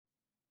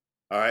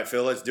All right,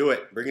 Phil, let's do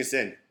it. Bring us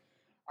in.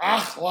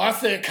 Ach,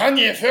 Lasse, can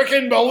you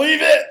fucking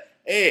believe it?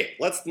 Hey,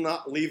 let's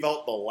not leave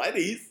out the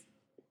laddies.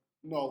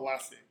 No,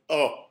 Lasse.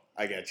 Oh,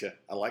 I get you.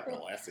 I like my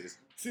lassies.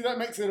 See, that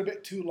makes it a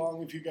bit too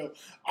long if you go,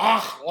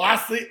 Ach,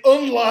 Lasse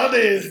und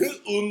laddies.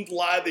 Und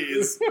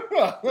laddies.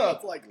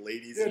 That's like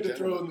ladies You in had to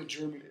general. throw in the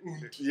German.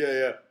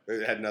 Yeah.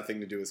 It had nothing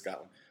to do with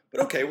Scotland.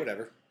 But okay,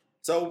 whatever.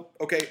 So,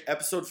 okay,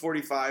 episode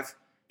 45.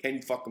 Can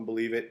you fucking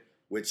believe it?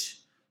 Which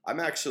I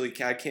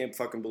can't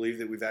fucking believe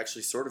that we've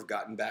actually sort of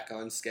gotten back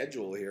on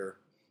schedule here.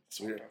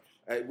 Sort of.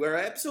 We're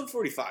at episode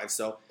 45,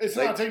 so... It's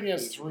not taking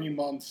us 3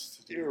 months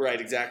to do. You're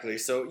right, exactly.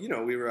 So,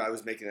 I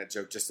was making that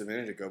joke just a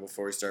minute ago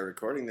before we started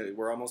recording that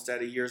we're almost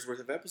at a year's worth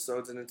of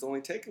episodes, and it's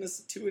only taken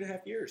us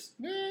 2.5 years.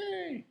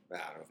 Yay! I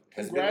don't know.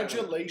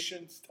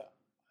 Congratulations to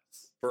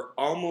us. For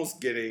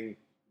almost getting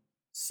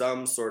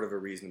some sort of a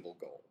reasonable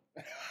goal.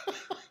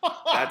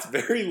 That's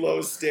very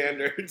low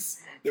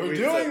standards. We're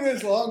doing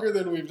this longer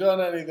than we've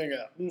done anything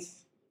else.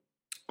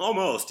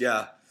 Almost,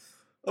 yeah.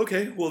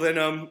 Okay, well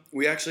then,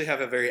 we actually have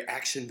a very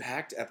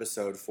action-packed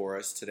episode for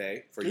us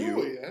today for you. Do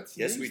we? That's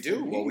yes, we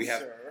do. Well,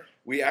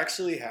 we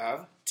actually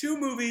have 2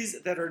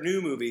 movies that are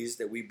new movies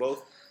that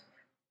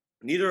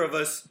neither of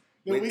us.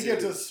 That we get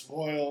to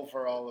spoil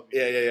for all of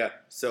you. Yeah.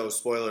 So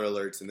spoiler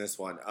alerts in this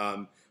one.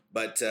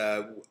 But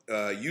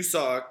you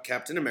saw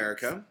Captain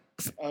America.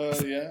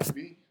 Yeah,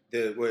 we.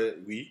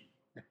 We.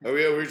 Oh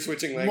yeah, we're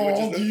switching languages.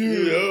 Mon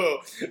Dieu.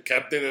 Yeah.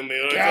 Captain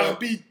America.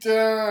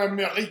 Captain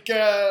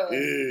America.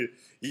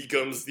 He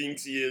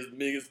thinks he is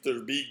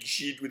Mr. Big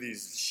Shit with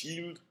his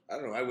shield. I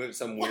don't know. I went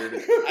some weird.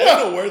 I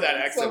don't know where that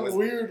accent was. Some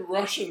weird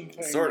Russian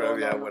thing. Sort of,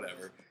 yeah,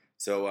 whatever.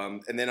 So,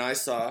 and then I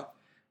saw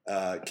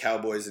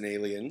Cowboys and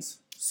Aliens.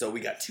 So we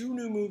got 2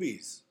 new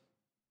movies,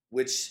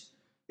 which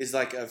is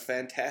like a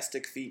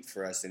fantastic feat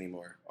for us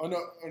anymore. Oh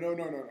no!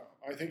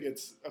 I think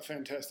it's a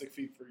fantastic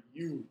feat for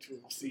you to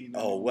have seen.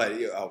 Oh, what?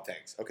 Oh,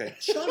 thanks. Okay,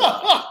 shut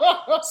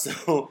up.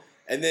 So,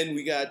 and then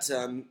we got.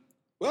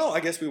 Well,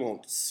 I guess we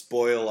won't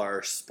spoil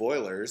our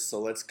spoilers, so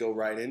let's go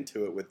right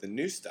into it with the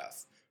new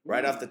stuff.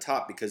 Right off the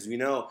top, because we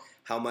know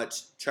how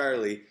much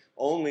Charlie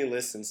only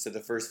listens to the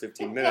first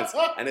 15 minutes,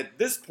 and at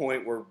this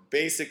point, we're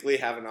basically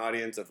have an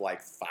audience of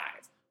like 5.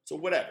 So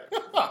whatever.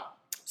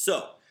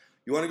 So,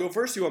 you want to go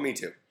first, or you want me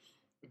to?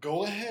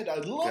 Go ahead.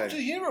 I'd love to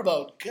hear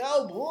about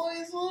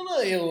Cowboys and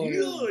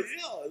Aliens.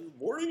 Yeah.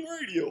 Morning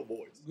radio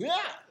voice.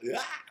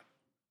 Yeah.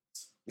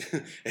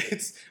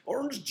 It's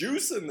orange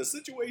juice in the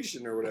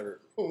situation or whatever.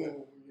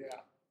 Oh,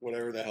 yeah.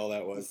 Whatever the hell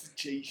that was.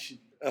 Situation.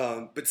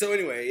 But so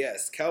anyway,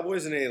 yes,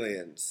 Cowboys and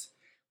Aliens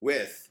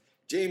with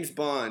James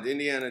Bond,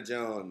 Indiana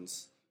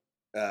Jones,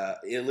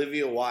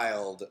 Olivia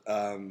Wilde,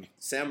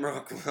 Sam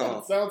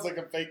Rockwell. That sounds like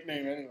a fake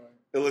name anyway.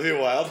 Olivia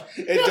Wilde?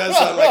 It does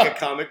sound like a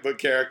comic book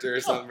character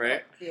or something,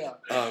 right? Yeah.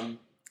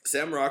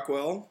 Sam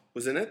Rockwell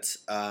was in it.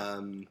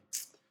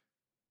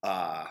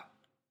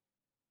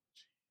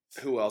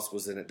 Who else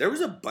was in it? There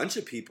was a bunch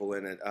of people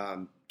in it.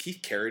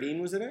 Keith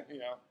Carradine was in it.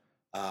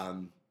 Yeah.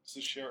 It's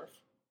the sheriff.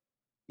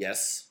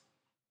 Yes.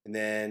 And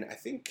then I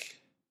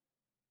think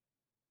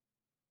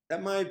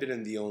that might have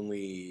been the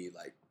only,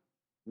 like,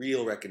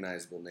 real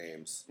recognizable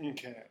names.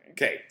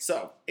 Okay,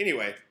 so,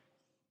 anyway.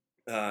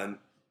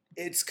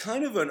 It's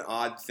kind of an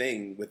odd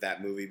thing with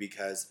that movie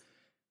because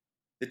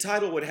the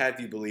title would have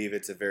you believe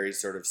it's a very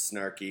sort of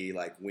snarky,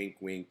 like wink,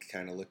 wink,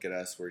 kind of look at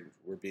us,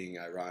 we're being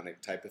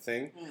ironic type of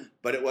thing.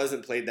 But it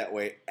wasn't played that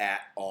way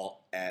at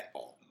all.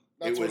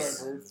 That's it what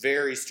was I've heard.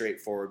 very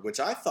straightforward, which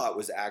I thought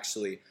was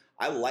actually,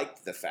 I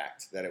liked the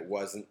fact that it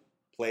wasn't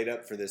played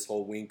up for this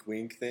whole wink,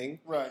 wink thing.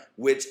 Right.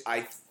 Which I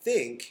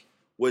think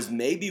was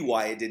maybe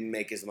why it didn't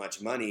make as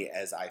much money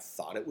as I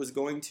thought it was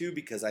going to,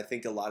 because I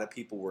think a lot of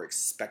people were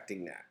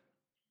expecting that.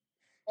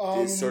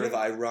 This sort of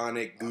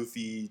ironic,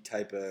 goofy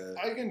type of...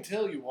 I can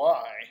tell you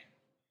why.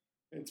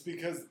 It's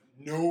because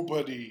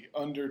nobody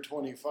under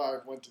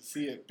 25 went to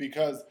see it.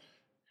 Because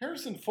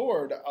Harrison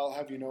Ford, I'll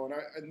have you know,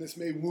 and this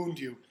may wound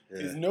you,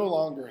 is no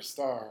longer a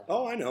star.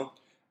 Oh, I know.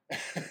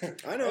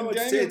 I know. And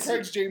Daniel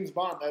Craig's James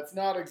Bond, that's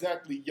not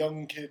exactly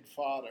young kid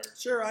fodder.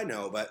 Sure, I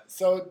know, but...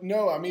 So,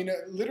 no, I mean,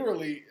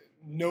 literally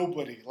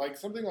nobody. Like,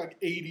 something like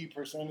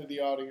 80% of the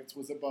audience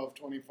was above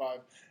 25.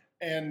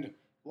 And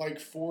like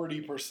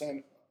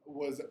 40%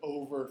 was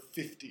over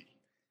 50.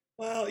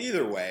 Well,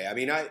 either way, I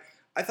mean, I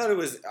thought it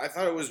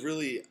was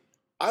really,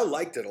 I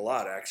liked it a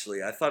lot,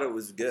 actually. I thought it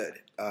was good.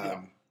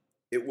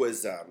 It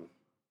was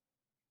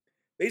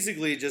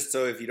basically, just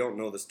so if you don't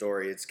know the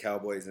story, it's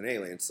Cowboys and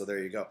Aliens, so there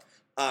you go.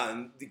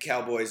 The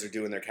Cowboys are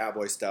doing their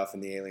cowboy stuff,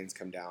 and the aliens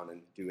come down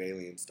and do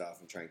alien stuff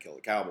and try and kill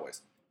the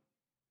Cowboys.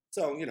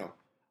 So, you know.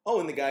 Oh,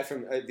 and the guy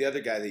from, the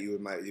other guy that you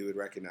would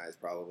recognize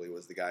probably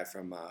was the guy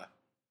from,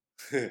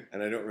 and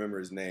I don't remember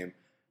his name,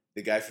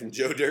 the guy from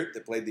Joe Dirt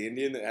that played the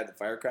Indian that had the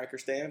firecracker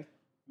stand.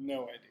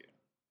 No idea.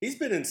 He's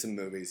been in some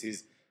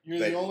movies. You're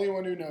the only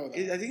one who knows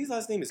that. I think his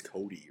last name is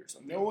Cody or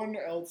something. No one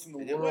else in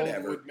the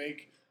world would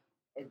make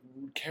a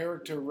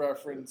character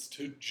reference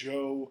to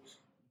Joe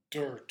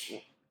Dirt.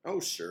 Oh,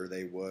 sure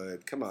they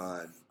would. Come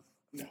on.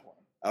 No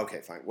one.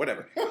 Okay, fine.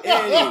 Whatever.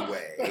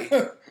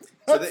 Anyway.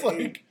 That's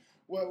like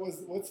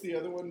what's the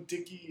other one?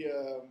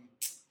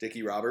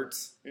 Dickie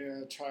Roberts?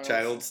 Yeah,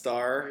 Child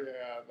Star?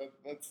 Yeah,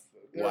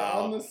 they're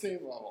on the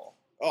same level.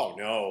 Oh,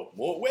 no.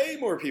 Way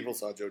more people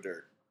saw Joe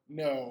Dirt.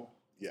 No.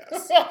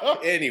 Yes.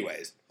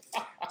 Anyways,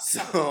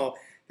 so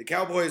the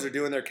Cowboys are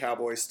doing their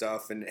cowboy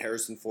stuff, and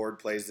Harrison Ford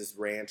plays this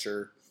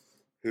rancher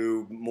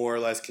who more or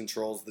less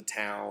controls the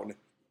town,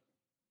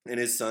 and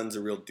his son's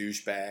a real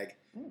douchebag.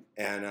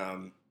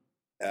 And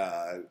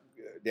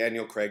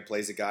Daniel Craig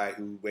plays a guy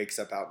who wakes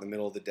up out in the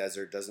middle of the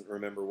desert, doesn't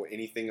remember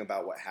anything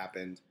about what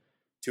happened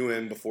to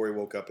him before he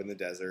woke up in the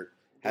desert,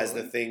 has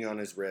the thing on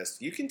his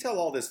wrist. You can tell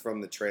all this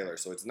from the trailer,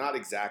 so it's not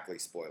exactly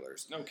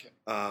spoilers. Okay.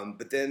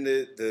 But then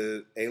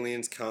the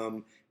aliens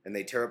come, and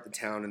they tear up the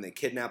town, and they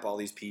kidnap all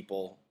these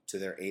people to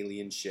their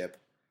alien ship.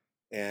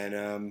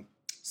 And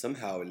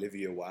somehow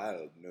Olivia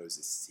Wilde knows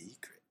a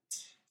secret.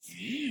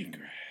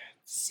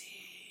 Secrets.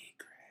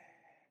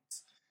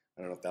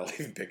 I don't know if that'll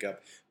even pick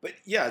up. But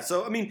yeah,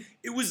 so, I mean,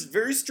 it was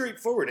very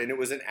straightforward, and it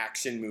was an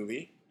action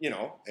movie,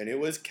 and it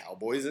was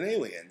cowboys and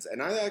aliens.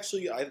 And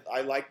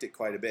I liked it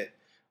quite a bit.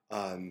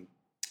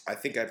 I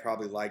think I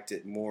probably liked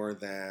it more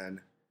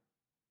than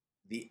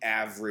the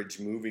average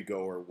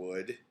moviegoer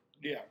would.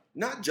 Yeah.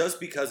 Not just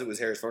because it was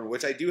Harrison Ford,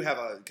 which I do have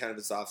a kind of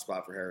a soft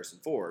spot for Harrison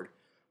Ford,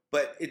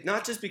 but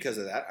not just because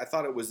of that. I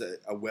thought it was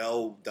a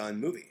well-done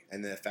movie,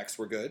 and the effects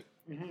were good,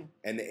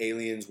 and the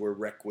aliens were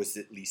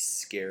requisitely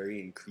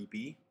scary and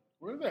creepy.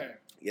 Were they?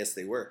 Yes,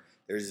 they were.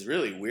 There's this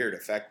really weird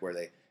effect where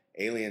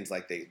aliens,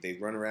 like, they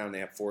run around, they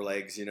have 4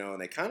 legs,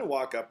 and they kind of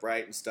walk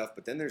upright and stuff,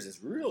 but then there's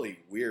this really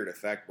weird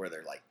effect where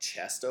their, like,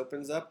 chest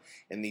opens up,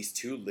 and these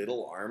 2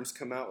 little arms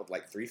come out with,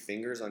 like, 3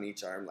 fingers on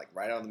each arm, like,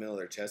 right out in the middle of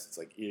their chest. It's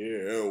like,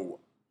 ew.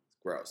 It's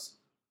gross.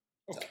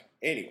 Okay. So,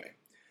 anyway,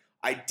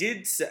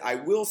 I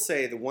will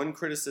say the one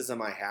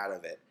criticism I had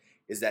of it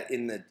is that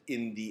in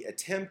the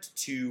attempt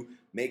to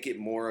make it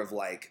more of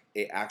like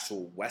a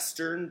actual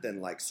Western than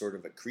like sort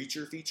of a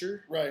creature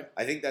feature. Right.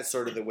 I think that's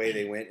sort of the way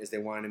they went, is they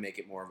wanted to make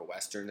it more of a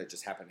Western that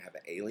just happened to have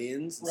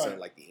aliens instead of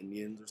like the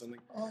Indians or something.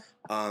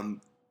 Uh-huh.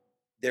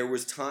 There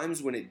was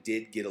times when it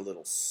did get a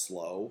little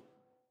slow.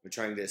 We're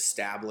trying to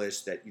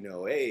establish that,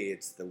 hey,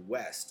 it's the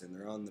West and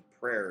they're on the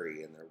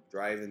prairie and they're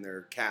driving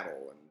their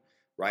cattle and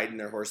riding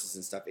their horses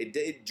and stuff.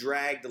 It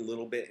dragged a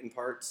little bit in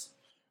parts.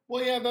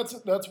 Well, yeah,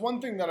 that's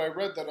one thing that I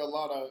read that a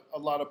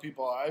lot of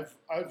people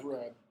I've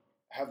read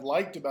have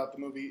liked about the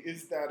movie,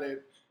 is that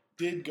it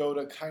did go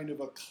to kind of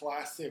a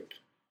classic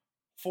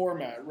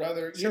format.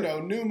 Rather,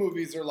 Sure. New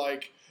movies are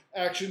like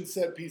action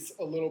set piece,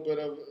 a little bit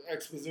of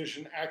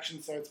exposition,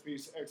 action set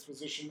piece,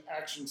 exposition,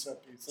 action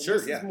set piece. And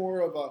this is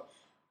more of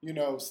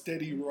a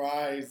steady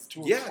rise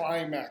to a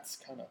climax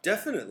kind of.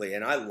 Definitely,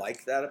 and I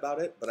liked that about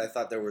it, but I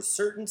thought there were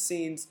certain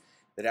scenes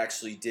that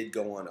actually did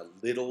go on a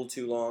little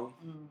too long.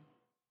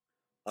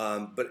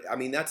 But, I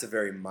mean, that's a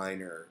very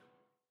minor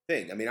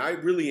thing. I mean, I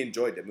really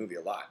enjoyed the movie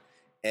a lot.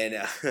 And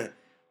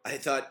I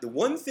thought the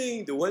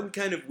one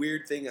kind of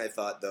weird thing I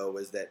thought, though,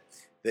 was that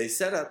they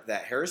set up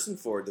that Harrison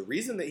Ford, the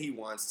reason that he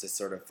wants to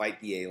sort of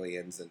fight the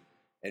aliens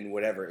and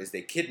whatever, is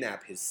they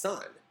kidnap his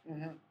son.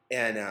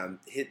 And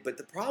but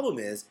the problem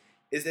is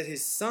that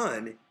his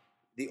son,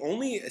 the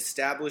only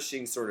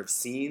establishing sort of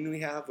scene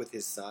we have with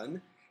his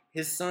son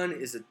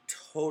is a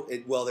total,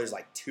 well, there's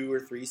like 2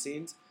 or 3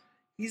 scenes.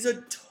 He's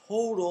a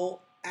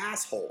total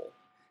asshole.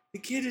 The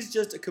kid is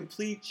just a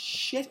complete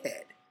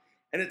shithead.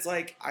 And it's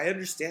like, I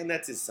understand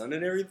that's his son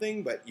and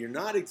everything, but you're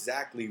not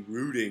exactly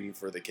rooting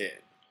for the kid.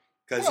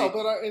 But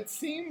it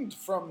seemed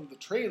from the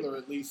trailer,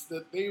 at least,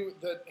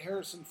 that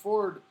Harrison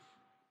Ford,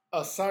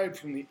 aside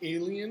from the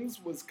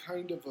aliens, was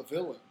kind of a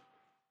villain.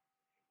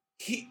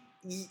 He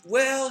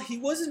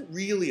wasn't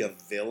really a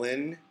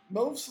villain.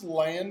 Most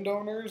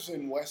landowners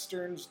in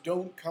Westerns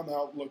don't come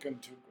out looking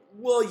too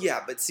good. Well,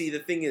 yeah, but see, the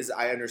thing is,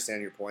 I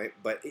understand your point,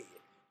 but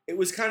it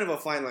was kind of a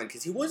fine line,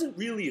 because he wasn't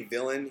really a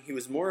villain. He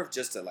was more of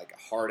just a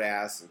hard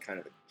ass and kind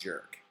of a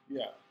jerk.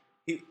 Yeah.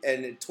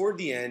 And toward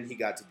the end, he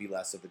got to be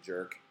less of a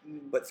jerk.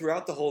 But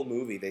throughout the whole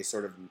movie, they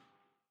sort of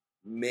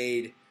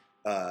made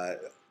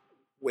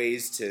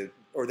ways to,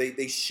 or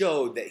they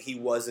showed that he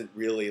wasn't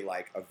really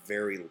like a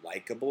very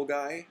likable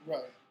guy.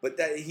 Right. But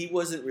that he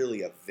wasn't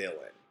really a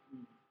villain.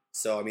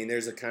 So, I mean,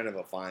 there's a kind of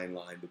a fine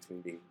line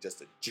between being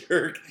just a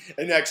jerk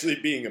and actually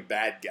being a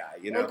bad guy,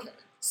 Okay.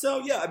 So,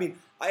 yeah, I mean,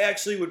 I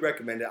actually would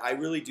recommend it. I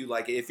really do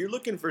like it. If you're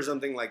looking for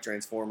something like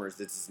Transformers,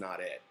 this is not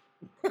it.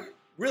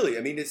 Really,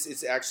 I mean,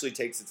 it actually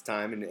takes its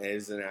time and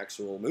is an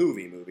actual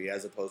movie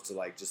as opposed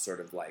to just sort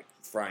of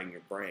frying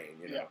your brain,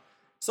 Yeah.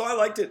 So I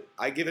liked it.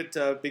 I give it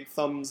a big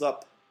thumbs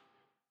up.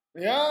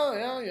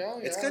 Yeah.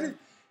 It's kind of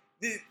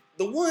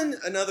the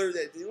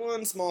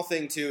one small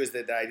thing too is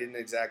that I didn't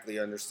exactly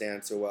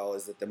understand so well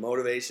is that the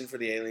motivation for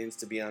the aliens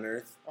to be on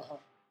Earth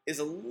is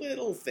a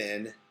little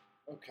thin.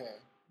 Okay.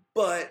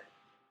 But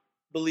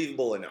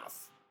believable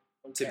enough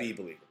to be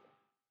believable.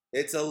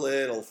 It's a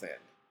little thin.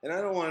 And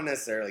I don't want to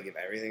necessarily give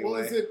everything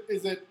away.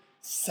 Is it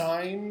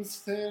Signs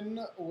thin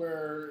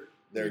where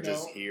they're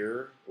just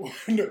here?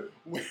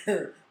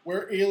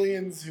 where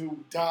aliens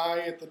who die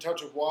at the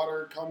touch of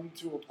water come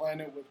to a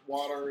planet with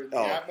water in the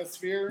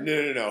atmosphere?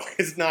 No.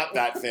 It's not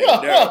that thing.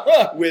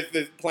 No. With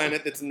the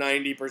planet that's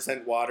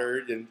 90%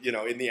 water and,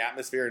 in the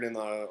atmosphere and in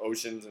the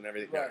oceans and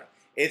everything. Right. No.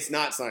 It's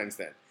not science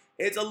thin.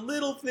 It's a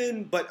little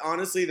thin, but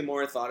honestly, the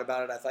more I thought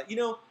about it, I thought,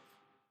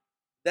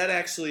 that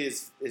actually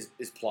is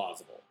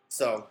plausible.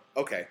 So,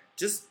 okay.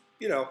 Just,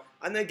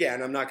 and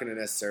again, I'm not going to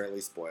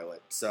necessarily spoil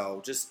it.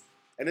 So,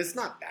 and it's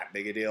not that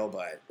big a deal,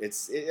 but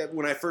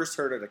when I first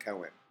heard it, I kind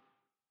of went,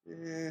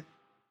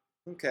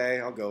 okay,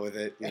 I'll go with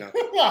it. It's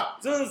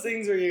one of those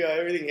things where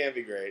everything can't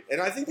be great.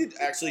 And I think that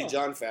actually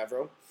Jon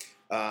Favreau,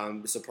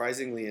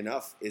 surprisingly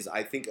enough, is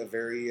I think a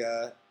very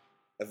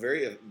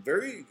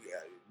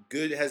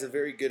good has a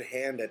very good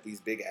hand at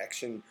these big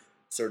action,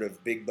 sort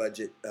of big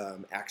budget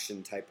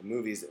action type of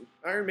movies.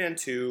 Iron Man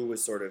 2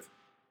 was sort of,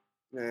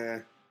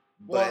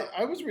 Well,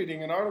 I was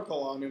reading an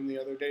article on him the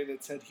other day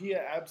that said he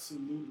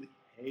absolutely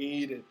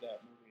hated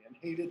that movie and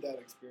hated that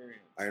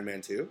experience. Iron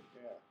Man 2?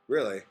 Yeah.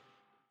 Really?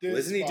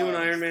 Isn't he doing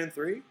Iron Man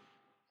 3? I have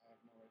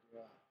no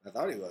idea. I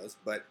thought he was,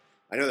 but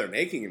I know they're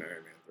making an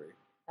Iron Man 3.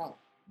 Oh.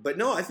 But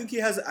no, I think he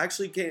has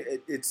actually,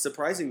 it's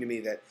surprising to me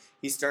that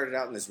he started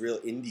out in this real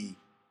indie,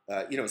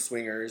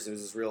 Swingers, it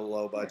was this real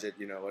low budget,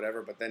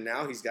 whatever, but then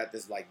now he's got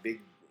this like big,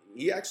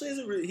 he actually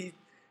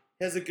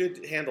has a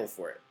good handle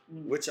for it,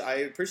 which I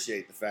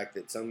appreciate the fact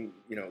that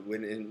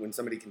when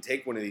somebody can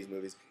take one of these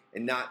movies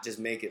and not just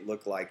make it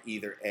look like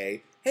either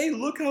A, hey,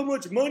 look how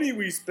much money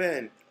we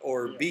spent,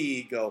 or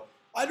B, go,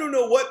 I don't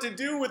know what to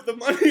do with the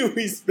money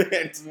we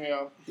spent.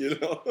 Yeah.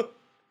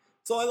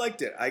 So I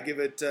liked it. I give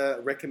it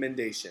a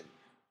recommendation.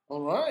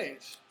 All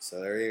right. So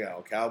there you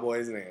go.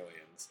 Cowboys and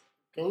Aliens.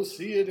 Go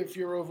see it if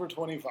you're over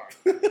 25.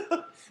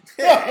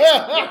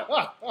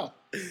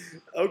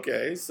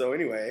 Okay. So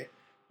anyway,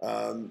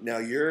 now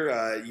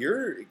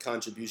your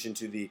contribution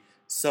to the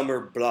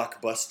Summer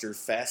Blockbuster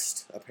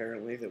Fest,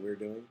 apparently, that we're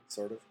doing,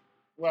 sort of.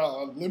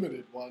 Well, a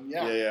limited one,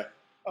 yeah.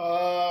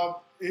 Yeah.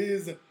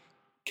 Is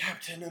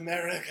Captain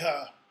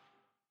America,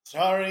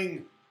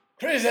 starring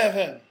Chris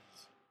Evans.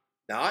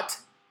 Not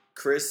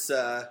Chris,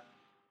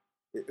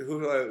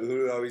 who do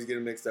I always get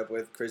him mixed up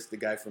with? Chris, the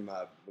guy from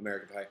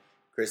American Pie.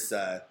 Chris,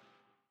 the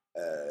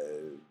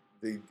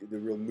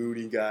real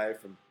moody guy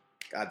from,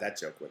 God, that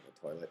joke went in the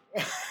toilet.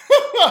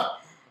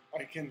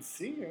 I can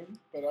see him,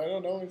 but I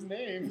don't know his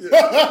name.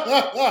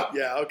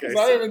 Yeah, okay.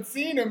 I haven't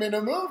seen him in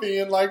a movie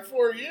in like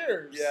 4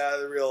 years. Yeah,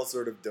 the real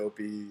sort of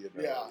dopey.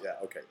 Yeah,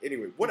 okay.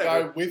 Anyway, whatever.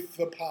 The guy with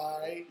the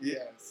pie.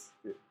 Yeah.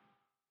 Yes.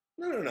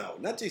 No,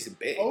 not Jason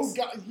Bates. Oh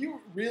God,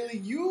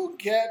 you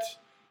get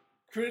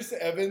Chris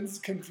Evans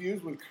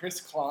confused with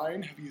Chris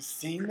Klein. Have you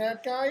seen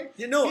that guy?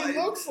 He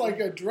looks like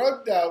a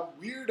drugged out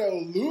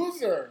weirdo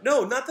loser.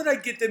 No, not that I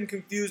get them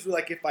confused with,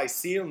 like, if I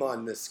see him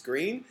on the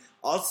screen,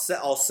 I'll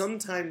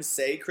sometimes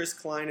say Chris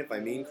Klein if I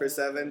mean Chris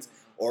Evans,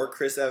 or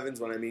Chris Evans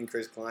when I mean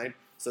Chris Klein.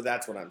 So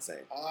that's what I'm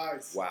saying.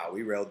 Wow,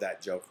 we railed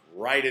that joke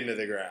right into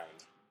the ground.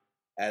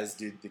 As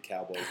did the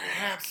Cowboys.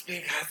 Perhaps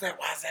because it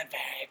wasn't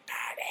very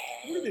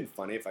funny. It would have been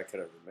funny if I could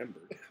have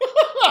remembered.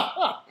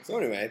 So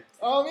anyway.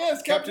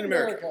 Yes, Captain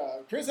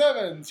America. Chris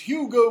Evans,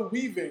 Hugo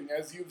Weaving,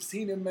 as you've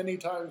seen him many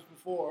times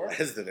before.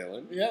 As the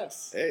villain?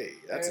 Yes. Hey,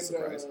 that's a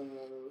surprise.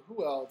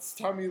 Who else?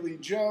 Tommy Lee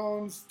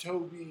Jones,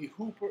 Toby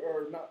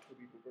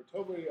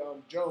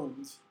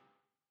Jones.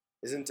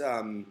 Isn't,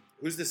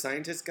 who's the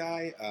scientist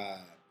guy?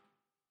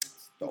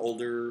 The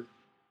older...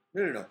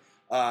 No.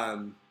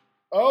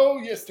 Oh,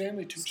 yes,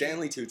 Stanley Tucci.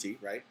 Stanley Tucci,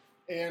 right?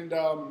 And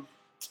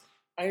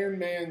Iron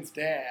Man's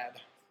dad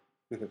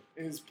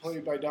is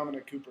played by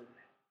Dominic Cooper.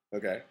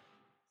 Okay.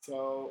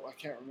 So I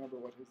can't remember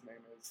what his name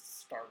is.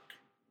 Stark.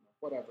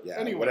 Whatever. Yeah,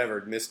 anyway.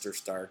 Whatever. Mr.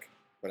 Stark.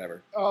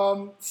 Whatever.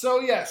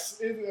 So,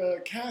 yes,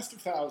 cast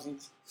of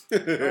thousands.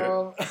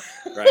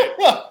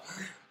 Right.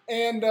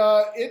 And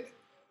it,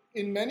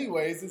 in many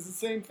ways, is the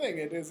same thing.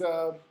 It is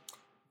a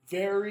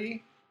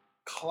very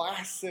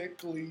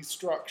classically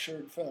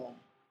structured film.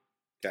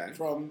 Okay.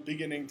 From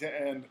beginning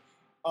to end.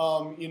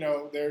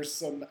 There's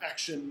some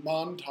action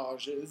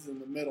montages in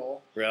the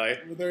middle. Really?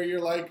 Where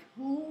you're like,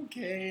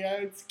 okay,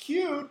 it's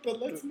cute, but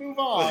let's move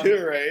on.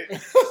 Right.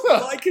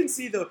 Well, I can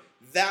see, though,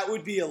 that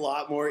would be a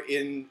lot more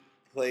in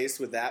place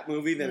with that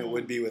movie than it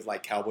would be with,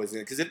 like, Cowboys and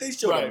Aliens. Because if they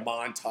showed a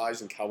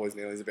montage in Cowboys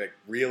and Aliens, it'd be like,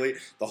 really?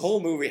 The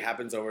whole movie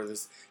happens over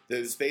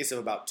the space of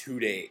about 2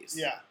 days.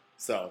 Yeah.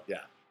 So,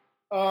 yeah.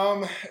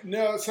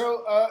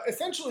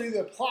 Essentially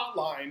the plot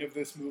line of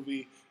this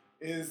movie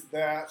is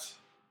that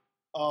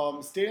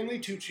Stanley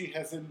Tucci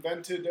has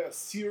invented a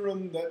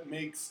serum that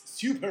makes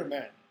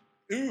Supermen.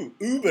 Ooh,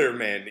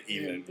 Ubermen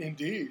even.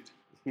 Indeed.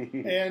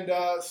 And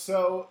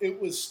so it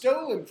was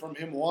stolen from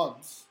him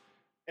once,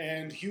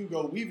 and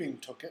Hugo Weaving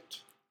took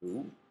it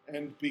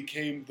and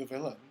became the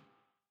villain.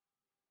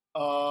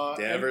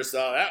 Never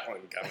saw that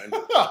one coming.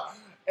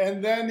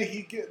 And then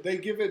they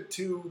give it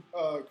to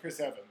Chris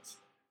Evans,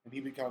 and he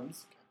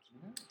becomes Captain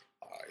America.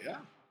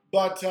 Yeah.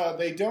 But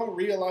they don't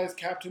realize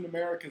Captain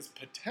America's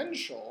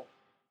potential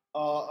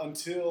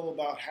until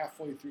about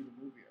halfway through the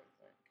movie, I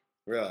think.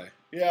 Really?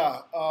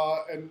 Yeah,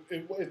 and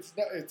it's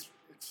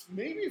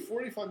maybe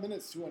 45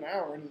 minutes to an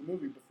hour into the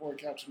movie before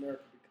Captain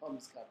America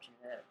becomes Captain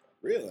America.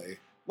 Really?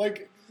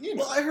 Like, you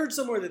know. Well, I heard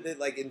somewhere that they,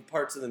 like in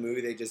parts of the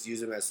movie they just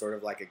use him as sort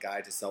of like a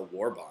guy to sell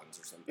war bonds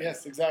or something.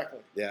 Yes,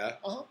 exactly. Yeah.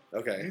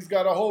 Okay. He's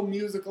got a whole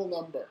musical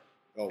number.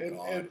 Oh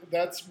God. And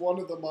that's one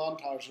of the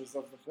montages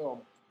of the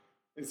film,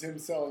 is him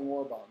selling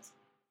war bonds.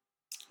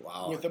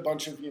 Wow. With a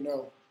bunch of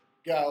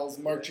gals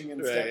marching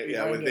in step behind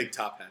yeah, with him. big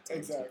top hats on.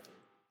 Exactly.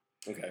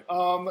 Okay.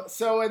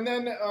 So and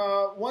then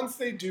once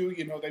they do,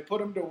 they put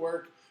him to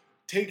work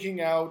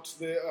taking out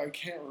I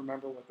can't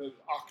remember what the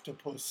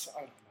octopus,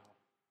 I don't know,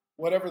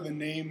 whatever the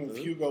name of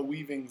Hugo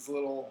Weaving's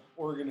little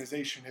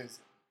organization is,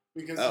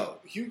 because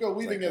Hugo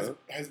Weaving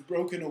has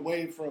broken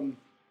away from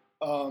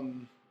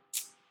the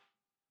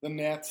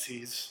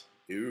Nazis.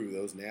 Ooh,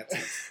 those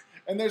Nazis.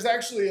 And there's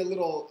actually a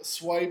little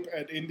swipe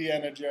at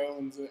Indiana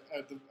Jones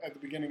at the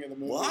beginning of the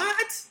movie.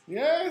 What?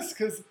 Yes,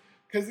 because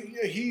the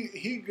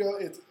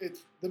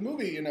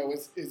movie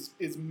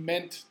is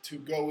meant to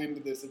go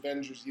into this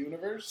Avengers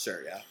universe.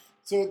 Sure, yeah.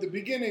 So at the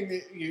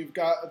beginning, you've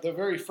got the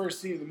very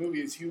first scene of the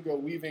movie is Hugo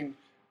Weaving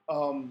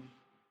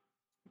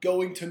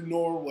going to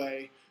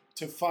Norway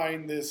to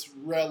find this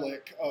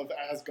relic of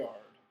Asgard.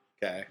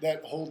 Okay.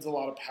 That holds a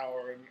lot of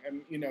power,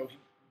 and he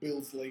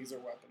builds laser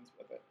weapons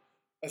with it,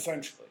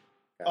 essentially.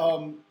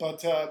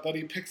 Okay. But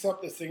he picks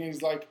up this thing and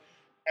he's like,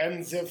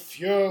 "And the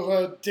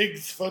Führer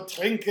digs for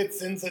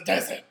trinkets in the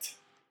desert."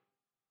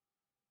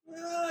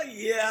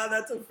 Yeah,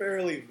 that's a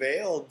fairly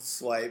veiled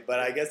swipe, but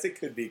I guess it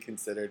could be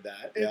considered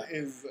that. It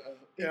is.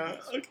 Yeah.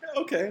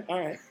 Okay. All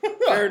right.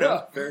 Fair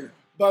enough.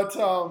 But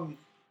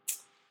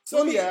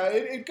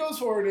it goes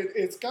forward.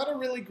 It's got a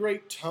really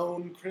great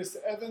tone. Chris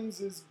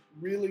Evans is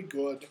really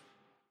good,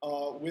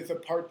 with a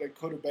part that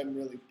could have been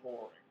really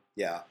boring.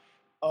 Yeah.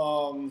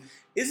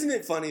 Isn't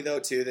it funny though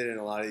too that in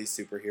a lot of these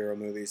superhero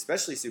movies,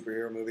 especially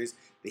superhero movies,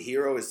 the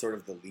hero is sort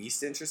of the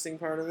least interesting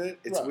part of it?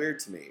 It's weird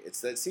to me. It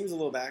seems a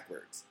little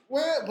backwards.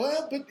 But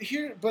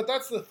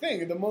that's the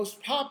thing. The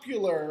most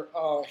popular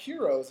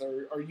heroes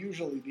are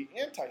usually the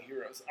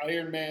anti-heroes.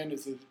 Iron Man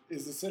is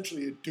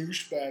essentially a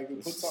douchebag who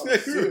puts on a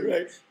suit.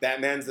 Right.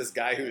 Batman's this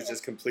guy who's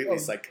just completely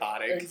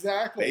psychotic.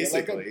 Exactly.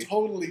 Basically. Like a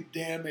totally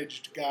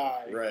damaged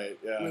guy. Right,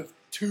 yeah. With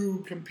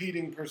two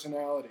competing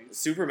personalities.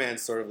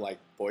 Superman's sort of like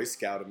Boy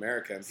Scout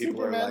America, and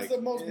people are like, the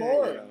most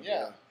boring.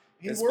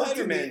 And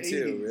Spider-Man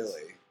too,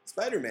 really.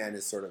 Spider-Man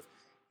is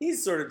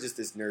he's sort of just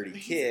this nerdy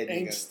kid.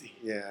 Angsty.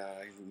 He's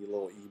a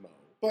little emo.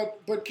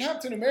 But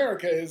Captain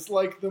America is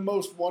like the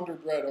most Wonder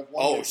Bread of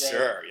Wonder Bread. Oh,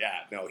 sure,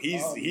 yeah. No, he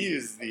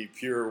is the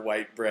pure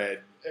white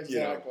bread.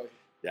 Exactly.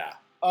 Yeah.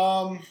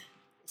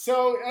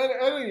 So at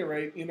any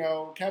rate,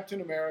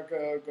 Captain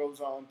America goes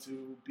on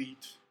to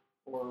beat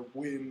or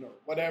win or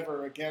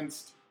whatever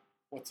against,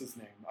 what's his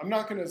name? I'm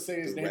not going to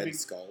say his name. Red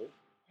Skull.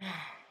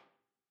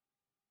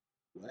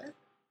 What?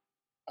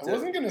 I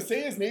wasn't going to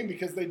say his name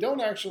because they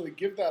don't actually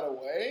give that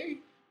away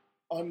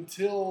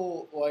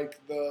until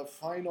like the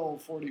final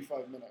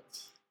 45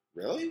 minutes.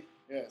 Really?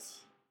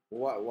 Yes.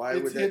 Why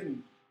it's would that?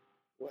 Hidden.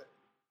 What?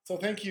 So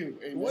thank you,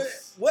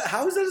 Amos. What?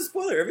 How is that a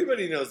spoiler?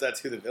 Everybody knows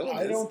that's who the villain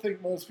is. I don't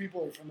think most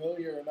people are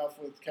familiar enough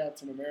with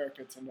Captain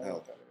America to know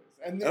what that is.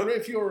 And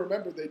if you'll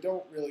remember, they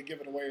don't really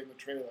give it away in the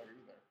trailer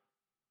either.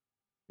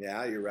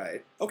 Yeah, you're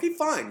right. Okay,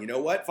 fine. You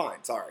know what?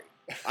 Fine. Sorry.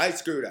 I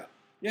screwed up.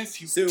 Yes,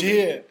 you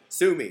did.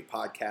 Sue me,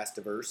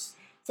 podcast-diverse.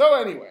 So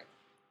anyway,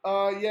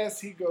 yes,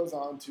 he goes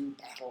on to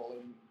battle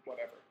and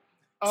whatever.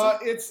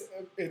 It's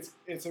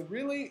a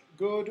really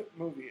good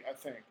movie, I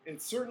think.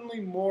 It's certainly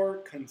more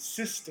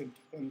consistent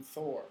than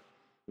Thor.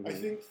 Mm-hmm. I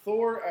think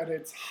Thor, at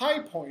its high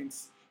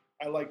points,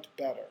 I liked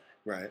better.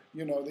 Right.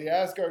 The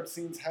Asgard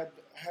scenes had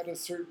a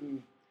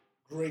certain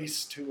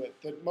grace to it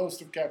that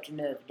most of Captain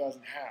America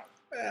doesn't have.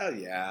 Well,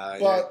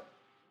 yeah.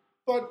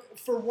 But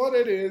for what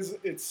it is,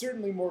 it's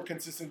certainly more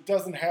consistent.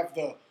 Doesn't have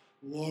the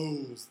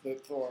lows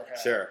that Thor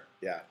has. Sure,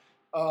 yeah.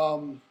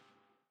 Well,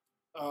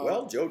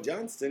 Joe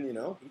Johnston, he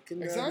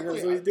can exactly. he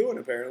knows what he's doing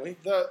apparently.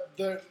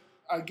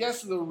 I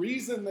guess the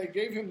reason they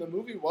gave him the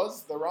movie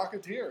was The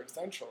Rocketeer,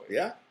 essentially.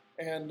 Yeah.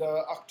 And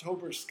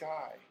October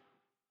Sky.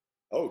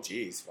 Oh,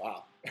 geez,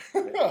 wow.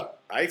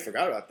 I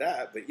forgot about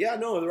that, but yeah,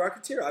 no, The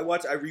Rocketeer. I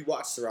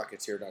rewatched The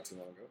Rocketeer not too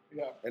long ago.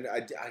 Yeah. And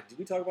did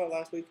we talk about it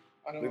last week?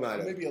 I don't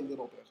know, maybe a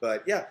little bit.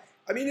 But yeah,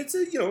 I mean, it's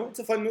a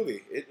fun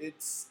movie.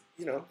 It's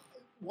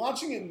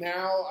Watching it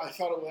now, I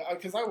thought it was,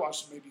 because I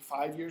watched it maybe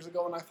 5 years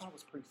ago, and I thought it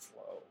was pretty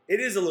slow.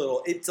 It's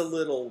a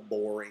little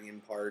boring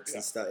in parts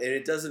and stuff, and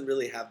it doesn't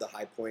really have the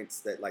high points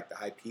that, like the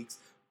high peaks.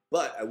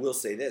 But I will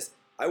say this: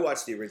 I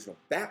watched the original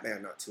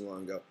Batman not too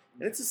long ago,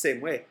 and it's the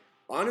same way.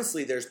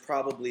 Honestly, there's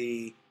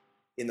probably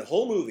in the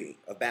whole movie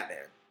of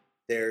Batman,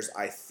 there's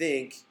I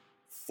think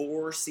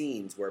 4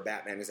 scenes where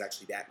Batman is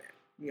actually Batman.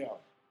 Yeah.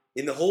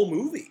 In the whole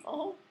movie.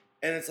 Oh.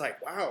 And it's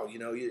like, wow,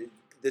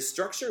 the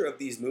structure of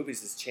these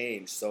movies has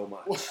changed so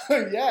much. Well,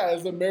 yeah,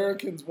 as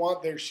Americans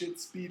want their shit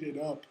speeded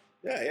up.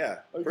 Yeah.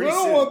 Like, I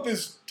don't want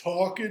this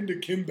talking to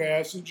Kim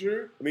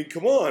Basinger. I mean,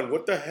 come on,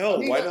 what the hell?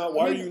 Why not?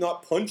 Why are you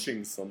not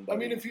punching somebody? I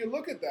mean, if you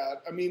look at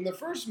that, the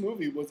first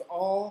movie was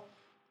all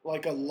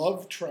like a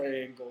love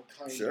triangle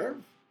kind of.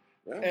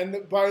 Yeah.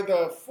 And by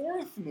the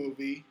fourth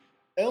movie,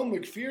 Elle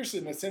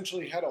Macpherson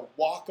essentially had a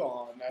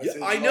walk-on as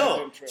his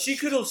love interest. She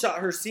could have shot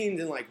her scenes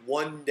in like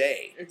one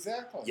day.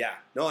 Exactly. Yeah.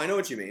 No, I know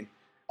what you mean.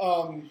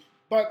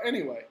 But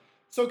anyway,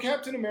 so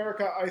Captain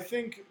America, I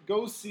think,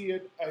 go see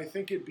it. I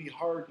think it'd be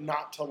hard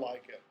not to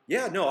like it.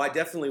 Yeah, no, I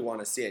definitely want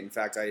to see it. In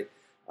fact,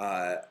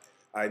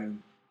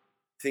 I'm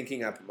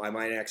thinking I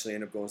might actually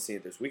end up going to see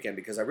it this weekend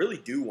because I really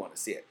do want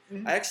to see it.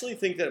 Mm-hmm. I actually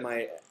think that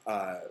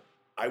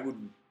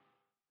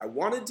I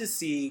wanted to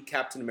see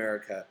Captain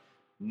America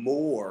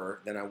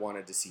more than I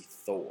wanted to see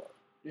Thor.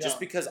 Yeah. Just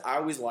because I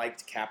always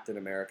liked Captain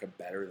America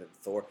better than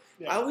Thor.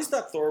 Yeah. I always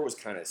thought Thor was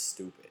kind of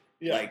stupid.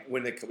 Yeah. Like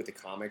with the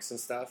comics and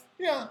stuff.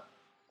 Yeah.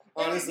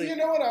 Honestly, you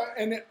know what?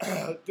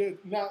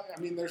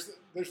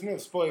 There's no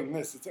spoiling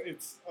this.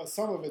 It's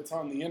some of it's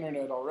on the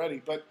internet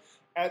already. But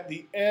at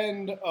the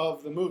end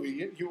of the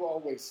movie, you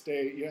always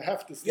stay. You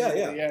have to stay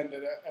at the end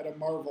at a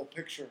Marvel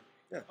picture.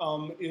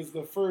 Yeah. Is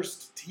the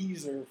first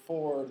teaser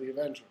for the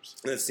Avengers.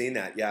 I've seen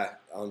that. Yeah,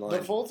 online.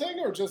 The full thing,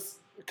 or just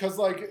because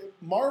like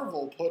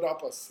Marvel put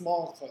up a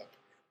small clip.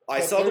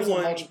 I saw the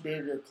one. A much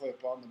bigger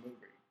clip on the movie.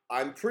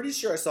 I'm pretty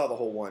sure I saw the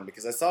whole one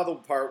because I saw the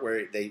part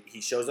where he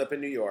shows up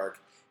in New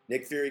York.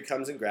 Nick Fury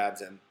comes and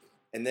grabs him,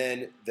 and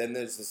then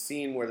there's the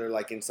scene where they're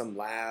like in some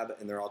lab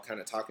and they're all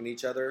kind of talking to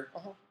each other.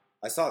 Uh-huh.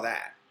 I saw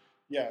that.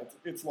 Yeah,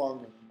 it's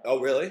longer than that.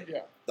 Oh, really?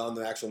 Yeah. On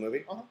the actual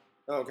movie? Uh-huh.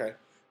 Oh, okay.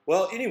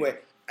 Well, anyway,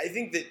 I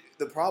think that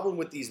the problem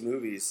with these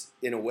movies,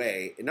 in a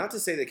way, and not to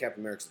say that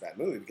Captain America's a bad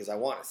movie because I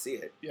want to see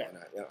it. Yeah. And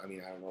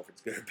I don't know if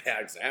it's good or bad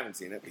because I haven't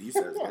seen it, but you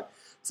said it's good.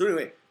 So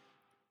anyway,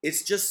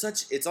 it's just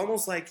it's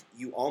almost like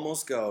you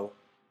almost go,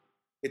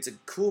 it's a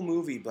cool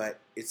movie, but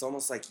it's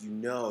almost like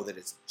that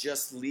it's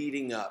just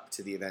leading up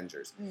to the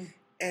Avengers. Mm.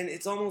 And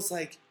it's almost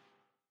like,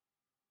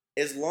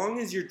 as long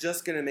as you're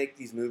just going to make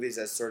these movies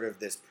as sort of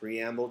this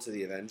preamble to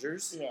the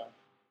Avengers,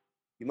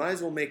 you might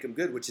as well make them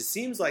good, which it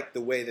seems like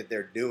the way that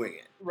they're doing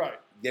it. Right.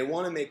 They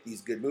want to make these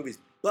good movies,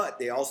 but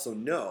they also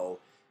know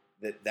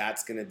that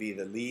that's going to be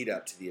the lead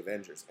up to the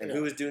Avengers. And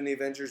who is doing the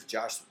Avengers?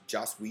 Joss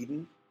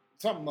Whedon?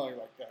 Something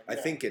like that. I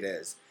think it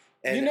is.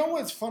 And you know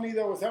what's funny,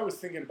 though, is I was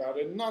thinking about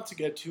it, not to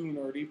get too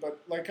nerdy,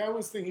 but like I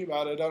was thinking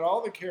about it, on all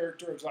the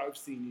characters I've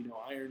seen,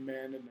 Iron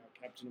Man and now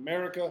Captain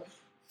America,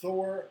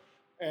 Thor,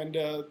 and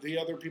the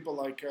other people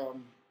like,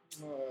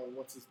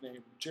 what's his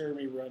name?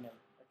 Jeremy Renner.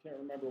 I can't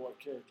remember what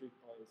character he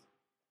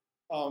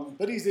plays.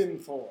 But he's in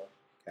Thor.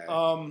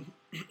 Okay.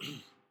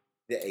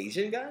 The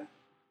Asian guy?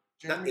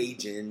 Not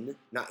Asian.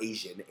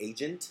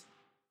 Agent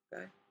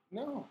guy?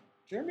 No.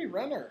 Jeremy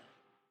Renner.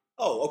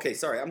 Oh, okay.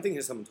 Sorry. I'm thinking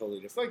of something totally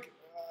different. It's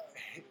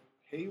like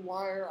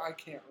Haywire? I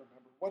can't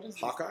remember. What is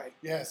Hawkeye?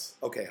 Yes.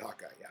 Okay,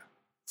 Hawkeye, yeah.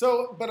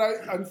 So, but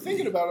I'm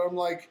thinking about it. I'm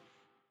like,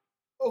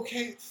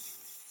 okay,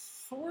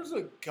 Thor's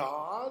a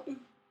god.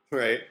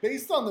 Right.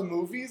 Based on the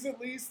movies,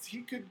 at least,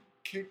 he could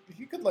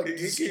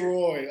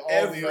destroy all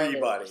everybody.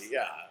 The others.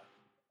 Yeah.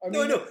 I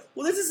mean, no.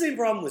 Well, that's the same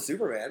problem with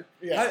Superman.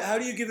 Yeah. How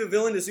do you give a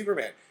villain to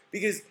Superman?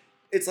 Because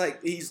it's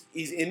like he's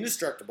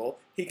indestructible.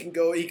 He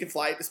can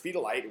fly at the speed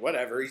of light,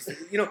 whatever. It's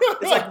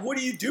like, what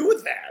do you do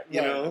with that?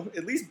 You know,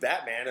 at least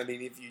Batman. I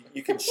mean, if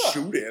you can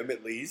shoot him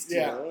at least,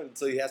 you know, and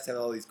so he has to have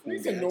all these cool.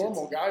 He's a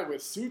normal guy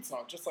with suits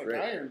on, just like Iron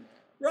Man.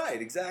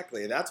 Right,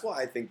 exactly. That's why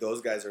I think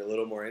those guys are a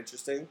little more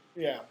interesting.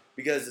 Yeah.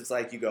 Because it's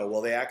like you go,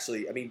 well, they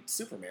actually. I mean,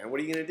 Superman.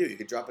 What are you going to do? You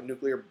could drop a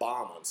nuclear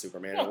bomb on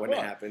Superman. It wouldn't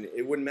happen.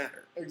 It wouldn't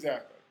matter.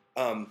 Exactly.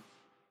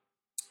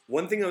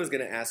 One thing I was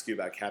going to ask you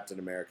about Captain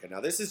America. Now,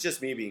 this is just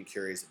me being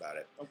curious about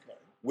it. Okay.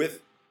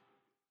 With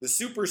the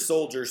super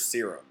soldier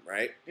serum,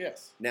 right?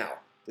 Yes. Now,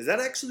 does that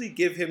actually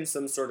give him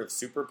some sort of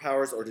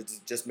superpowers, or does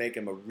it just make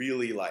him a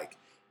really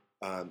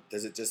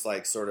does it just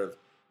sort of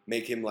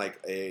make him like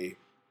a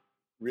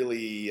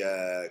really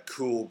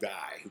cool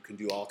guy who can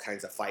do all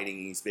kinds of fighting?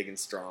 He's big and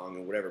strong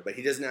and whatever, but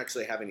he doesn't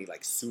actually have any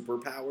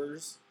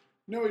superpowers?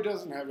 No, he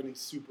doesn't have any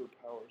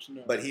superpowers,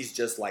 no. But he's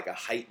just like a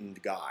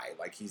heightened guy.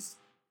 Like he's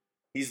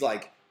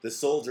like the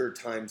soldier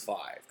times 5,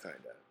 kind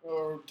of.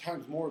 Or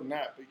times more than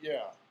that, but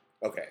yeah.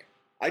 Okay.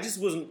 I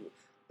just wasn't,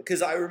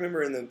 because I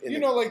remember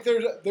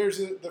there's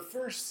the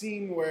first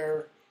scene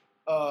where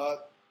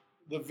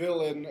the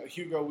villain,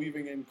 Hugo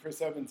Weaving and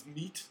Chris Evans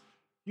meet.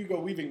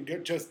 Hugo Weaving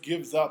just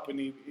gives up and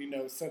he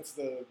sets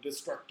the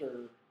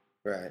destructor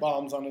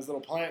bombs on his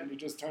little planet, and he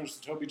just turns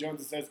to Toby Jones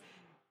and says,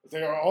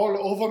 "They are all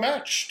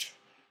overmatched."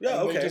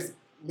 Yeah, and okay. They just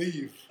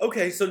leave.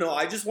 Okay, so no,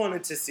 I just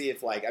wanted to see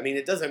if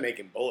it doesn't make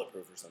him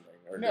bulletproof or something.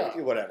 Or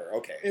whatever,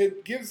 okay.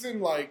 It gives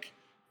him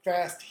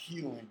fast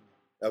healing.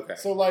 Okay.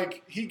 So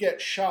he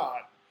gets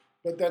shot,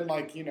 but then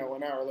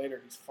an hour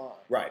later he's fine.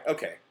 Right.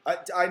 Okay.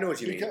 I know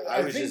what you mean.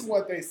 I think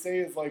what they say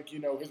is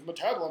his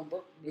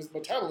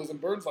metabolism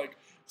burns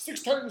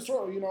 6 times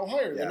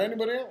higher than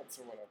anybody else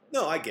or whatever.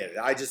 No, I get it.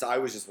 I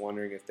was just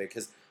wondering if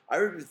because I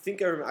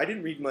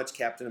didn't read much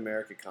Captain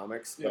America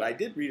comics, but I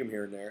did read them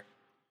here and there.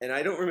 And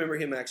I don't remember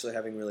him actually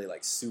having really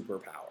like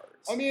superpowers.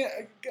 I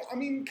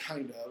mean,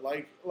 kind of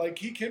like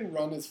he can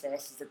run as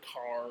fast as a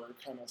car,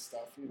 kind of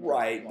stuff. You know,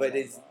 right, blah, but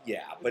blah, it's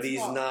blah. but he's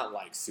not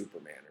like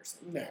Superman or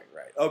something. No.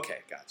 Right. Okay,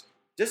 gotcha.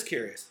 Just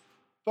curious.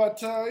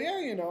 But yeah,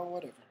 you know,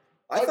 whatever.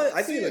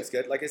 I think it looks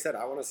good. Like I said,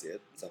 I want to see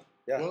it. So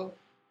yeah. Well,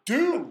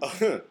 dude.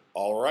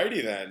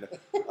 Alrighty then.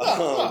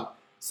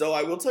 So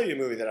I will tell you a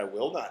movie that I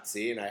will not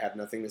see, and I have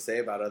nothing to say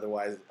about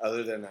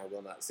other than I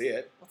will not see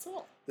it. What's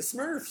up? The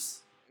Smurfs.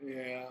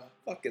 Yeah.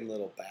 Fucking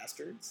little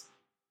bastards.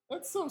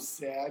 That's so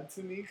sad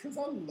to me because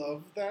I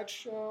loved that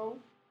show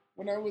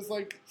when I was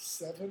like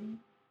 7.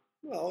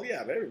 Well,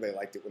 yeah, but everybody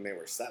liked it when they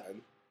were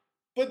 7.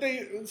 But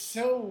they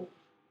so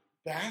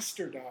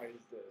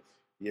bastardized it.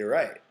 You're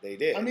right, they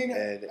did. I mean,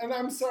 and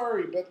I'm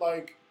sorry, but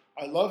like,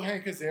 I love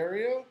Hank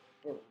Azaria,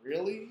 but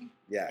really?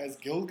 Yeah. As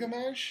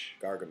Gilgamesh?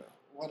 Gargamel.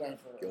 Whatever.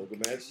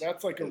 Gilgamesh?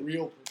 That's like a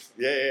real person.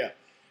 Yeah.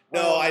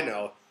 No, I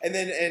know. And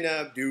then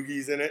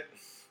Doogie's in it.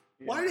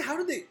 Yeah. How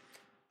did they...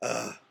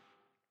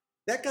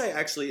 that guy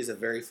actually is a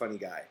very funny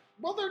guy.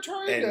 Well, they're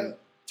trying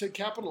to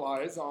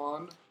capitalize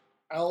on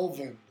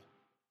Alvin.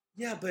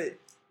 Yeah, but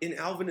in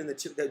Alvin and the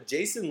Chip...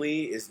 Jason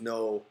Lee is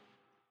no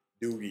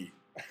Doogie.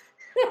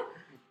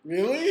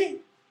 Really?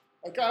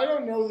 Like, I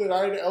don't know that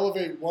I'd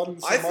elevate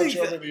one so much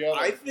over the other.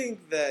 I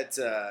think that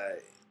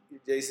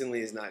Jason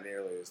Lee is not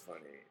nearly as funny.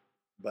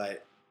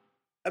 But,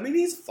 I mean,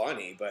 he's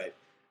funny, but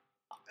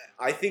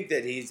I think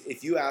that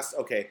if you asked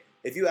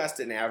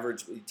 10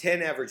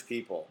 average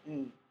people,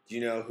 do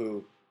you know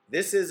who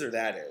this is or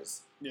that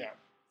is? Yeah.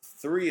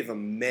 3 of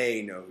them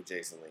may know who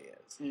Jason Lee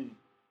is.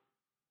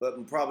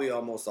 But probably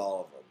almost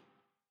all of them.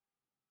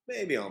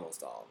 Maybe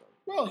almost all of them.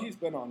 Well, he's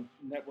been on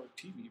network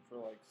TV for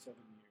like 7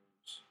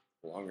 years.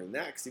 Longer than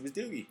that, because he was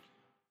Doogie.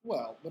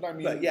 Well, but I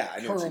mean, I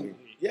know what you mean.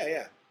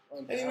 Yeah.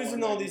 And he was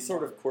in all these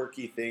sort of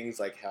quirky things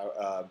like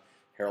how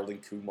Harold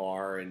and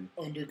Kumar and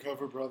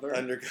Undercover Brother.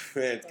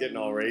 It's getting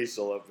all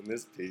racial up in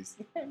this piece.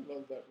 I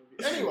love that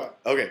movie. Anyway.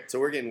 Okay, so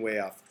we're getting way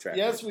off track.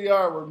 Yes, we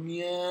are. We're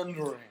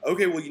meandering.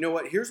 Okay, well, you know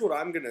what? Here's what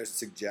I'm going to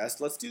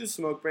suggest. Let's do the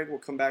smoke break. We'll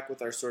come back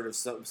with our sort of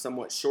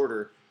somewhat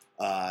shorter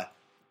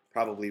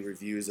probably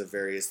reviews of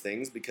various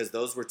things, because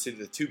those were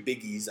the two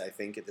biggies, I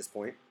think, at this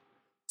point.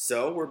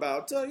 So we're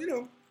about,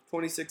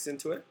 26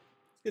 into it.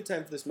 Good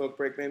time for the smoke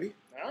break, maybe.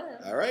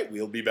 All right,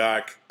 we'll be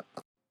back.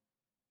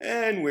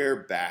 And we're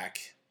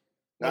back.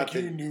 Like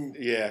you knew.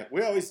 Yeah,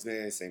 we always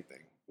say the same thing.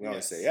 We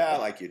always say, yeah,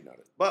 like you'd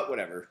notice. But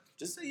whatever.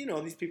 Just so you know,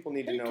 these people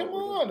need to know. Come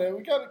on,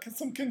 we got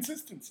some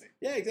consistency.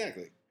 Yeah,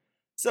 exactly.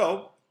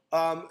 So,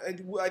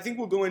 I think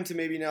we'll go into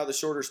maybe now the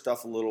shorter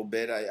stuff a little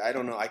bit. I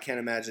don't know. I can't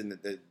imagine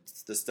that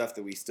the stuff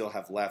that we still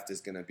have left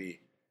is going to be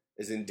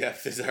as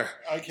in-depth as our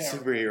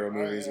superhero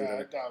movies.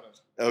 I doubt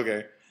it.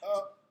 Okay.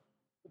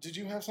 Did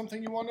you have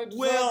something you wanted to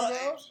talk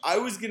about? I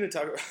was going to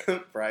talk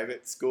about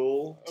Private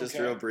School, just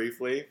real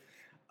briefly.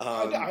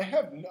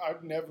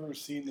 I've never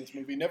seen this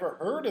movie, never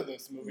heard of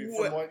this movie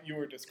from what you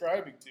were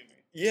describing to me.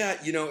 Yeah,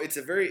 it's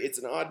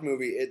an odd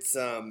movie. It's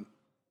one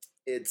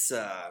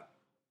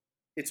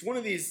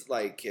of these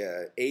like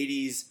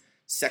 80s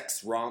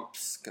sex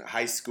romps,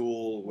 high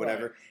school,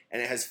 whatever, right.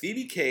 And it has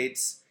Phoebe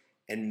Cates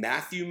and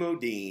Matthew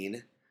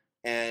Modine,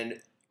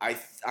 and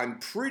I'm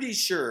pretty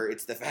sure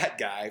it's the fat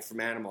guy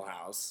from Animal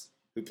House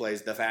who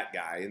plays the fat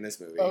guy in this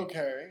movie.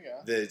 Okay,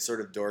 yeah. The sort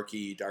of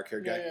dorky,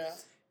 dark-haired guy. Yeah.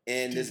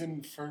 And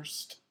Stephen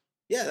First.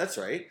 Yeah, that's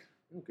right.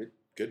 Oh,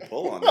 good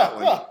pull on that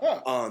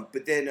one.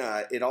 But then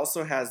it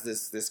also has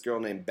this girl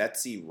named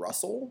Betsy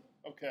Russell.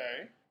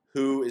 Okay.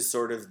 Who is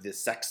sort of the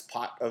sex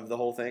pot of the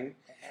whole thing.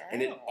 Oh.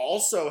 And it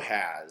also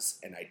has,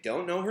 and I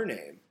don't know her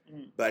name,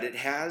 but it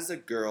has a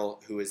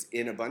girl who is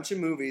in a bunch of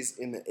movies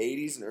in the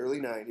 80s and early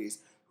 90s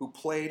who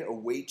played a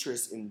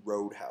waitress in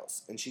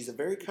Roadhouse. And she's a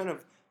very kind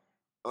of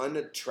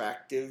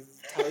unattractive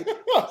type.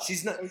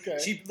 She's not. Okay.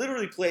 She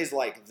literally plays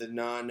like the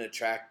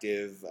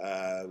non-attractive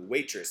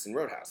waitress in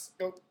Roadhouse.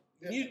 Oh,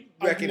 you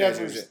recognize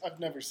her? I've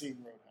never seen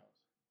Roadhouse.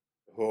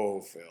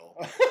 Oh, Phil.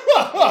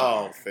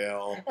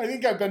 Phil. I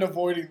think I've been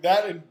avoiding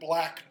that in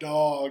Black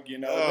Dog, you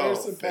know. Oh,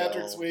 there's some Phil.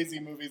 Patrick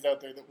Swayze movies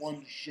out there that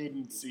one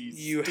shouldn't see.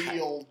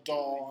 Steel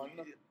Dawn.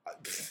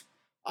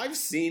 I've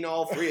seen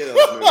all 3 of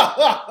those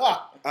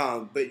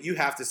movies. But you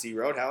have to see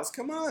Roadhouse.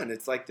 Come on.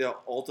 It's like the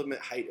ultimate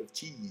height of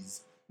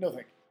cheese. No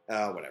thank you.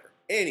 Whatever.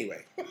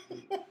 Anyway.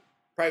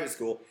 Private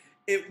School.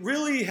 It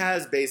really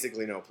has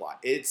basically no plot.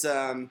 It's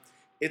a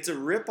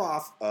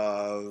ripoff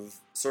of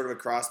sort of a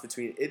cross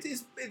between...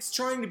 It's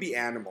trying to be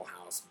Animal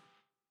House,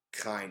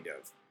 kind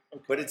of.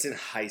 Okay. But it's in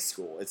high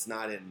school. It's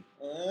not in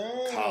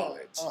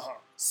college. Uh-huh.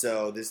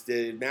 So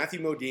the Matthew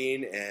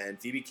Modine and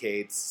Phoebe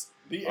Cates...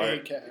 The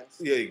A-cast.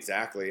 Yeah,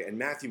 exactly. And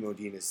Matthew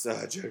Modine is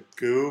such a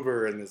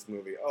goober in this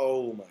movie.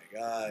 Oh, my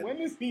God. When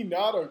is he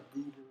not a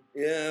goober?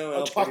 Yeah,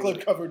 well, a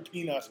chocolate-covered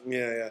peanut.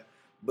 Yeah.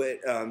 But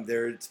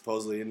they're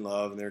supposedly in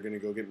love, and they're going to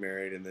go get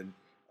married, and then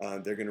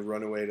they're going to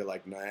run away to,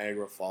 like,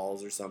 Niagara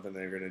Falls or something.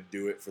 They're going to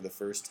do it for the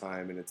first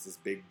time, and it's this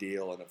big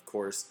deal. And, of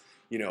course,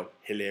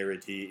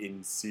 hilarity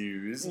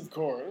ensues. Of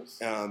course.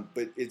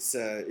 But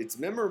it's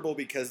memorable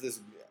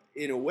because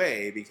in a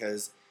way,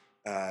 because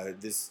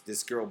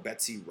this girl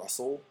Betsy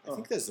Russell. I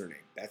think that's her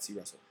name, Betsy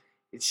Russell.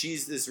 And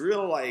she's this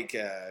real like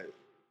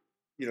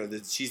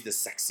she's the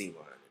sexy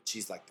one.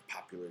 She's like the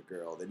popular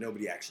girl that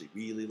nobody actually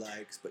really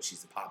likes, but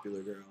she's the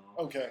popular girl.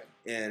 Okay.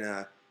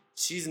 And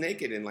she's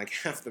naked in like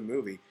half the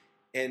movie.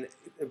 And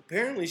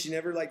apparently she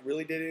never like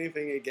really did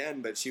anything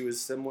again, but she was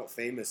somewhat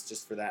famous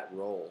just for that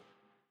role.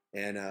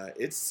 And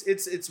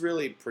it's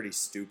really pretty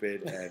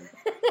stupid. And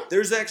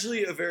there's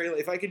actually a very,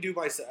 if I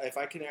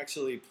can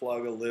actually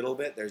plug a little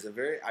bit,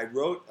 I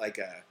wrote like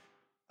a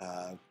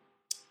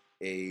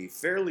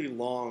fairly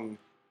long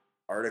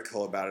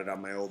article about it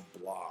on my old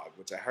blog,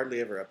 which I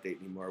hardly ever update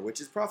anymore, which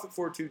is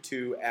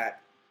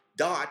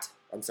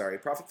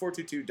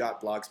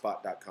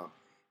profit422.blogspot.com.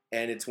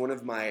 And it's one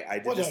of my,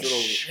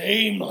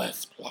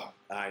 shameless plug.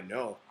 I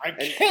know. I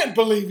can't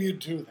believe you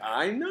do that.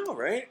 I know,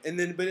 right?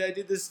 But I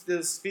did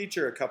this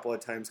feature a couple of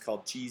times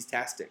called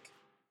Cheese-tastic.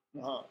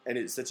 Uh-huh. And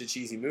it's such a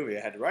cheesy movie, I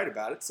had to write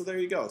about it. So there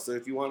you go. So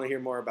if you want to hear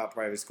more about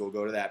private school,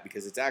 go to that,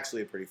 because it's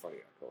actually a pretty funny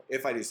article,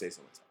 if I do say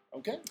so myself.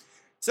 Okay.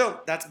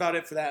 So that's about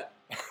it for that.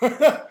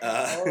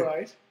 All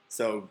right.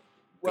 So,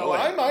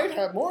 I might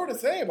have more to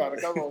say about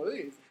a couple of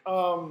these.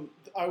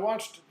 I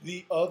watched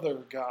The Other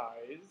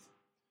Guys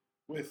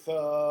with,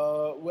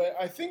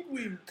 I think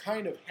we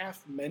kind of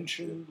half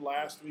mentioned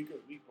last week or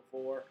the week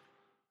before.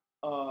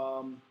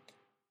 So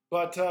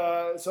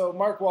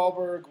Mark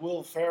Wahlberg,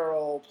 Will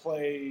Ferrell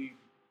play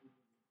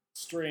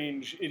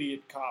strange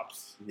idiot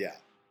cops. Yeah.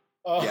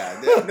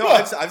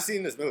 I've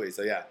seen this movie,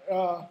 so yeah.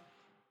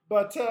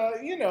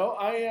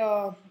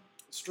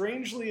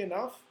 Strangely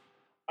enough,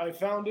 I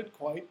found it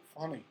quite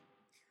funny.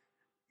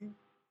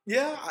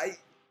 Yeah,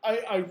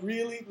 I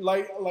really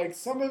like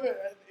some of it.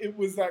 It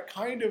was that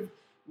kind of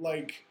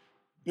like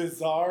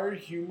bizarre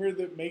humor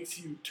that makes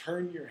you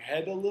turn your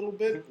head a little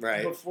bit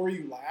before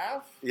you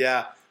laugh.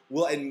 Yeah.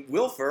 Well, and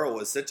Will Ferrell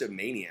was such a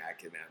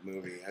maniac in that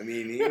movie. I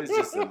mean, he was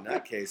just a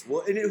nutcase.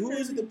 Well, and who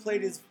was it that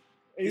played his...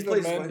 Eva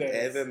Mendes.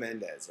 Eva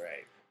Mendes,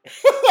 right.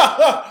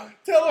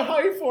 Tell her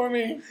hi for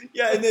me.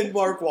 Yeah, and then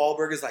Mark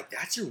Wahlberg is like,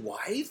 that's your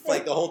wife?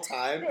 Like, the whole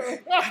time?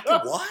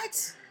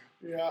 What?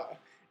 Yeah.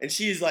 And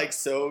she's like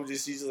she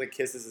just like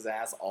kisses his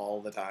ass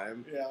all the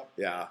time. Yeah.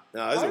 Yeah.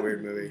 No, it was a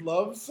weird movie. I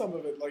love some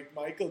of it, like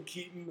Michael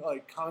Keaton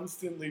like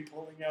constantly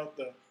pulling out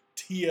the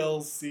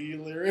TLC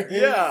lyrics.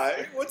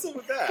 Yeah, what's up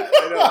with that?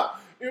 I know.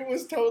 It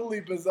was totally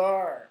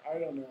bizarre. I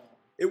don't know.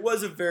 It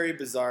was a very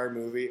bizarre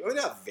movie. Well,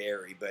 not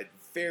very, but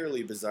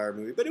fairly bizarre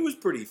movie. But it was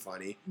pretty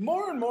funny.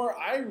 More and more,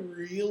 I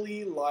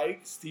really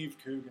like Steve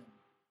Coogan.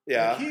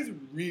 Yeah. Like, he's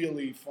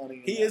really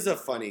funny. He is a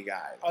funny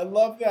guy. I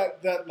love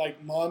that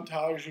like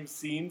montage of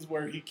scenes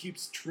where he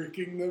keeps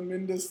tricking them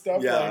into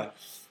stuff. Yeah.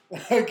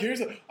 Like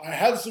I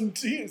have some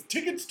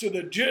tickets to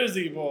the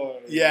Jersey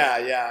Boys. Yeah,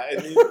 yeah.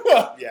 And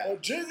yeah.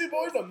 Jersey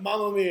Boys and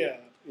Mamma Mia.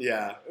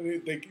 Yeah.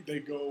 And they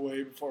go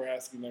away before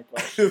asking that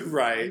question.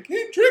 Right. Like,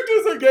 he tricked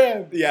us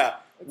again. Yeah.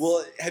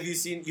 Well,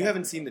 you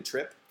haven't seen The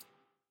Trip?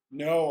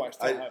 No, I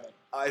still haven't.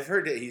 I've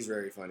heard that he's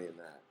very funny in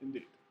that.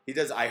 Indeed. He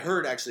does. I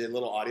heard actually a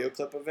little audio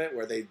clip of it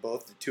where the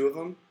two of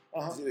them,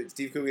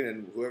 Steve Coogan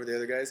and whoever the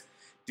other guys,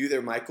 do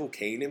their Michael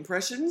Caine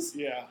impressions.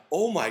 Yeah.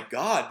 Oh my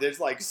God. There's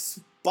like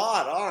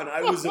spot on.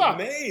 I was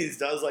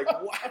amazed. I was like,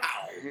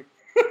 wow.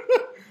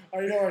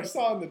 I know. I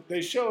saw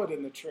they show it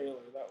in the trailer.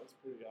 That was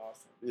pretty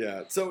awesome.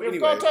 Yeah. So You've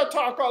anyway, got to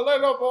talk a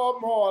little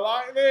bit more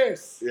like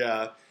this.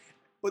 Yeah.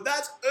 But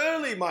that's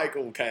early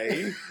Michael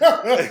Caine.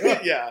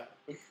 Yeah.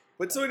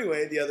 But so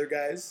anyway, The Other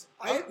Guys.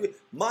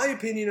 My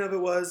opinion of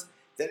it was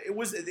that it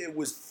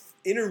was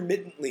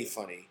intermittently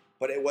funny,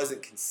 but it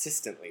wasn't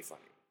consistently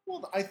funny.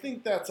 Well, I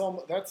think that's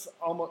almost. I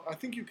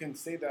think you can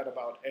say that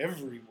about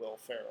every Will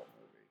Ferrell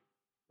movie.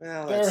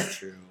 Well, that's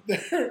true.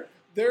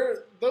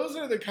 Those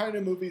are the kind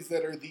of movies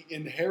that are the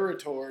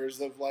inheritors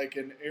of like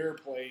an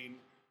Airplane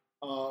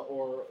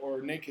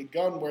or Naked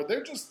Gun, where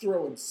they're just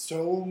throwing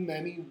so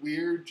many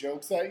weird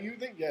jokes at you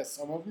that yes,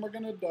 some of them are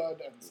gonna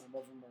dud and some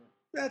of them are.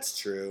 That's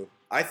true.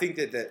 I think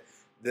that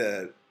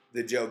the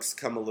jokes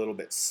come a little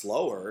bit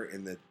slower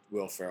in the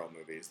Will Ferrell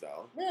movies,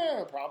 though.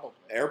 Yeah, probably.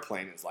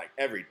 Airplane is like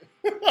every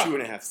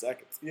 2.5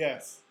 seconds.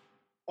 Yes.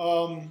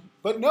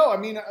 But no, I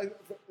mean,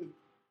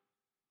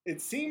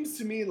 it seems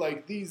to me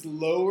like these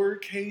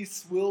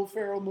lowercase Will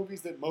Ferrell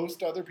movies that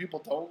most other people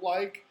don't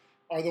like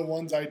are the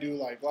ones I do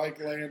like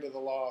Land of the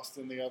Lost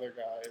and The Other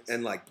Guys.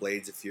 And like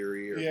Blades of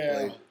Fury,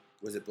 or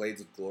was it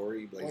Blades of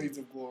Glory? Blades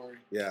of Glory.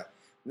 Yeah.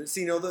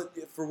 See,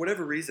 for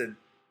whatever reason,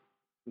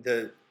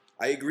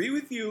 I agree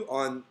with you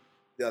on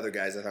The Other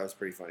Guys. I thought it was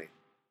pretty funny.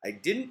 I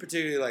didn't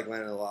particularly like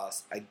Land of the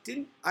Lost.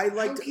 I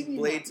liked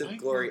Blades of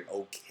Glory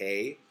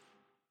okay.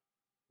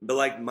 But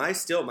like my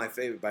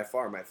favorite, by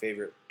far my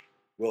favorite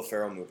Will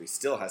Ferrell movie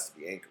still has to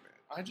be Anchorman.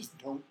 I just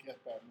don't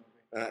get that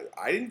movie.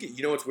 I didn't get,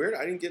 you know what's weird?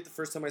 I didn't get it the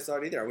first time I saw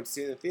it either. I went to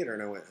see it in the theater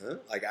and I went, huh?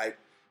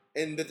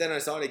 But then I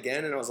saw it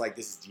again and I was like,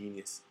 this is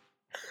genius.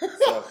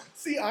 So,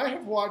 see, I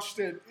have watched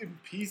it in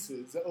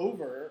pieces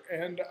over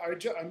and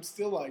I'm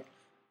still like,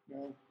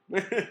 no,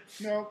 I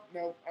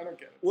don't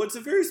get it. Well, it's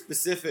a very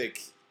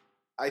specific,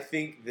 I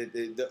think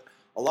that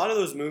a lot of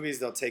those movies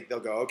they'll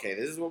go, okay,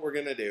 this is what we're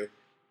gonna do,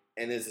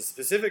 and there's a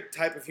specific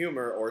type of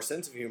humor or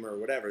sense of humor or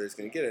whatever that's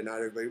gonna get it. Not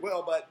everybody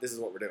will, but this is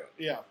what we're doing.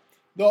 Yeah.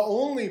 The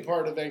only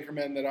part of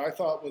Anchorman that I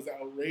thought was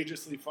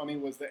outrageously funny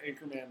was the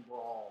Anchorman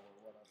brawl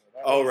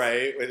or whatever.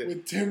 Right,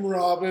 with Tim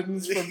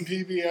Robbins from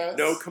PBS.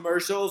 No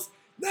commercials,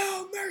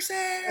 no mercy.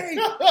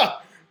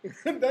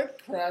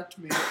 That cracked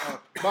me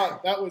up.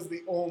 But that was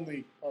the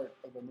only part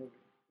of the movie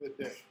that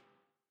did.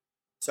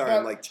 Sorry,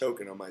 I'm like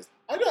choking on my.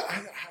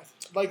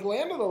 Like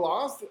Land of the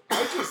Lost.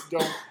 I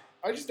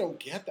just don't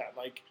get that.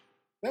 Like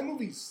that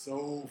movie's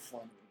so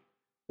funny.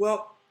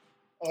 Well,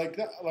 like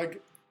that.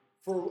 Like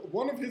for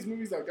one of his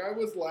movies, like I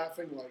was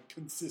laughing like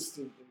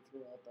consistently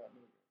throughout that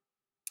movie.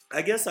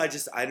 I guess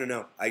I don't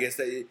know. I guess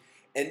that.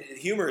 And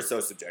humor is so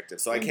subjective,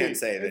 so Indeed. I can't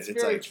say that it's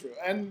very true.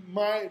 And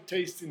my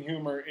taste in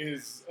humor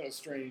is a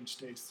strange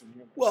taste in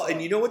humor. Well,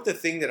 and you know what? The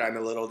thing that I'm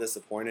a little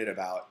disappointed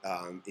about,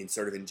 in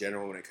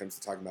general, when it comes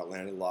to talking about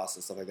Land of the Lost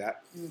and stuff like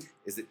that,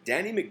 is that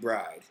Danny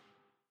McBride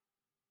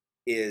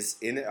is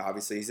in it.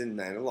 Obviously, he's in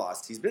Land of the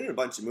Lost. He's been in a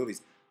bunch of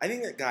movies. I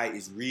think that guy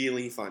is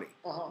really funny,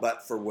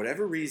 but for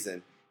whatever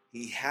reason,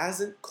 he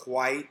hasn't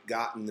quite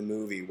gotten the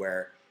movie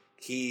where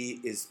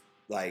he is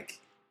like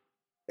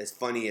as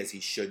funny as he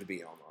should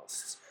be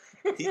almost.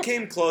 He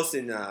came close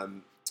in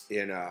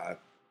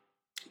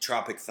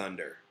Tropic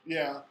Thunder.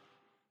 Yeah.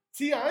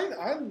 See,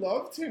 I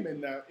loved him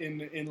in that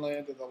in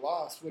Land of the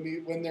Lost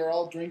when they're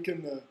all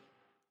drinking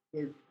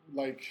the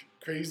like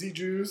crazy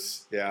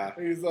juice. Yeah.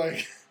 And he's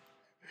like,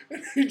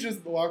 he's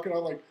just walking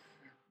on like,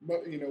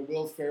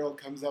 Will Ferrell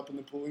comes up in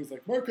the pool. He's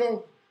like,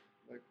 Marco,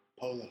 like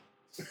Polo.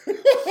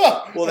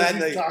 Well,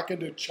 he's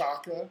talking to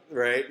Chaka.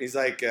 Right. He's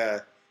like,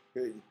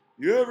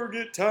 you ever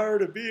get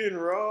tired of being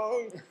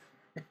wrong?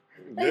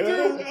 I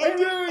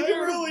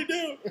really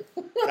do.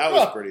 That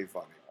was pretty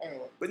funny.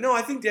 But no,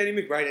 I think Danny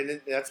McBride,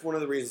 and that's one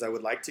of the reasons I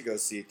would like to go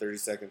see 30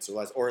 Seconds or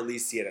Less, or at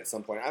least see it at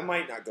some point. I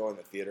might not go in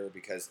the theater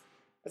because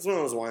that's one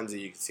of those ones that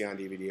you can see on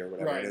DVD or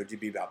whatever. Right. It would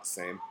be about the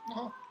same.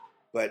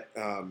 But,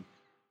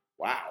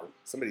 wow,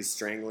 somebody's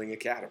strangling a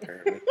cat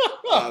apparently.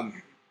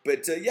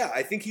 Yeah,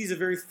 I think he's a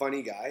very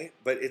funny guy,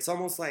 but it's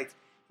almost like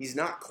he's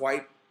not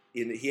quite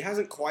he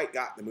hasn't quite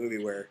got the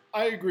movie where...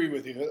 I agree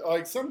with you.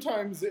 Like,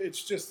 sometimes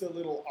it's just a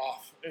little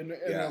off. In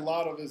a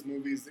lot of his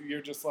movies,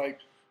 you're just like,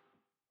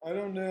 I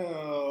don't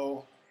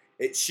know.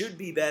 It should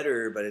be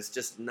better, but it's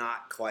just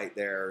not quite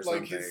there or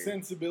something. Like, his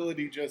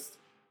sensibility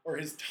or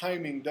his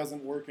timing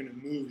doesn't work in a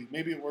movie.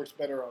 Maybe it works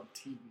better on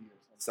TV or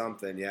something.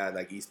 Something, yeah,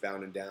 like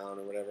Eastbound and Down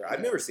or whatever.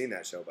 I've never seen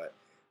that show, but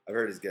I've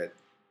heard it's good.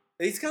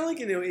 He's kind of like,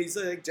 he's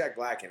like Jack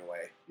Black in a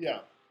way. Yeah.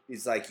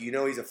 He's like,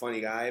 he's a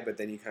funny guy, but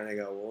then you kind of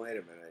go, well, wait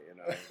a minute,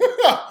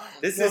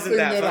 this isn't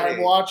that funny.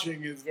 I'm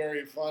watching is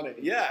very funny.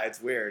 Yeah,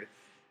 it's weird.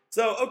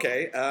 So,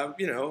 okay,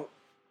 the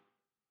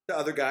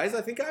other guys,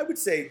 I think I would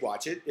say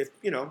watch it. If,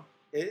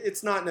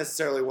 it's not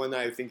necessarily one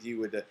that I think you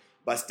would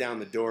bust down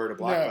the door to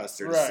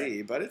Blockbuster to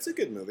see, but it's a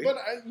good movie. But,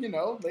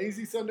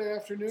 lazy Sunday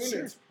afternoon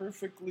is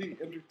perfectly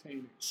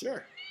entertaining.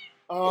 Sure.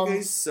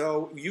 Okay,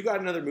 so you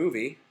got another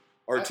movie,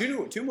 or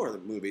two more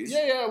movies.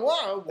 Yeah,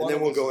 wow. And then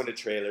we'll go into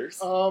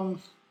trailers.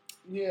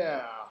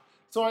 Yeah.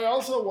 So I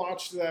also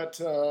watched that,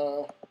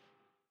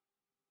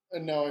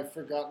 and now I've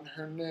forgotten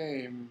her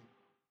name.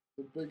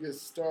 The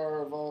biggest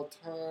star of all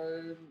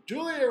time,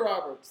 Julia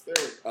Roberts. There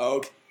we go.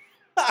 Okay.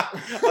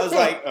 I was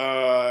like,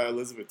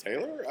 Elizabeth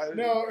Taylor?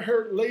 No,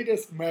 her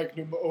latest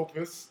magnum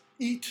opus,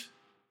 Eat,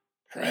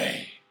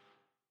 Pray,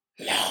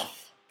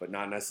 Love. But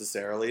not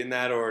necessarily in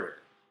that order.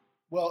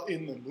 Well,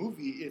 in the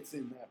movie, it's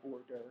in that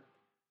order.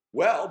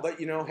 Well, but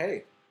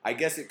hey, I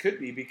guess it could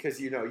be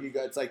because you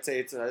got it's like say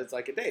it's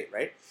like a date,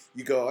 right?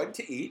 You go out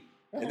to eat,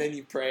 and then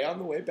you pray on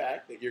the way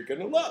back that you're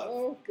gonna love.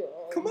 Oh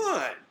God! Come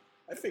on,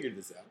 I figured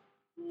this out.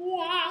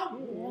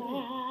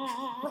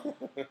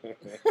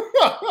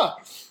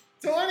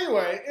 So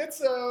anyway,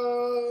 it's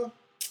a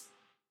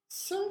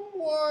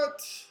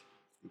somewhat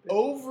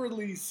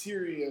overly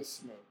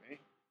serious movie,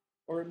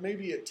 or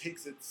maybe it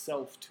takes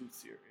itself too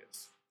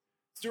serious.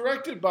 It's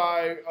directed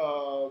by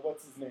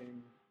what's his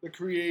name? The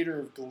creator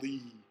of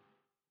Glee.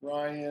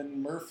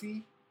 Ryan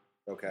Murphy.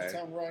 Okay. Does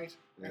that sound right?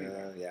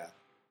 Anyway. Yeah.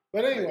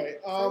 But anyway.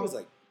 It was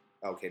like,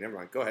 okay, never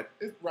mind. Go ahead.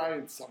 It's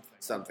Ryan something.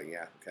 Something,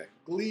 yeah. Okay.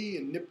 Glee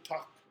and Nip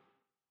Tuck.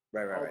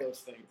 Right. All those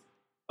things.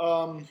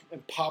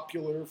 And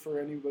Popular, for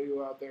anybody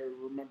who out there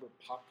remember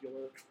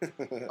Popular.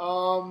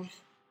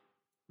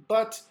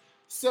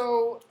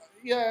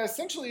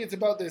 Essentially it's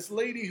about this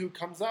lady who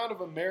comes out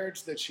of a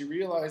marriage that she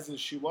realizes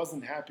she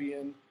wasn't happy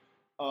in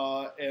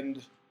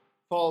and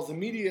falls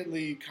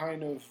immediately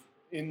kind of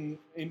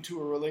into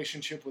a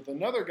relationship with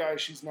another guy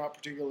she's not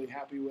particularly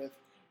happy with,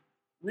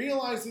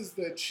 realizes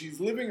that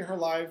she's living her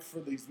life for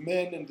these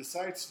men and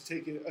decides to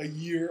take a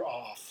year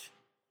off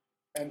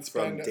and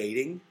spend... From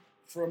dating?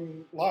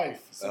 From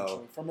life,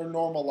 essentially, from her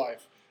normal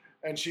life.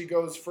 And she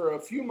goes for a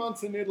few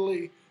months in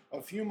Italy, a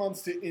few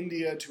months to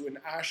India to an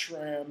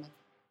ashram,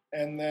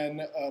 and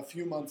then a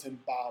few months in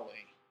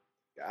Bali.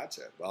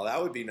 Gotcha. Well,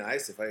 that would be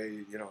nice if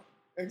I,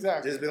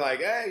 Exactly. Just be like,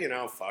 hey,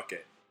 fuck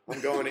it.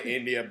 I'm going to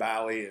India,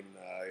 Bali, and,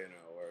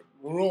 or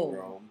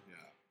Rome. Yeah.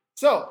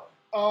 So,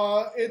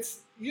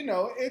 it's,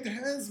 it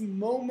has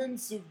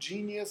moments of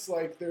genius.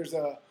 Like, there's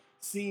a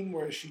scene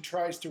where she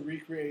tries to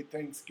recreate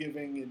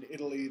Thanksgiving in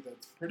Italy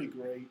that's pretty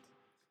great.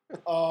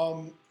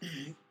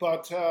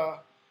 But,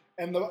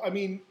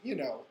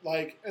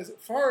 like, as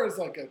far as,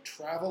 like, a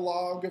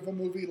travelogue of a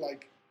movie,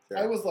 like, Sure.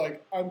 I was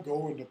like, I'm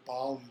going to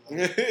Bali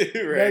like,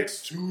 Right.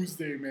 next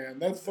Tuesday, man.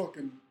 That's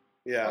fucking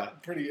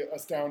pretty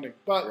astounding.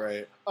 But,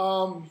 right.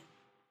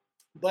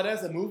 But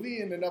as a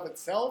movie in and of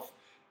itself,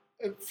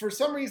 for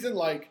some reason,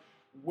 like,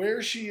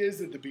 where she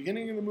is at the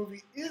beginning of the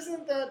movie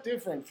isn't that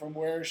different from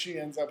where she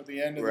ends up at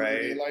the end of the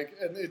movie. Like,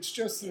 and it's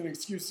just an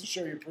excuse to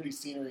show you pretty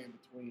scenery in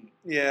between.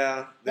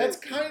 Yeah. That's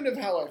kind of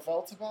how I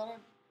felt about it.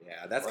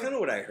 Yeah, that's kind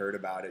of what I heard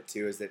about it,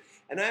 too, is that,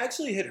 and I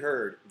actually had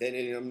heard, that,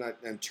 and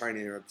I'm trying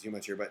to interrupt too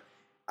much here, but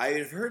I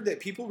had heard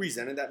that people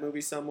resented that movie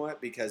somewhat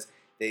because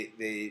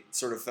they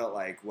sort of felt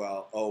like,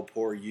 well, oh,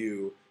 poor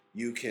you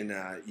can,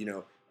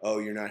 oh,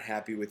 you're not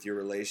happy with your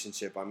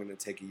relationship, I'm going to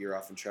take a year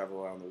off and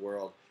travel around the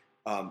world.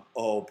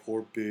 Oh,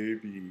 poor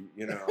baby,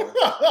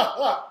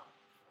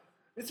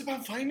 It's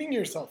about finding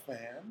yourself,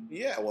 man.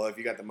 Yeah, well, if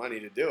you got the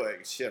money to do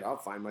it, shit, I'll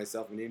find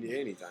myself in India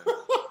anytime.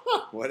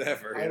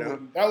 Whatever,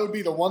 That would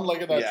be the one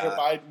leg of that trip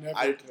I'd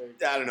never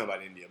take. I don't know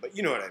about India, but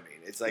you know what I mean.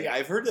 It's like,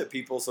 I've heard that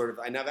people sort of,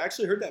 and I've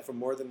actually heard that from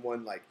more than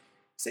one, like,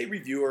 say,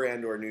 reviewer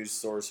and or news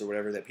source or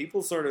whatever, that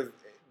people sort of,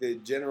 the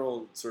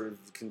general sort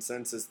of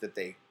consensus that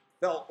they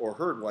felt or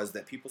heard was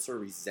that people sort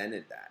of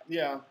resented that.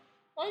 Yeah,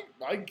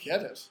 I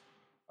get it.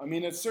 I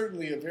mean, it's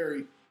certainly a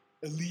very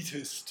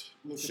elitist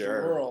look at the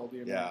world,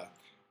 Yeah.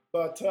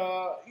 But,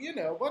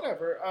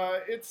 whatever.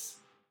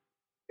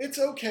 It's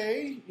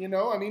okay,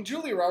 I mean,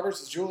 Julia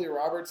Roberts is Julia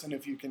Roberts, and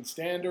if you can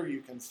stand her,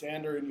 you can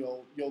stand her, and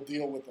you'll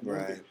deal with the movie.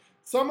 Right.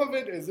 Some of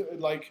it is,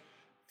 like,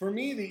 for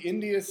me, the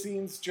India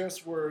scenes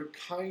just were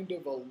kind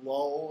of a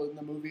lull in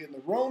the movie, and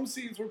the Rome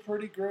scenes were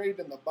pretty great,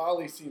 and the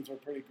Bali scenes were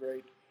pretty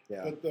great.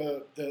 Yeah. But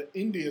the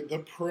India, the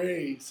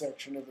prey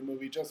section of the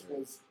movie just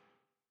was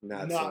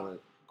not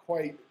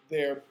quite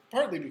there,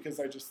 partly because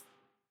I just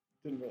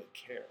didn't really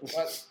care.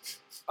 But,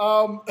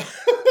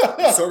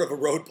 sort of a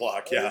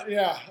roadblock, yeah.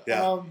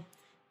 Yeah.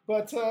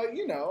 But,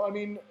 I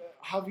mean,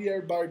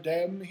 Javier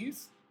Bardem,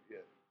 he's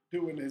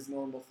doing his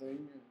normal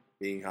thing.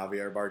 Being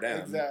Javier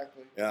Bardem.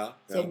 Exactly. Yeah.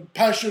 Some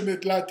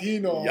passionate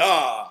Latino.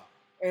 Yeah.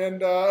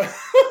 And,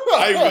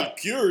 I will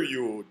cure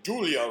you,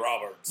 Julia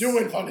Roberts. You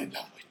will fall in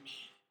love with me.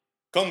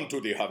 Come to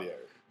the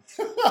Javier.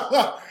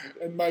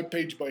 And my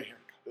page boy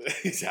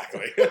haircut.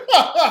 Exactly.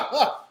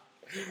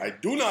 I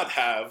do not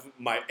have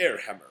my air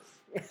hammer.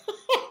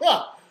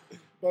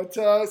 But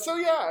I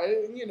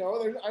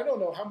don't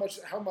know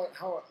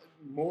how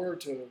more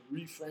to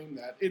reframe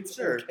that. It's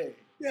okay.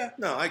 Yeah,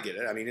 no, I get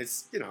it. I mean,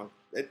 it's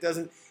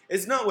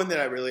it's not one that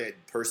I really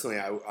personally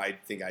I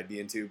think I'd be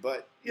into,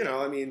 but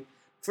I mean,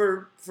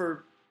 for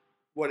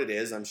what it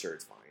is, I'm sure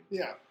it's fine.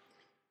 Yeah.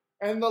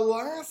 And the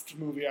last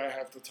movie I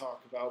have to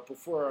talk about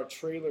before our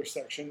trailer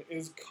section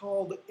is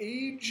called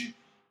Age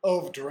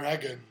of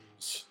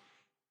Dragons.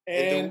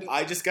 And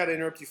I just got to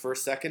interrupt you for a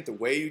second. The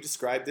way you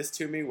described this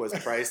to me was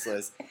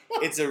priceless.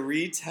 It's a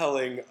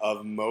retelling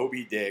of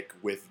Moby Dick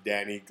with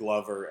Danny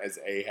Glover as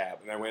Ahab.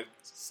 And I went,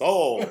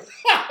 sold.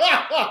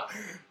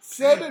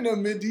 Set in a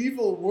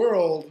medieval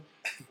world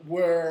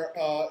where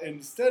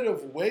instead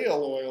of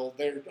whale oil,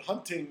 they're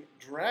hunting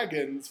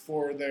dragons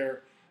for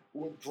their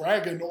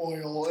dragon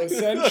oil,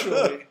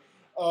 essentially,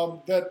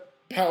 that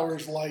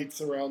powers lights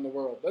around the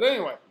world. But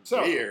anyway,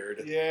 so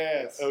weird.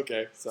 Yes.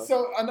 Okay.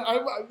 So and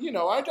I'm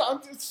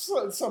it's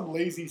some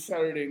lazy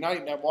Saturday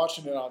night, and I'm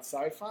watching it on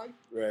Sci-Fi.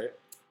 Right.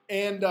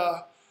 And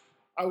I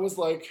was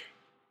like,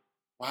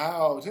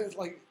 wow,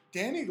 like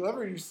Danny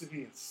Glover used to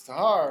be a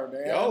star,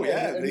 man. Oh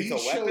yeah, and he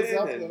shows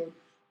up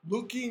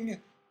looking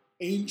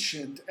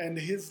ancient, and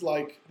his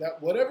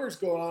that whatever's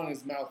going on in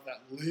his mouth,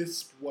 that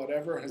lisp,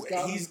 whatever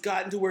he's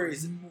gotten to where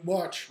he's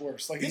much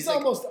worse. Like he's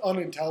almost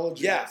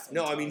unintelligible. Yeah,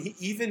 no, I mean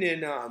even in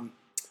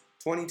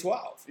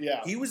 2012,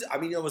 he was. I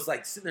mean, I was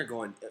like sitting there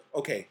going,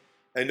 okay,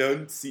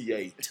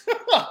 enunciate.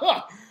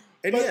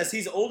 And yes,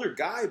 he's an older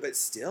guy, but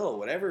still,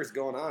 whatever is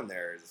going on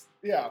there is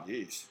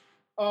yeesh.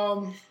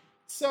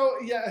 So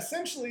yeah,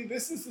 essentially,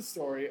 this is the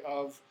story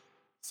of.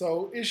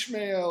 So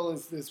Ishmael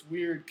is this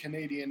weird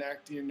Canadian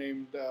actor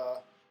named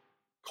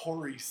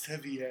Corey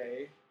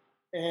Sevier.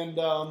 And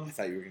I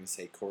thought you were going to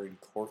say Corin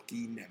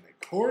Corky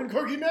Nemec. Corin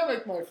Corky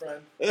Nemec, my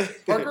friend.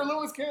 Parker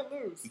Lewis can't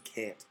lose. He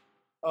can't.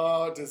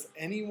 Does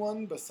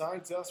anyone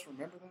besides us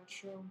remember that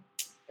show?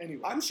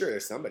 Anyway. I'm sure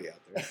there's somebody out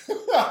there.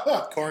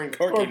 Corin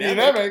Corky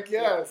Nemec,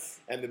 yes.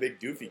 And the big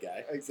doofy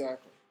guy.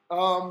 Exactly.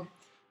 And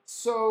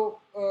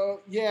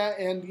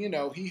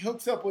he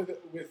hooks up with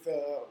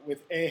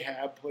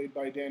Ahab, played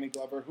by Danny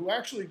Glover, who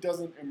actually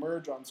doesn't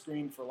emerge on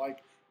screen for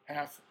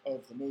half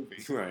of the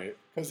movie, right?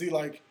 Because he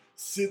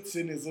sits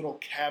in his little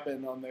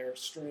cabin on their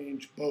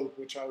strange boat,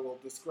 which I will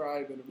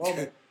describe in a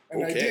moment.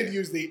 And I did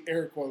use the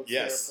air quotes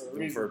there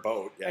for a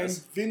boat. Yes,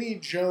 and Vinnie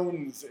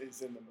Jones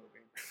is in the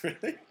movie.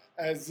 Really?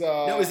 As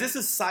now, is this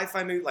a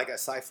sci-fi movie, like a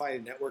sci-fi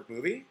network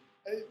movie?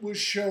 It was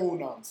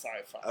shown on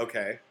Sci-Fi.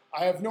 Okay.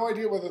 I have no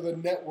idea whether the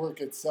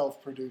network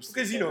itself produced it.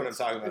 Because you know what I'm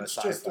talking about. It's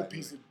just a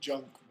piece of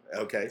junk.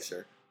 Okay,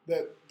 sure.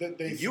 That they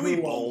Did threw Yui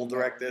on Bowl the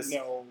direct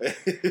network.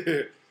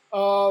 this?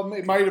 No.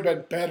 It might have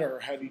been better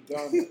had he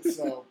done it.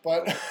 So,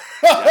 but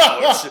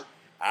Ouch.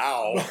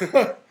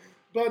 Ow.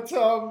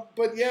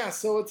 but yeah.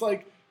 So it's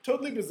like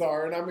totally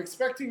bizarre, and I'm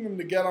expecting them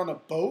to get on a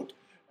boat,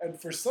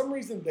 and for some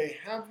reason they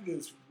have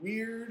this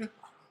weird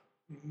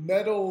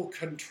metal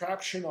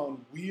contraption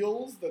on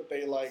wheels that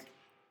they like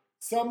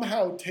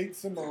somehow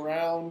takes them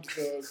around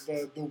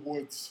the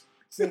woods.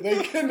 So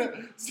they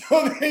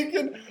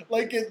can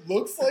like it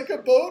looks like a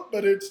boat,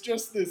 but it's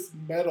just this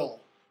metal.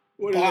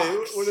 What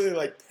do they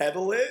like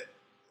pedal it?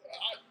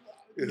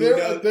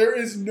 There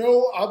is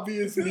no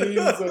obvious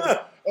means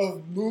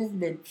of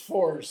movement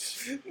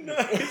force.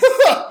 Nice.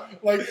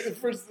 Like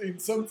in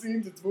some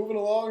scenes it's moving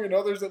along, and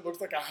others it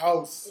looks like a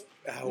house.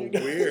 How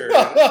weird.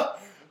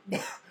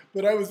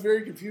 But I was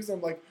very confused.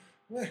 I'm like,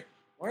 why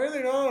are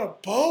they not on a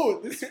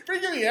boat? This is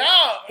freaking me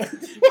out.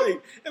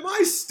 Like, am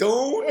I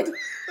stoned?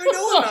 I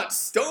know I'm not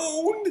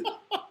stoned.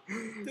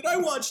 Did I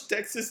watch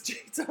Texas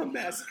Chainsaw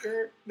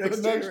Massacre?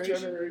 Next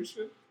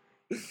Generation?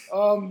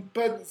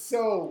 But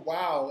so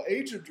wow,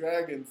 Age of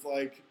Dragons,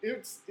 like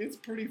it's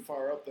pretty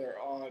far up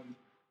there on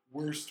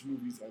worst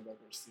movies I've ever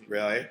seen.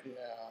 Really?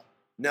 Yeah.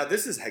 Now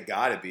this has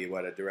got to be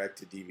what, a direct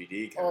to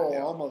DVD kind of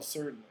deal. Almost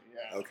certainly.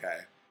 Yeah. Okay.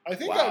 I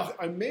think Wow.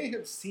 I may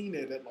have seen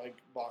it at like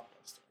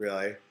Blockbuster.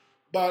 Really?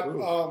 But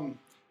Ooh.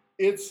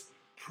 it's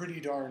pretty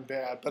darn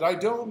bad. But I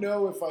don't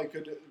know if I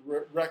could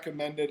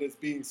recommend it as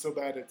being so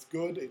bad it's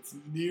good. It's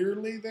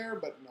nearly there,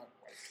 but not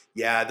quite.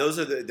 Yeah, those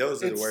are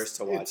the worst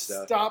to watch It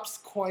stuff. stops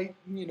quite,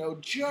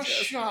 just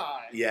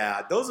shy.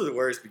 Yeah, those are the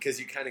worst because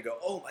you kind of go,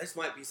 oh, this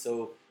might be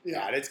so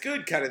bad. It's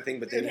good kind of thing,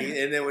 but then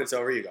and then when it's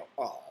over, you go,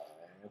 oh.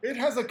 It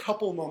has a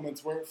couple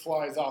moments where it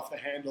flies off the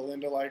handle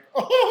into like,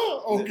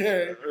 oh,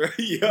 okay.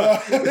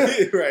 Yeah,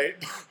 right.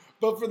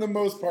 But for the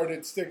most part,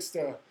 it sticks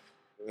to...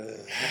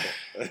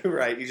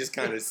 Right, you just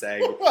kind of say,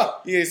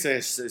 you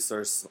just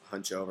sort of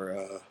hunch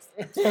over.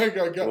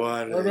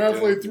 I'm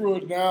halfway through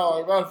it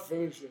now. I gotta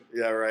finish it.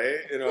 Yeah, right.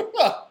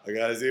 I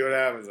gotta see what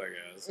happens, I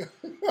guess.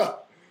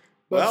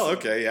 Well,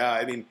 okay, yeah.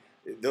 I mean,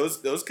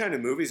 those kind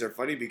of movies are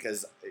funny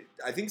because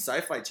I think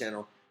Sci-Fi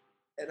Channel,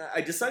 and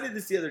I decided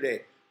this the other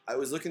day. I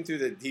was looking through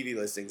the TV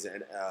listings,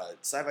 and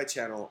Sci-Fi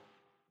Channel,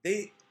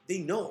 they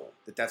know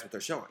that that's what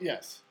they're showing.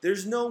 Yes.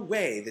 There's no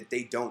way that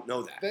they don't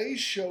know that. They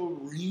show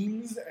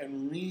reams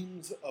and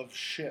reams of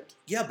shit.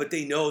 Yeah, but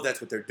they know that's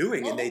what they're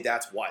doing, and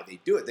that's why they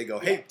do it. They go,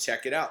 hey,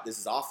 check it out. This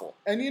is awful.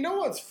 And you know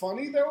what's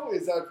funny, though,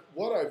 is that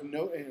what I've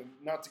noticed,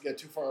 not to get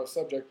too far off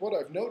subject, what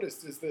I've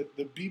noticed is that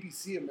the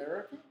BBC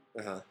America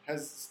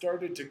has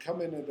started to come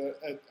in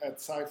at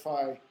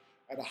sci-fi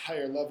at a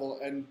higher level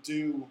and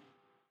do,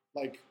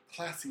 like,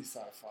 classy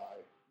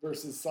sci-fi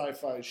versus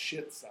sci-fi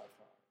shit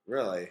sci-fi.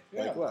 Really?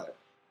 Yeah. Like what?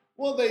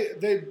 Well,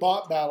 they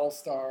bought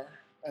Battlestar,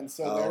 and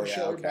so they're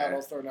showing okay.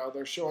 Battlestar now.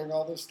 They're showing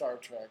all the Star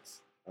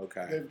Treks.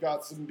 Okay. They've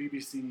got some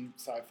BBC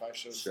sci-fi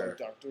shows like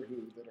Doctor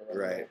Who that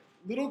are a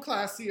little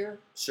classier.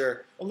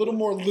 Sure. A little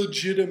more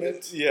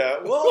legitimate. Yeah.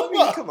 Well, I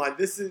mean, come on.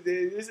 This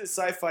is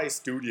Sci-Fi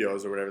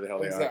Studios or whatever the hell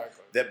they are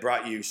that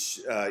brought you,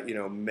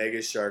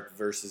 Mega Shark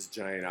versus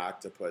Giant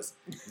Octopus.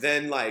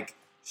 Then like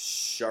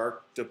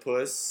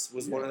Sharktopus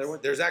was one other one.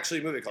 There's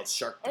actually a movie called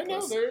Sharktopus. I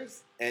know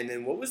there's. And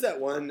then what was that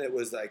one that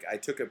was like, I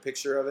took a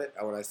picture of it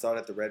when I saw it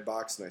at the Red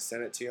Box and I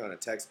sent it to you on a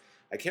text.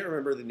 I can't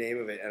remember the name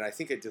of it, and I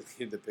think I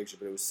deleted the picture,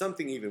 but it was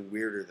something even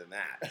weirder than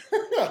that.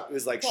 It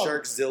was like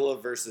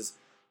Sharkzilla versus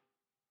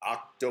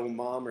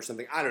Octomom or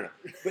something. I don't know.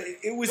 But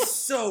it was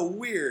so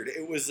weird.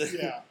 It was,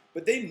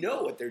 but they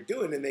know what they're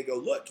doing, and they go,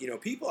 look,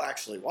 people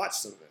actually watch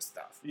some of this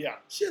stuff. Yeah.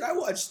 Shit, I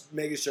watched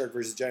Mega Shark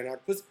versus Giant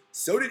Octopus.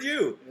 So did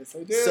you. Yes,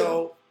 I did.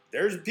 So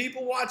there's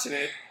people watching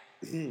it.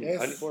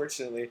 Yes.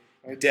 Unfortunately.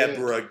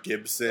 Deborah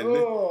Gibson.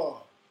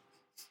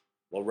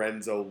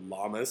 Lorenzo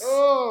Lamas.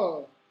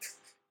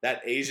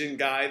 That Asian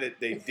guy that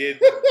they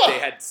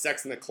had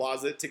sex in the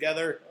closet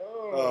together.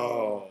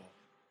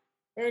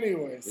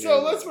 Anyway,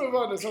 so let's move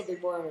on to something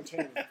more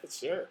entertaining.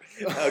 Sure.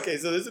 Okay,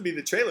 so this would be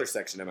the trailer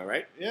section, am I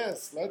right?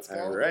 Yes, let's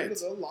go to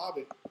the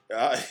lobby.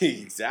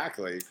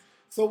 Exactly.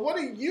 So what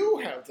do you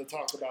have to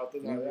talk about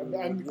tonight?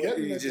 I'm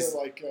getting into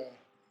like...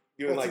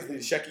 you like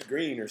Shecky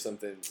Green or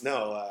something.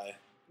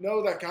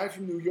 No, that guy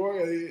from New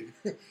York.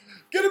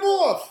 Get him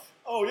off!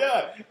 Oh,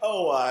 yeah.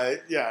 Oh,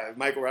 yeah,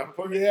 Michael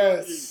Rappaport?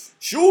 Yes.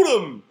 Shoot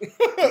him!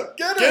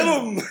 Get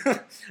him!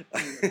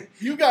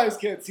 You guys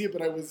can't see it,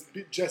 but I was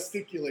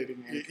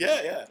gesticulating.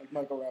 Like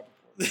Michael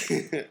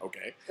Rappaport.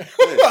 Okay.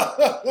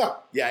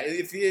 Yeah,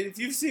 if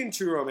you've seen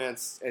True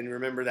Romance and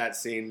remember that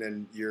scene,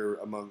 then you're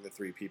among the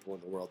 3 people in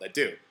the world that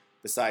do,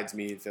 besides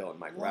me, Phil, and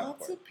Michael Rappaport.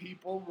 Lots of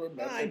people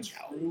remember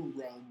True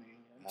Romance.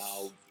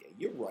 Oh, yeah,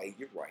 you're right.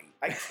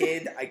 I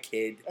kid. I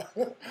kid,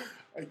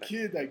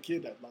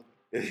 I love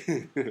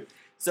it.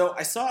 So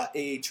I saw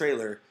a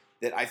trailer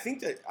that I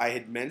think that I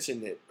had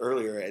mentioned it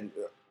earlier and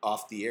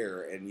off the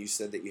air, and you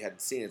said that you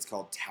hadn't seen it. It's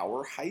called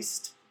Tower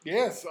Heist.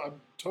 Yes,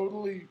 I'm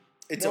totally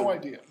No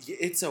idea.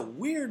 It's a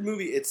weird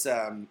movie. It's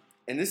and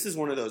this is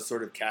one of those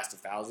sort of cast of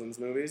thousands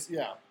movies.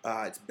 Yeah.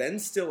 It's Ben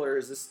Stiller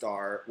as the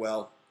star.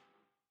 Well,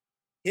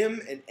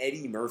 him and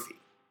Eddie Murphy.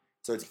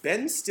 So it's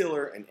Ben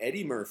Stiller and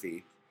Eddie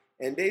Murphy.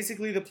 And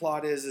basically the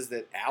plot is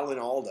that Alan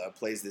Alda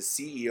plays this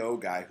CEO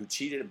guy who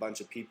cheated a bunch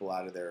of people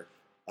out of their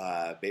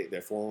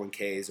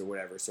 401ks or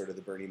whatever, sort of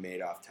the Bernie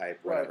Madoff type,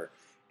 whatever. Right.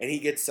 And he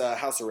gets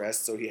house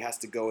arrest, so he has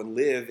to go and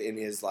live in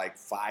his like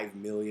 $5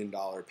 million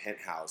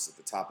penthouse at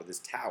the top of this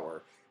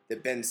tower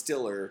that Ben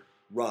Stiller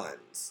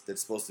runs.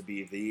 That's supposed to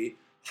be the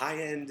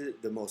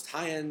most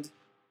high-end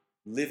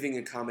living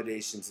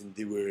accommodations in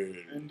the world.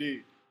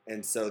 Indeed.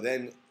 And so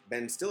then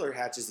Ben Stiller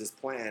hatches this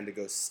plan to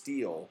go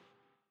steal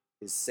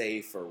his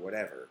safe or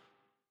whatever.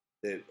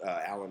 That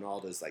Alan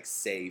Alda's like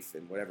safe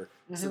and whatever.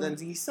 Mm-hmm. So then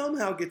he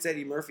somehow gets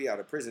Eddie Murphy out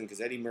of prison because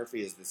Eddie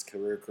Murphy is this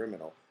career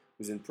criminal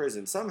who's in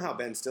prison. Somehow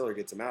Ben Stiller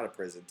gets him out of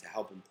prison to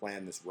help him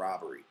plan this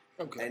robbery.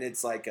 Okay. And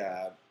it's like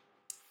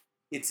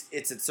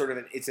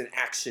it's an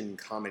action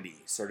comedy,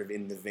 sort of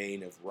in the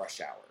vein of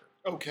Rush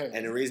Hour. Okay.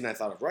 And the reason I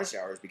thought of Rush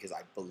Hour is because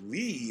I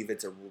believe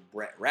it's a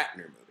Brett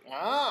Ratner movie.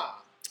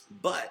 Ah.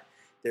 But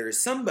there is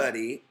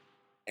somebody,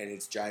 and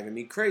it's driving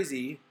me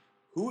crazy,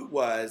 who it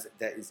was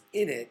that is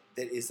in it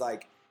that is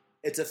like,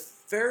 it's a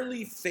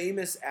fairly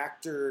famous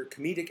actor,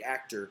 comedic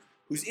actor,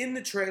 who's in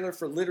the trailer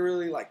for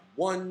literally like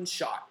one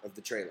shot of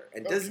the trailer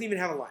and doesn't even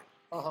have a line.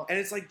 Uh-huh. And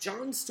it's like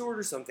Jon Stewart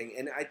or something,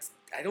 and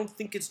I don't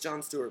think it's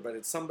Jon Stewart, but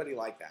it's somebody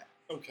like that.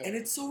 Okay. And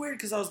it's so weird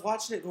because I was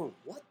watching it going,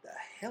 what the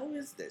hell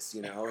is this,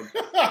 you know? And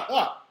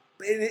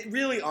it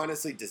really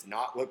honestly does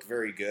not look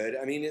very good.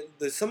 I mean,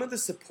 some of the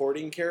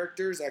supporting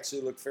characters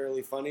actually look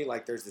fairly funny.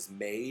 Like there's this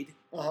maid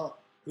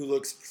who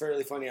looks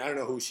fairly funny. I don't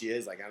know who she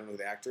is. Like I don't know who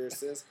the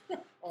actress is.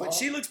 But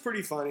she looks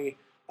pretty funny.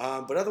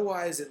 But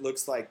otherwise, it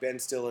looks like Ben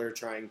Stiller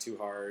trying too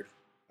hard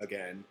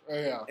again. Oh,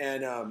 yeah.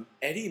 And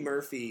Eddie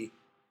Murphy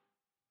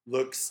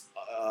looks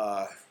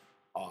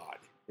odd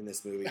in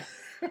this movie.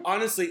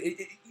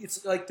 Honestly,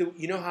 it's like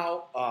you know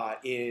how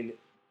in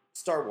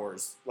Star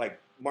Wars, like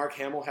Mark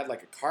Hamill had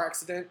like a car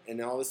accident,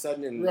 and all of a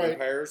sudden in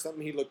Empire or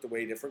something, he looked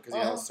way different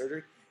because he had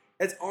surgery.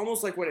 It's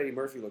almost like what Eddie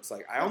Murphy looks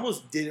like. I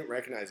almost didn't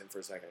recognize him for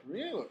a second.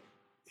 Really?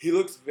 He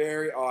looks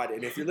very odd.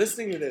 And if you're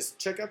listening to this,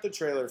 check out the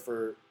trailer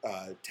for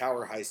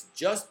Tower Heist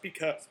just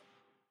because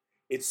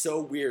it's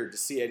so weird to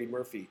see Eddie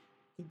Murphy.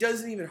 He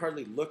doesn't even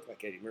hardly look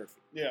like Eddie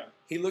Murphy. Yeah.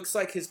 He looks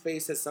like his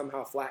face has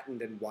somehow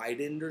flattened and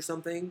widened or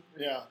something.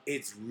 Yeah.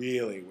 It's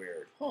really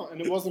weird. Huh, and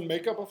it wasn't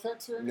makeup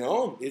effects or anything?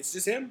 No, it's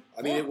just him.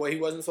 I mean, he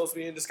wasn't supposed to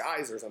be in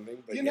disguise or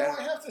something. But you know,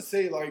 I have to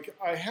say, like,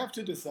 I have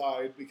to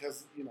decide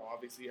because, you know,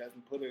 obviously he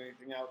hasn't put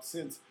anything out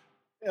since,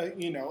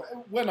 you know,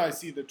 when I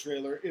see the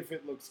trailer, if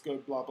it looks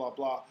good, blah, blah,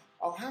 blah,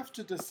 I'll have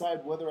to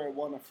decide whether I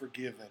want to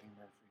forgive Eddie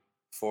Murphy.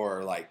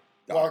 For, like,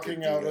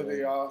 walking out of the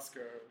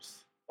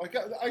Oscars. Like,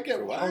 I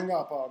get hung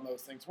up on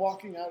those things.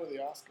 Walking out of the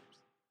Oscars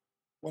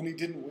when he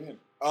didn't win.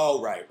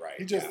 Oh, right.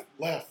 He just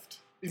left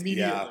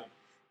immediately. Yeah.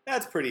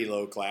 That's pretty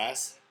low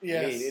class.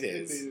 Yes, I mean, it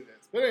is. Indeed it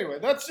is. But anyway,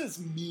 that's just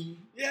me.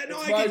 Yeah,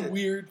 no, it's my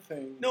weird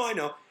thing. No, I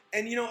know.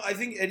 And, you know, I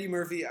think Eddie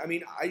Murphy, I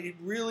mean, I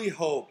really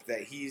hope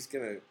that he's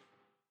going to...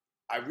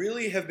 I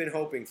really have been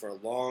hoping for a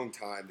long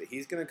time that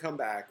he's going to come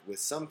back with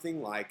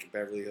something like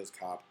Beverly Hills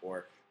Cop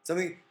or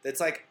something that's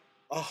like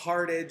a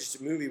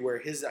hard-edged movie where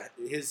his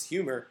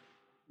humor,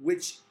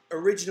 which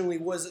originally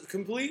was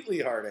completely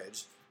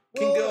hard-edged,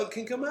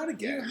 can come out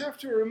again. You have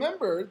to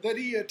remember that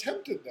he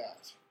attempted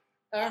that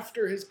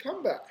after his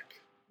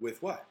comeback.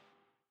 With what?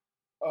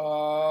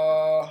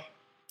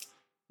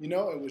 You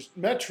know, it was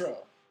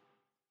Metro.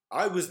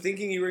 I was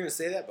thinking you were going to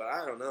say that, but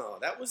I don't know.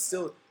 That was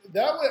still...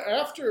 That was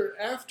after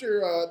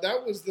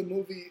that was the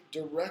movie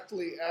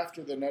directly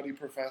after The Nutty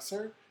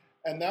Professor.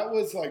 And that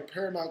was like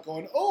Paramount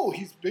going, oh,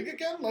 he's big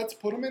again? Let's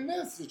put him in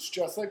this. It's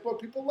just like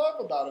what people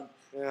love about him.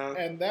 Yeah.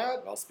 And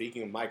that... Well,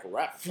 speaking of Michael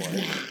Rappaport...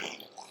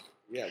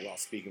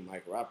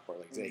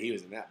 like I said, he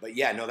was in that. But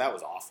yeah, no, that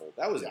was awful.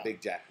 That was a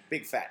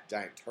big fat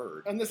giant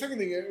turd. And the second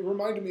thing, it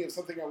reminded me of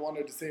something I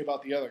wanted to say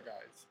about the other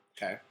guys.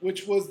 Okay.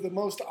 Which was the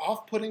most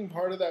off-putting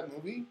part of that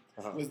movie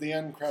was the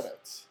end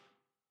credits.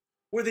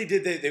 Where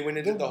they went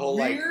into the whole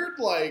weird,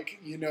 like,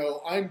 you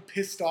know, I'm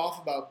pissed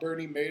off about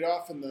Bernie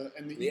Madoff and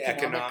the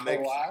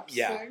economic collapse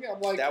thing. I'm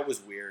like, that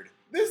was weird.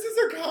 This is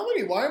a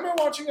comedy. Why am I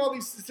watching all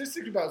these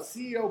statistics about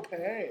CEO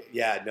pay?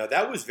 Yeah, no,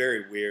 that was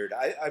very weird.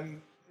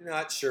 I'm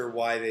not sure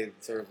why they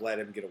sort of let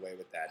him get away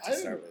with that to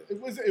start with.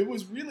 It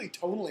was really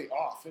totally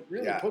off. It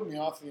really put me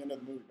off the end of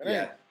the movie. But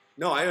anyway.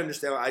 No, I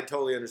understand. I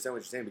totally understand what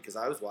you're saying because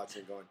I was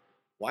watching it going,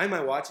 why am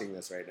I watching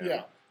this right now?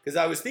 Yeah. Because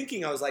I was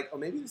thinking, I was like, oh,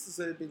 maybe this is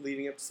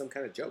leading up to some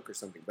kind of joke or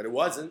something. But it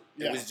wasn't.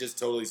 Yeah. It was just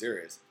totally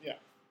serious. Yeah.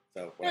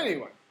 So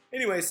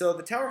Anyway, so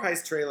the Tower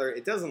Heist trailer,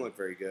 it doesn't look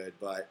very good,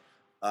 but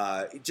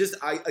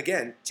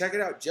again, check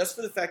it out just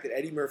for the fact that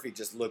Eddie Murphy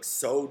just looks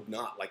so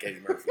not like Eddie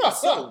Murphy. It's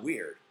so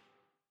weird.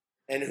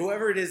 And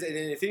whoever it is, and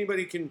if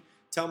anybody can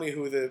tell me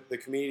who the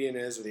comedian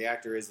is or the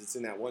actor is that's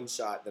in that one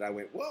shot that I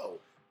went, whoa,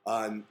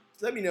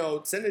 let me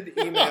know. Send an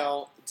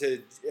email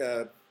to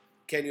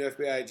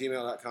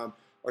kenufbi@gmail.com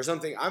or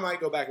something, I might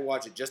go back and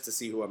watch it just to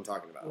see who I'm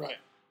talking about. Right.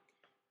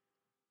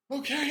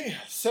 Okay,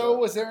 so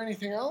was there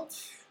anything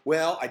else?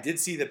 Well, I did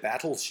see the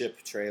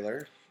Battleship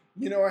trailer.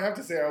 You know, I have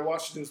to say I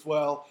watched it as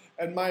well,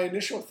 and my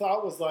initial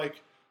thought was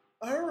like,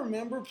 I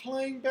remember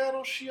playing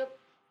Battleship,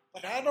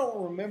 but I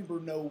don't remember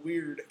no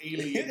weird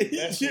alien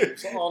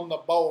vessels on the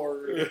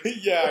board.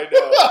 Yeah, I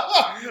know.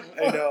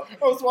 I know.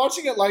 I was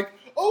watching it like,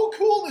 oh,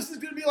 cool, this is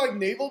going to be like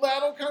naval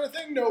battle kind of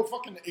thing. No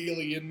fucking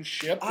alien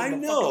ship. I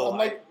know. I'm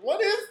like,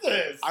 what is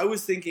this? I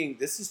was thinking,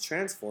 this is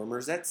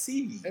Transformers at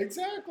sea.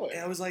 Exactly.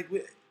 And I was like,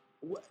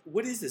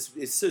 what is this?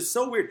 It's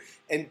so weird.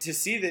 And to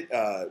see that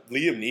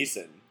Liam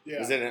Neeson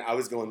was in it, I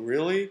was going,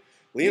 really?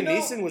 Liam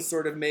Neeson was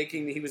sort of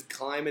he was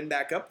climbing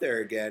back up there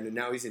again, and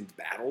now he's in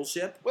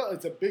Battleship? Well,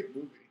 it's a big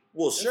movie.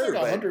 Well, sure,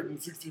 it's like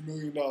 $160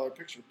 million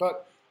picture.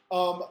 But,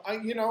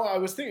 I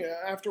was thinking,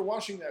 after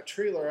watching that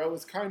trailer, I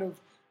was kind of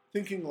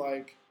thinking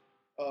like,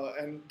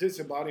 and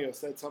Disabaudio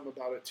said something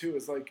about it too,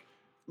 is like,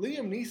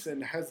 Liam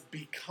Neeson has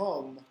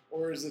become,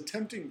 or is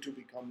attempting to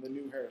become, the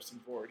new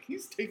Harrison Ford.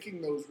 He's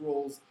taking those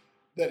roles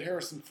that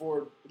Harrison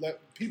Ford, that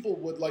people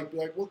would be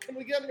like, well, can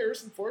we get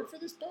Harrison Ford for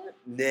this part?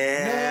 Nah.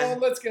 No,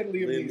 let's get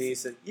Liam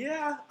Neeson.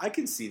 Yeah, I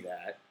can see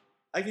that.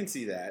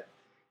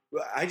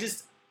 But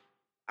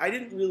I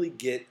didn't really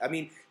get, I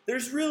mean,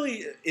 there's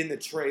really, in the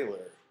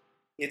trailer,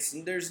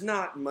 there's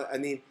not much, I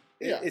mean,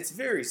 it's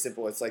very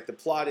simple. It's like the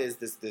plot is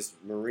this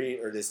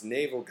Marine, or this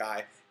naval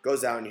guy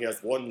goes out and he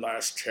has one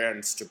last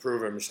chance to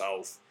prove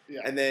himself.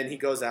 Yeah. And then he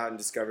goes out and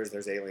discovers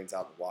there's aliens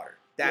out in the water.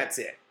 That's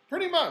it.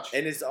 Pretty much.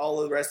 And it's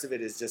all the rest of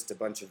it is just a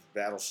bunch of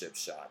battleship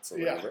shots or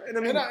whatever. And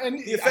I mean, and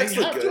the effects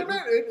look good. To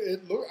admit,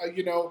 it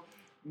look,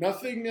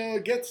 nothing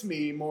gets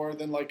me more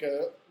than like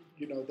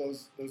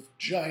those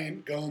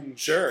giant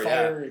guns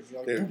firing.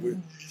 Yeah. Like,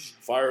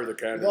 fire the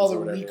cannons. With all the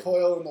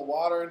recoil in the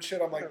water and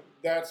shit. I'm like,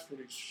 that's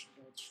pretty.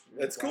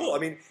 That's cool. I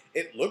mean,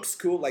 it looks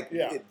cool. Like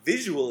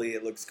visually,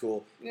 it looks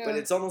cool. Yeah. But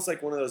it's almost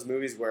like one of those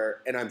movies where,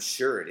 and I'm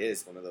sure it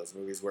is one of those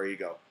movies where you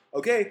go,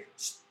 okay,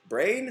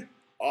 brain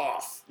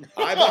off,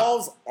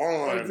 eyeballs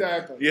on.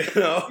 Exactly.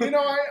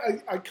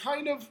 I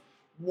kind of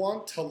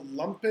want to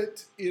lump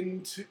it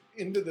into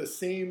the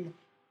same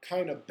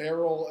kind of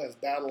barrel as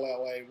Battle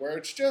LA, where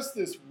it's just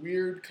this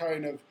weird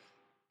kind of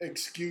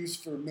excuse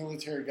for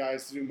military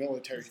guys to do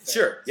military things.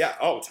 Sure. Yeah.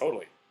 Oh,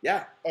 totally.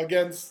 Yeah.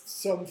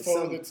 Against some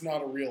foe that's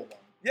not a real one.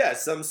 Yeah,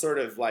 some sort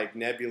of like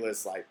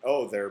nebulous, like,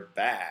 oh, they're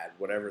bad,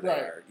 whatever they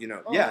are.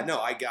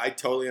 I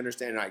totally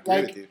understand, and I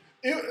agree with you.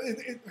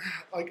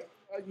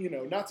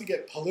 Not to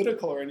get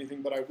political or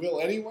anything, but I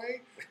will anyway.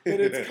 But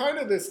it's kind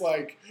of this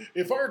like,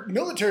 if our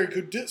military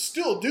could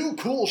still do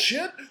cool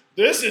shit,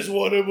 this is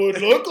what it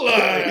would look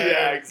like.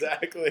 Yeah,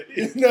 exactly.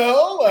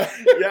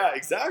 Yeah,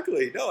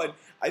 exactly. No, and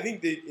I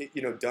think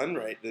that done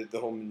right, the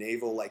whole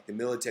naval, like the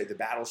military, the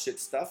battleship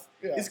stuff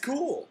is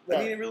cool. Right.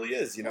 I mean, it really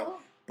is.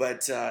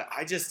 But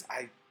I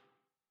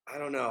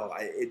don't know.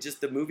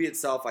 The movie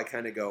itself, I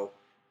kind of go,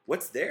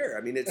 what's there?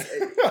 I mean,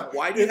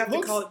 why do you have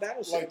to call it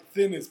Battleship? Like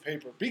thin as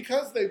paper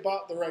because they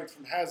bought the rights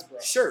from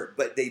Hasbro. Sure,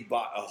 but they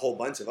bought a whole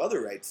bunch of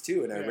other rights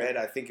too. And I read,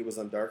 I think it was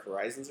on Dark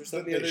Horizons or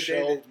something the other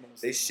day.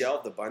 They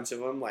shelved a bunch of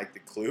them, like the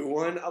Clue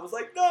one. I was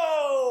like,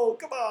 no,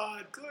 come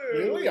on, Clue.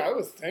 Really, I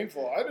was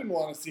thankful. I didn't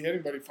want to see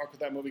anybody fuck with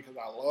that movie because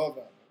I love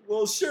that movie.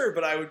 Well, sure,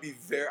 but I would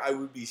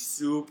be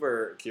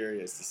super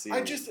curious to see.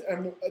 I just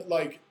am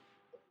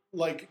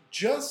like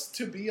just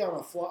to be on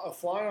a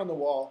fly on the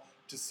wall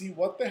to see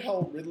what the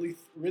hell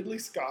Ridley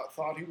Scott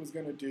thought he was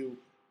going to do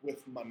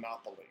with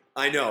Monopoly.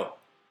 I know.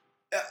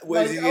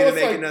 Was he going to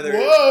make another?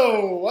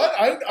 Whoa! What?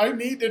 I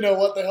need to know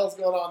what the hell's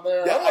going on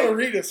there. Yeah, I want to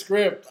read a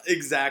script.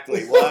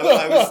 Exactly. Well,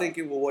 I was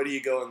thinking, well, what are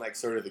you going like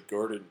sort of the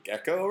Gordon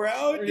Gekko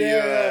route?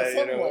 Yeah,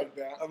 something like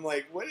that. I'm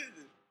like, what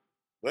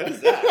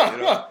is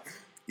that?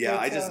 Yeah,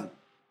 I just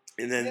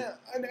and then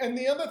and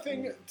the other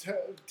thing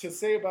to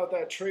say about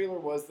that trailer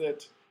was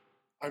that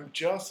I'm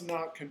just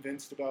not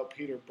convinced about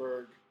Peter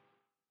Berg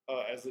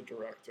as a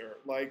director.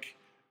 Like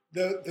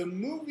the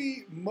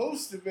movie,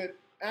 most of it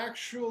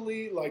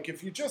actually, like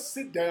if you just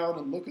sit down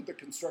and look at the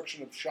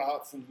construction of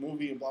shots and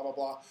movie and blah blah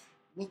blah,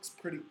 looks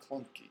pretty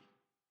clunky.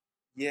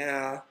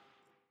 Yeah.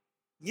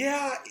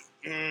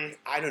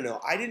 I don't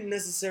know. I didn't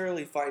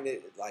necessarily find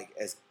it like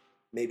as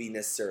maybe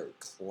necessarily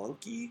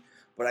clunky,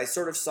 but I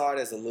sort of saw it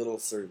as a little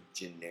sort of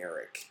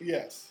generic.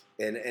 Yes.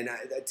 And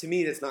to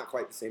me, that's not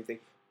quite the same thing,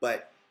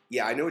 but.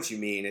 Yeah, I know what you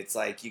mean. It's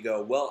like you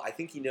go, well, I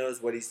think he knows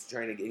what he's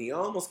trying to get. And he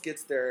almost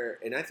gets there.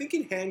 And I think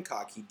in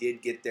Hancock, he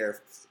did get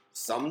there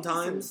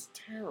sometimes. It's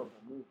a terrible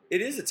movie.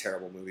 It is a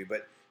terrible movie,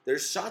 but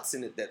there's shots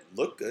in it that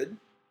look good.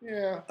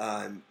 Yeah.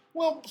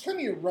 Well,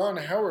 plenty of Ron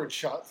Howard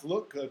shots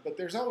look good, but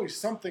there's always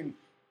something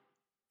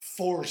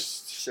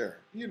forced. Sure.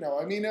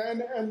 I mean,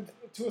 and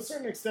to a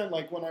certain extent,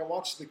 like when I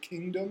watched The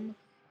Kingdom,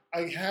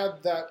 I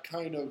had that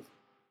kind of,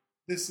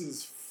 this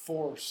is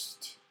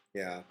forced.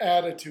 Yeah.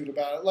 Attitude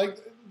about it. Like,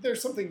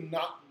 there's something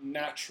not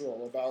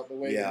natural about the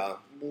way the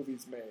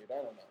movie's made. I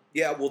don't know.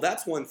 Yeah, well,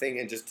 that's one thing,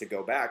 and just to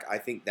go back, I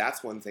think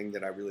that's one thing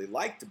that I really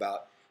liked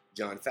about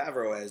Jon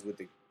Favreau as with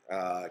the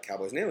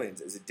Cowboys and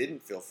Aliens is it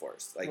didn't feel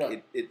forced. Like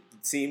Right. it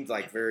seemed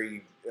like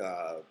very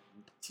to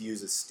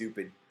use a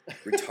stupid,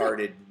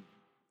 retarded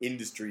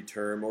industry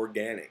term,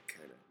 organic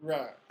kind of.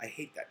 Right. I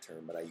hate that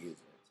term, but I use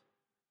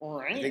it.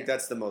 Right. I think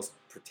that's the most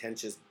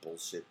pretentious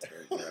bullshit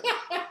term ever.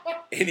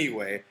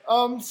 Anyway.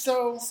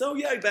 So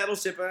yeah,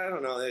 Battleship, I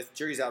don't know. The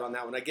jury's out on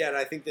that one. Again,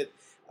 I think that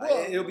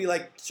it'll be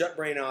like shut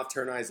brain off,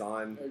 turn eyes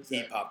on,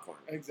 eat popcorn.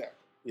 Exactly.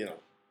 You know.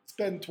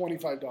 Spend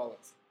 $25.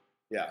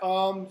 Yeah.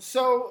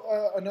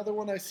 Another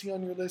one I see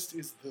on your list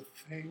is The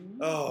Thing.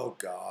 Oh,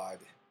 God.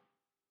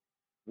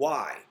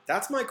 Why?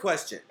 That's my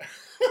question.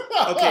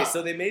 Okay,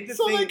 so they made the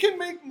thing. So they can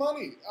make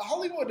money.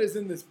 Hollywood is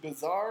in this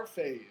bizarre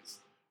phase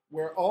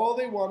where all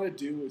they want to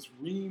do is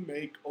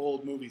remake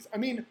old movies. I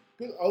mean,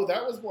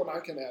 that was one I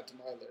can add to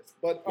my list.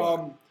 But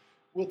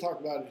we'll talk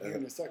about it here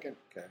in a second.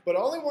 Okay. But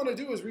all they want to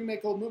do is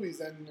remake old movies,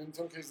 and in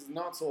some cases,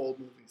 not so old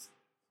movies.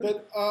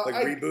 But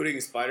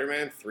rebooting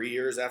Spider-Man 3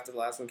 years after the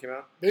last one came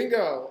out?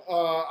 Bingo.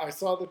 I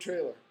saw the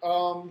trailer.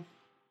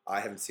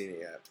 I haven't seen it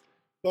yet.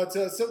 But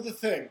so The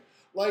Thing.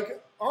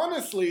 Like,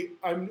 honestly,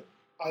 I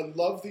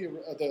love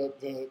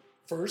the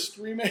first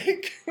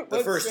remake.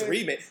 The first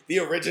remake? The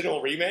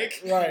original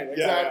remake? Right,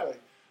 exactly.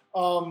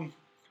 Yeah.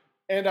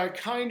 And I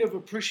kind of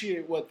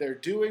appreciate what they're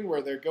doing,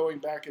 where they're going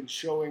back and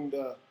showing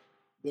the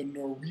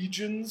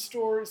Norwegian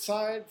story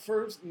side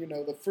first. You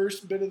know, the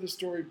first bit of the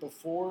story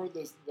before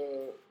the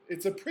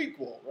it's a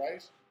prequel,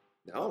 right?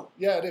 No.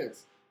 Yeah, it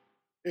is.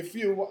 If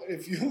you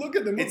look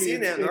at the movie, it's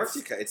in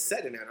Antarctica. It's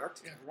set in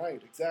Antarctica. Yeah,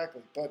 right,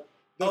 exactly. But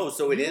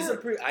so it is a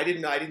I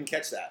didn't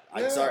catch that.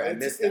 I'm sorry, I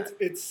missed that.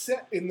 It's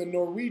set in the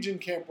Norwegian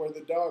camp where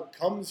the dog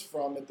comes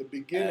from at the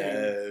beginning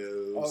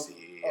of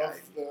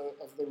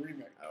the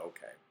remake.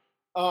 Okay.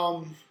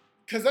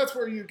 Because that's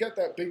where you get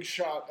that big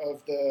shot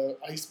of the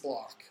ice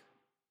block.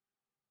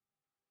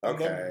 And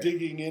them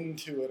digging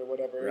into it or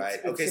whatever. Right.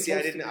 It's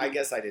I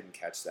guess I didn't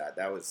catch that.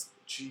 That was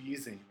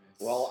cheesy.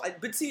 Well,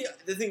 but see,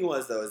 the thing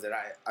was though is that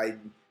I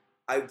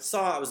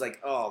was like,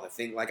 oh, the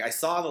thing. Like I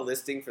saw the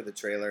listing for the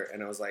trailer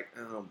and I was like,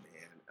 oh man.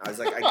 I was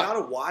like, I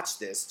gotta watch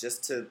this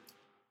just to,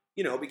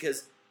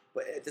 because.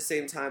 But at the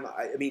same time,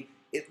 I mean,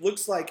 it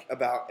looks like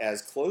about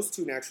as close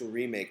to an actual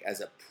remake as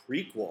a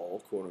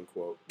prequel, quote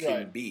unquote,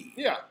 can be.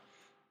 Yeah,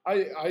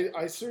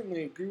 I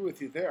certainly agree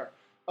with you there.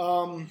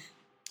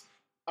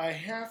 I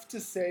have to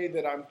say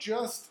that I'm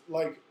just,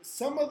 like,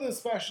 some of the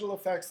special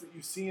effects that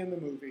you see in the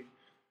movie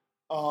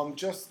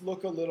just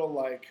look a little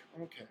like,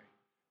 okay.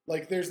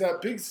 Like, there's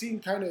that big scene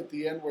kind of at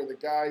the end where the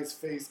guy's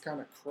face kind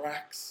of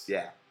cracks.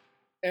 Yeah.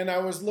 And I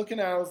was looking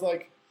at it, I was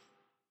like,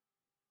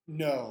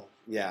 no.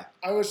 Yeah.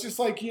 I was just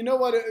like, you know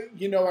what?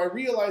 I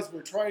realized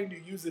we're trying to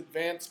use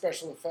advanced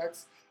special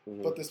effects,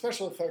 but the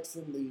special effects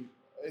in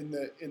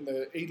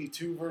the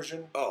 82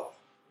 version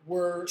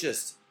were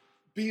just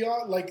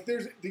beyond, like,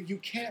 you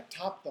can't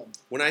top them.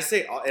 When I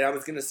say, and I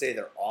was going to say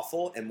they're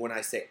awful, and when I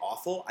say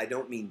awful, I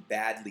don't mean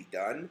badly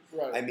done.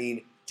 Right. I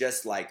mean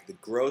just like the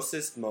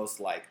grossest, most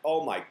like,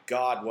 oh my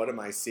God, what am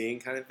I seeing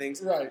kind of things.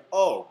 Right.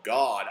 Oh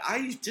God.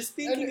 Just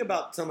thinking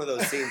about some of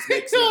those scenes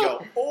makes me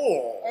go,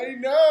 oh. I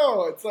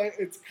know. It's like,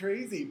 it's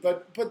crazy.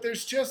 But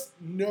there's just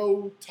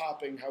no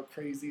topping how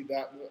crazy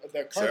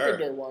that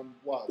Carpenter one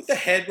was. With the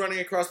head running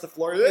across the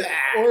floor.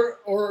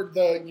 Or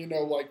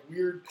the, like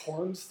weird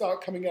corn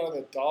stalk coming out of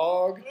the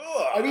dog.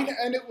 Ugh. I mean,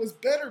 and it was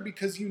better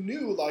because you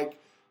knew, like,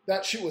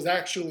 that shit was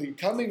actually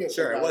coming at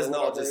it wasn't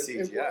all just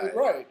CGI.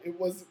 Right. It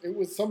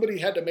was somebody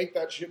had to make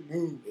that shit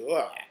move.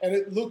 Ugh. And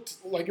it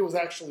looked like it was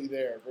actually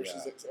there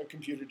versus a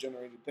computer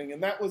generated thing.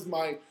 And that was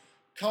my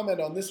comment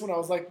on this one. I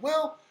was like,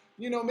 well,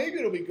 maybe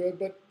it'll be good,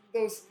 but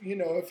those,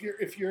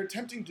 if you're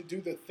attempting to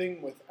do the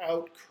thing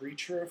without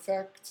creature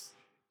effects,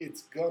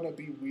 it's gonna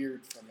be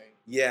weird for me.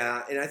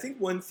 Yeah, and I think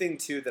one thing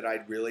too that I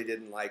really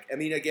didn't like, I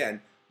mean,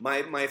 again,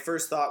 my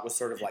first thought was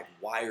sort of like,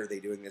 why are they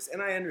doing this?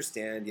 And I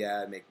understand,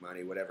 make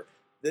money, whatever.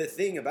 The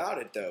thing about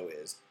it, though,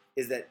 is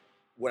that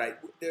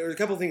there were a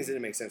couple things that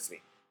didn't make sense to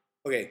me.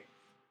 Okay,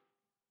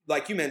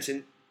 like you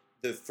mentioned,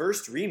 the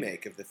first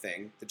remake of the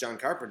thing, the John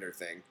Carpenter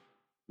thing,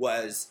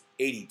 was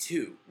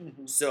 82.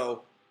 Mm-hmm.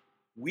 So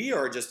we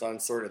are just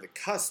on sort of the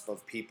cusp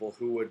of people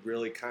who would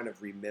really kind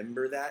of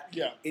remember that.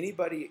 Yeah.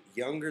 Anybody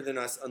younger than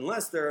us,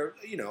 unless they're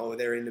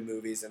into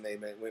movies and they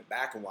went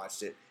back and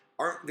watched it,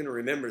 aren't going to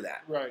remember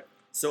that. Right.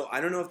 So I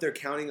don't know if they're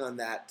counting on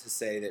that to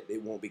say that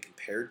it won't be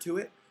compared to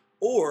it.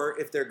 Or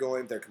if they're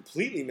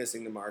completely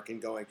missing the mark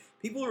and going,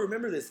 people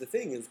remember this, the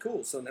thing is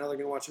cool, so now they're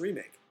going to watch a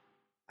remake.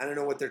 I don't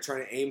know what they're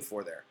trying to aim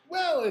for there.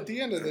 Well, at the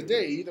end of the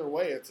day, either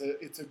way, it's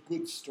a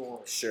good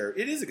story. Sure,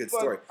 it is a good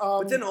story.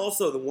 But then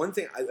also,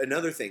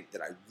 another thing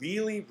that I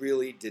really,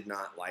 really did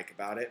not like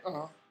about it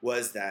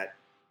was that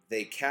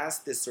they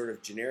cast this sort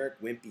of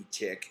generic wimpy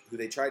chick who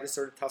they tried to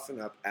sort of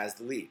toughen up as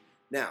the lead.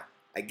 Now,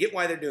 I get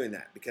why they're doing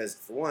that, because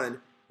for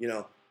one,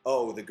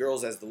 the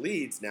girls as the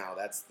leads now,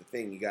 that's the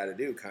thing you got to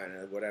do, kind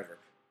of, whatever.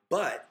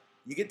 But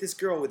you get this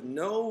girl with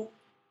no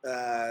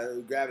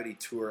gravity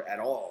to her at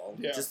all.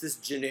 Yeah. Just this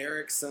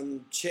generic,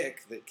 some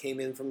chick that came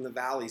in from the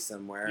valley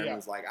somewhere and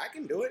was like, I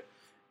can do it.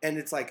 And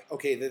it's like,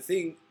 okay,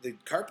 the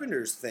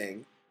Carpenter's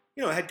thing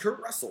you know, it had Kurt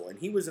Russell, and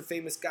he was a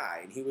famous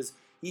guy, and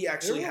he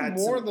actually there were had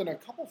more than a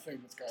couple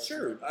famous guys.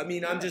 Sure, I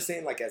mean, I'm just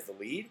saying, like as the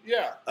lead,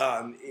 Yeah,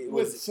 it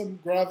with was some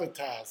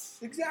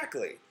gravitas.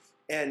 exactly,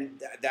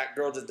 and that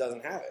girl just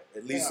doesn't have it,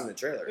 at least in the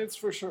trailer. It's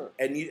for sure.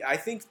 And I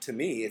think, to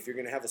me, if you're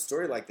going to have a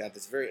story like that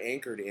that's very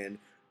anchored in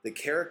the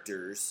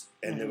characters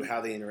and how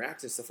they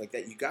interact and stuff like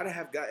that, you got to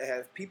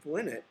have people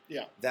in it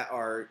that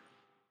are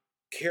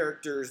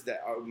characters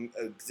that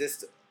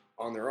exist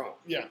on their own.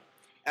 Yeah.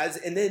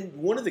 And then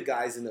one of the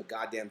guys in the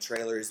goddamn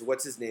trailer is,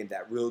 what's his name?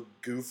 That real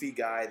goofy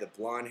guy, the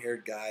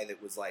blonde-haired guy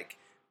that was like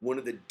one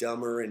of the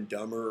Dumber and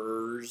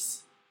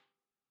Dumberers.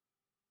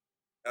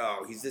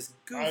 Oh, he's this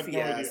goofy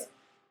ass.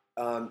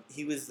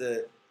 He was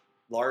the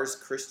Lars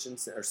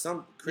Christensen or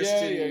some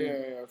Christian.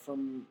 Yeah.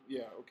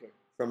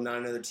 From Not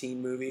Another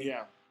Teen Movie.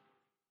 Yeah.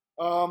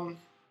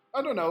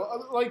 I don't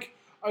know. Like,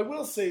 I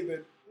will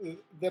say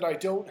that I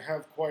don't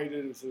have quite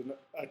as an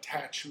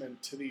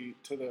attachment to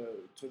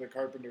the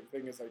Carpenter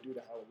thing as I do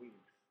to Halloween.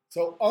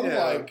 So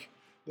unlike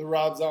the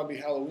Rob Zombie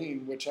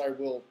Halloween, which I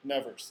will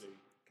never see,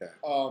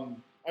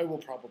 I will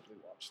probably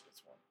watch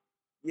this one.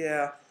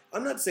 Yeah,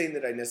 I'm not saying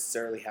that I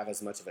necessarily have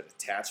as much of an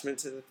attachment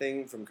to the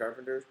thing from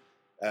Carpenter,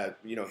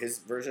 his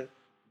version.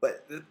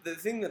 But the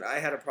thing that I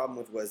had a problem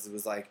with was it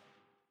was like,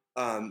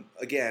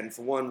 again,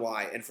 for one,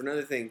 why, and for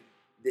another thing,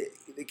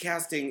 the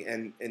casting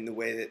and the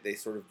way that they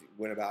sort of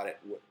went about it.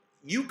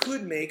 You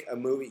could make a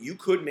movie, you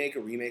could make a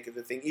remake of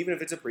the thing, even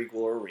if it's a prequel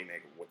or a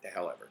remake, or what the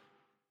hell ever.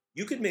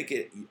 You could make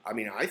it, I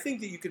mean, I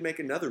think that you could make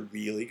another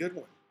really good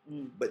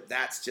one, but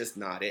that's just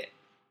not it.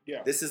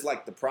 Yeah. This is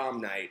like the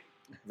prom night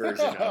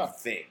version of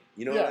Thing.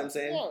 You know what I'm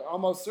saying? Yeah,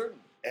 almost certain.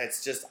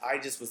 It's just, I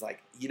just was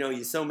like,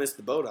 you so missed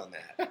the boat on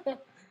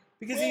that.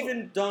 Because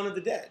even Dawn of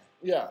the Dead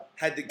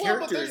had the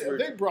characters. But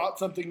they brought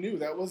something new.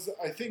 That was,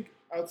 I think,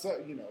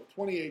 outside,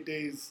 28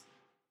 Days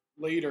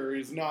Later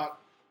is not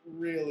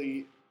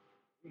really,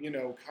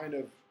 kind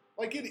of,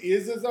 like it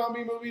is a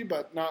zombie movie,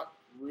 but not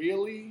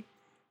really.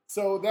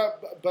 So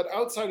but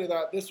outside of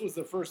that, this was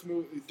the first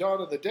movie,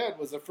 Dawn of the Dead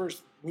was the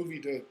first movie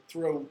to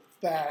throw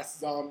fast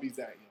zombies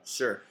at you.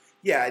 Sure.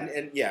 Yeah,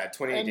 and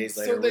 28 Days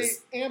Later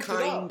was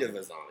kind of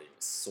a zombie,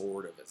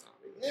 sort of a zombie.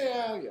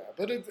 Yeah,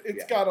 but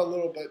it's got a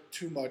little bit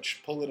too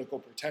much political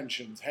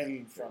pretensions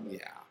hanging from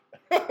it.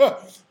 Yeah.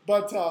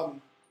 But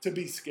to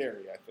be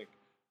scary, I think.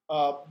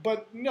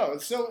 But no,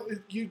 so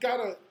you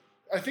gotta.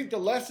 I think the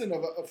lesson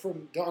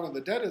from Dawn of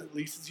the Dead, at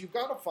least, is you've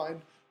got to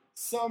find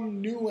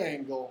some new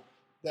angle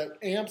that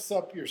amps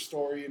up your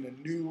story in a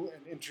new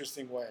and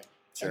interesting way.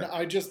 Sure. And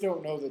I just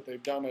don't know that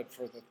they've done it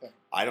for the thing.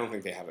 I don't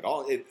think they have at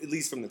all, at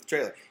least from the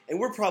trailer. And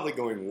we're probably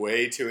going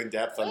way too in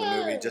depth on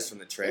the movie just from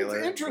the trailer.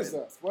 It interests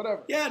us,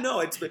 whatever. Yeah,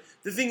 no,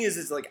 the thing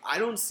is like, I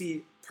don't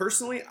see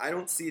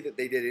that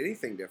they did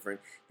anything different.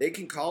 They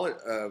can call it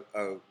a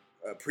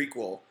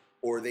prequel,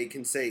 or they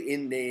can say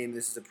in name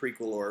this is a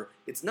prequel, or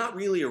it's not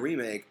really a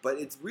remake, but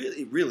it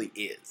really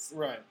is.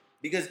 Right.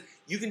 Because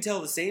you can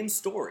tell the same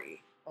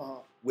story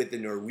with the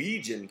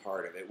Norwegian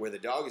part of it, where the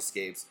dog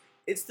escapes.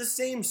 It's the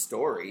same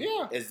story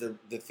as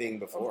the thing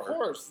before. Of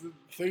course. The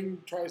thing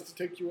tries to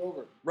take you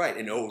over. Right.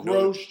 And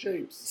gross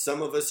shapes.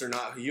 Some of us are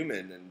not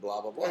human and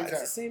blah, blah, blah. Exactly.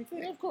 It's the same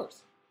thing. Yeah, of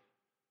course.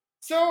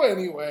 So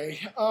anyway,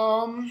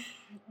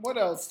 what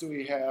else do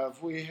we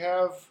have? We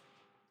have,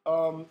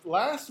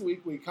 last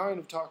week we kind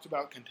of talked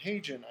about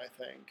Contagion, I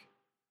think.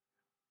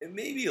 And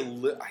maybe a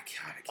little, I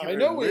can't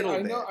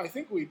remember. I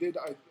think we did.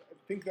 I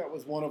think that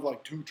was one of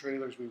like 2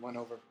 trailers we went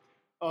over.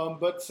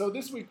 But so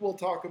this week we'll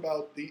talk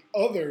about the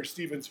other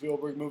Steven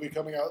Spielberg movie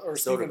coming out, or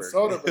Steven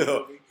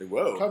Soderbergh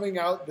movie coming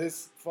out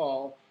this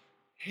fall,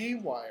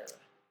 Haywire.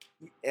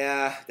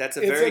 Yeah, that's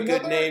a very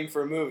good name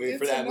for a movie,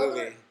 for that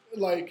movie.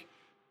 Like,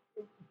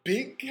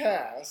 big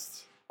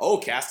cast. Oh,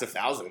 cast of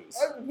thousands.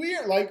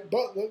 Weird,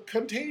 but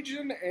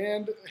Contagion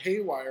and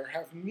Haywire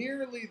have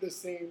nearly the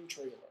same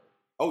trailer.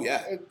 Oh,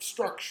 yeah.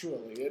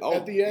 Structurally.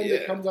 At the end,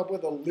 it comes up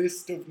with a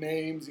list of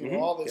names,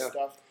 all this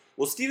stuff.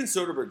 Well, Steven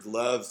Soderbergh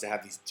loves to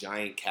have these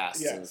giant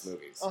casts in his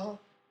movies,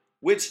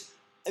 which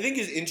I think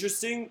is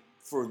interesting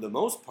for the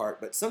most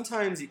part, but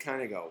sometimes you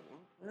kind of go,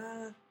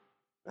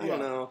 I don't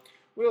know.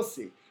 We'll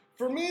see.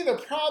 For me, the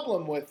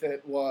problem with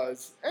it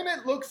was, and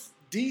it looks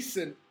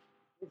decent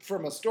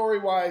from a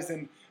story-wise,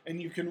 and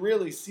you can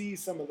really see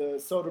some of the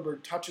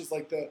Soderbergh touches,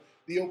 like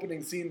the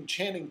opening scene,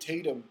 Channing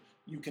Tatum,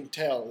 you can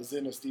tell, is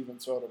in a Steven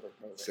Soderbergh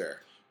movie.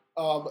 Sure.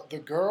 The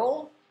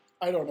girl...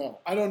 I don't know.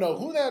 I don't know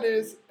who that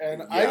is,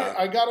 and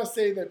I gotta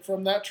say that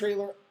from that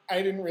trailer,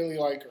 I didn't really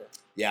like her.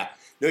 Yeah.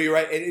 No, you're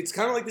right. And it's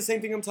kind of like the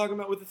same thing I'm talking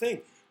about with The Thing,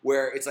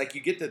 where it's like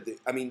you get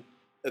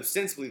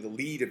ostensibly the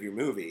lead of your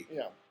movie,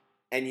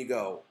 and you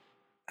go,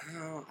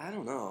 oh, I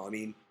don't know. I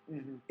mean,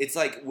 it's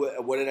like,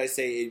 what did I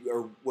say,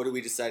 or what did we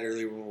decide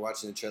earlier when we were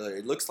watching the trailer?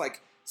 It looks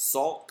like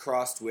Salt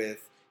crossed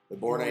with The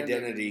Bourne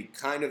Identity,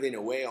 kind of in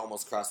a way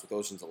almost crossed with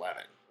Ocean's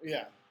 11.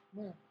 Yeah.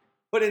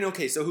 But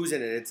so who's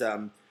in it? It's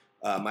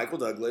Michael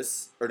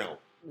Douglas, or no?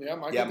 Yeah,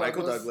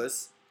 Michael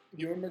Douglas.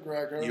 Ewan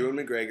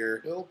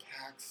McGregor. Bill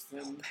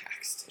Paxton.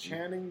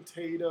 Channing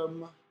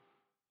Tatum.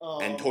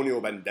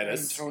 Antonio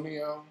Banderas.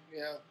 Antonio,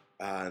 yeah.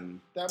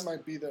 That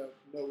might be the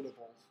notables.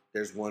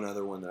 There's one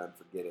other one that I'm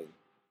forgetting,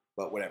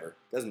 but whatever,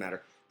 doesn't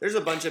matter. There's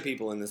a bunch of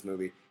people in this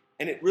movie,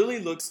 and it really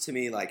looks to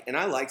me like, and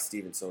I like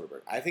Steven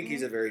Soderbergh. I think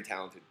he's a very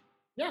talented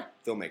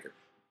filmmaker,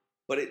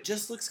 but it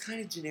just looks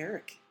kind of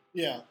generic.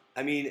 Yeah,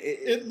 I mean,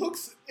 it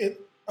looks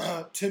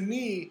to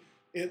me.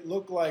 It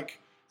looked like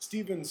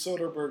Steven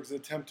Soderbergh's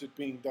attempt at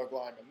being Doug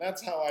Liman.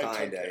 That's how I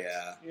took it.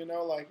 Yeah. You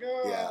know, like,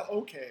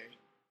 okay.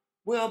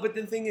 Well, but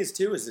the thing is,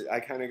 too, is I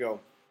kind of go,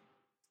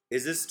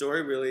 is this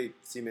story really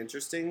seem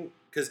interesting?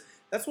 Because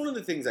that's one of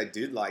the things I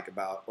do like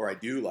about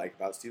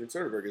Steven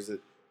Soderbergh is that,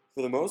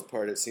 for the most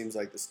part, it seems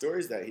like the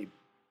stories that he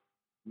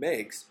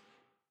makes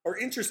are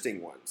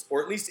interesting ones,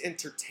 or at least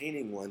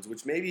entertaining ones,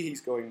 which maybe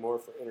he's going more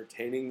for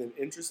entertaining than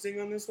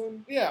interesting on this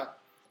one. Yeah.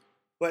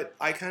 But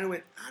I kind of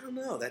went, I don't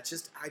know. That's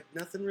just,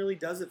 nothing really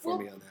does it for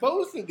me on that.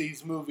 Both of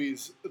these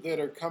movies that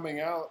are coming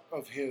out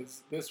of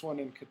his, this one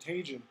and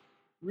Contagion,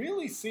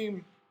 really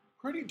seem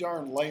pretty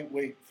darn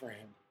lightweight for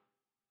him.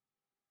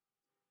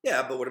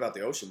 Yeah, but what about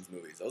the Ocean's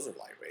movies? Those are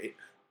lightweight.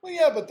 Well,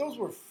 yeah, but those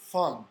were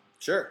fun.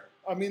 Sure.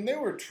 I mean, they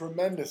were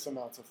tremendous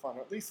amounts of fun.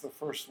 At least the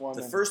first one.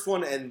 The first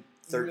one and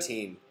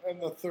 13.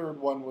 And the third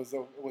one was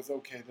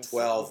okay. The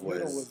 12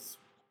 was.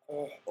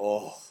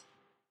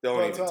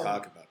 Don't even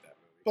talk about that.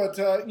 But,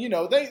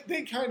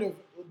 they kind of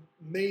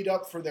made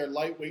up for their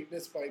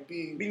lightweightness by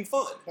being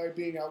fun. By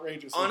being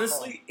outrageous.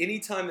 Honestly,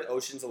 anytime that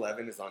Ocean's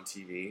 11 is on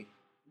TV,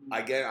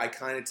 I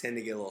kind of tend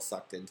to get a little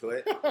sucked into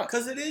it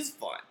because it is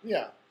fun.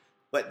 Yeah.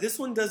 But this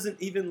one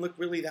doesn't even look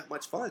really that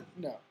much fun.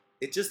 No.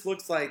 It just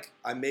looks like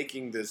I'm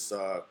making this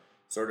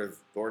sort of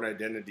Born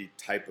Identity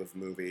type of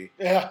movie.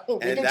 Yeah.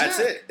 And that's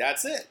it.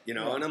 That's it.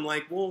 Yeah. And I'm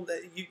like, well,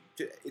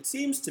 it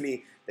seems to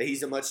me that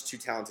he's a much too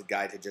talented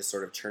guy to just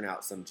sort of churn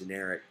out some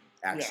generic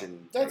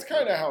action. Yeah, that's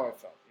kind of how I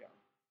felt.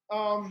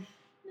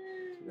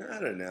 I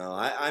don't know.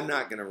 I'm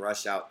not going to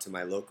rush out to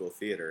my local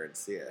theater and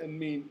see it. I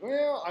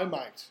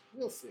might.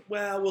 We'll see.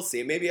 Well, we'll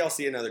see. Maybe I'll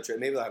see another trailer.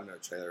 Maybe I'll have another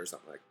trailer or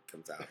something that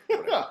comes out.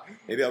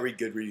 Maybe I'll read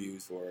good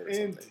reviews for it or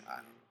something. I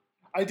don't know.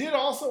 I did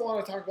also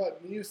want to talk about,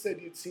 you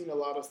said you'd seen a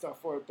lot of stuff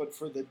for it, but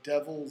for The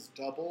Devil's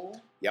Double.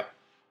 Yep.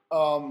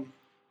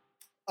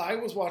 I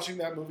was watching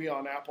that movie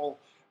on Apple,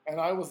 and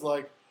I was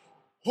like,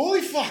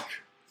 holy fuck!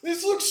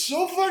 This looks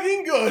so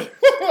fucking good.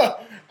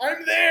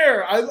 I'm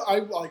there.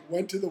 I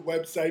went to the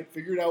website,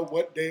 figured out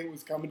what day it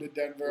was coming to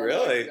Denver.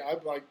 Really?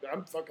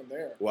 I'm fucking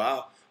there.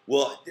 Wow.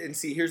 Well, and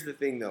see, here's the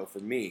thing, though, for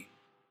me.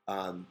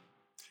 And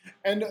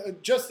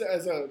just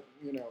as a,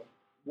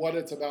 what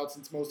it's about,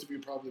 since most of you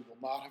probably will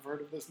not have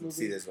heard of this movie.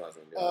 See, this was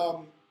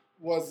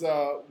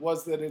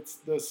was that it's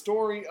the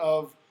story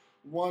of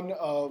one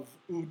of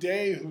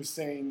Uday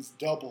Hussein's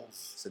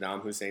doubles.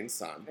 Saddam Hussein's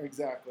son.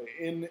 Exactly.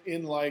 In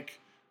late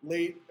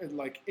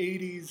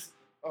 80s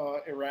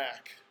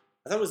Iraq.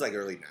 I thought it was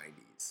early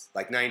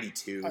 90s,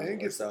 92 I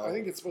think or so. I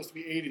think it's supposed to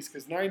be 80s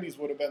because 90s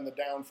would have been the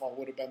downfall,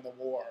 would have been the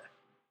war.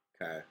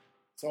 Okay.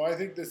 So I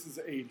think this is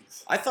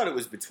 80s. I thought it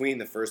was between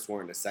the first war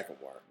and the second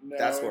war. No,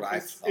 that's what I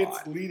thought.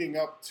 It's leading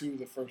up to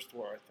the first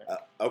war, I think.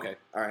 Okay,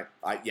 all right.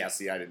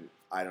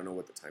 I don't know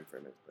what the time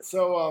frame is. But.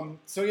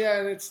 So yeah,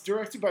 and it's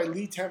directed by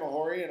Lee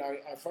Tamahori, and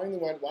I finally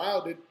went,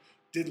 wow,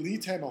 did Lee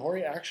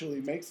Tamahori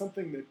actually make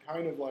something that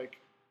kind of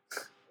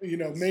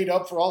made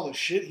up for all the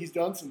shit he's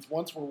done since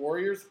Once We're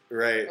Warriors?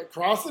 Right.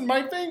 Crossing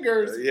my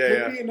fingers.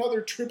 Could be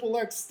another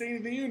XXX State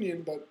of the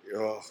Union, but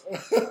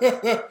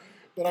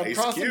but I'm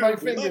crossing my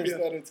fingers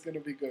that it's going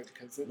to be good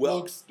because it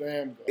looks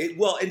damn good.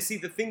 And see,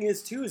 the thing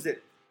is, too, is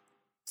that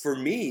for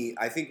me,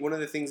 I think one of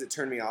the things that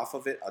turned me off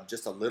of it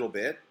just a little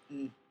bit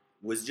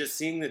was just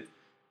seeing the...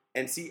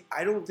 And see,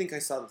 I don't think I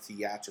saw the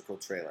theatrical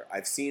trailer.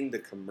 I've seen the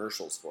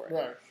commercials for it.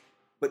 Right.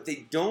 But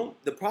they don't...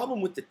 The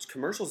problem with the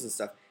commercials and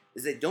stuff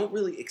is they don't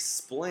really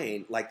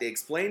explain... they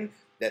explain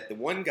that the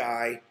one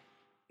guy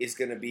is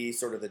going to be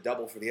sort of the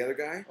double for the other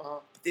guy,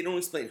 but they don't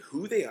explain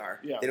who they are.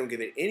 Yeah. They don't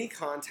give it any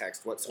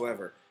context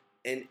whatsoever.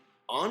 And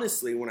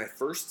honestly, when I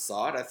first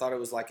saw it, I thought it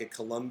was like a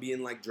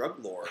Colombian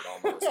drug lord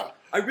almost.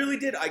 I really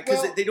did,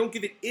 because they don't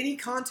give it any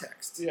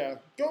context. Yeah,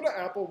 go to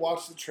Apple,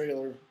 watch the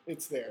trailer.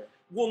 It's there.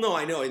 Well, no,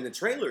 I know in the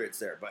trailer it's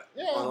there, but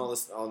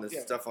on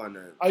this stuff on.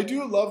 I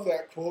do love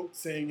that quote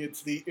saying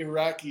it's the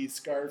Iraqi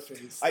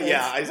Scarface.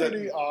 That's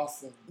pretty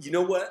awesome. You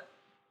know what?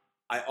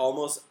 I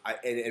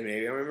and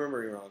maybe I'm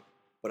remembering wrong,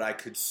 but I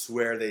could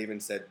swear they even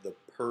said the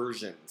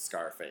Persian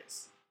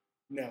Scarface.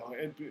 No,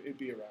 it'd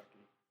be Iraqi.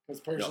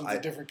 Because Persian's a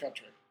different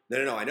country.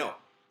 No, I know.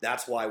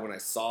 That's why when I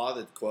saw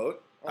the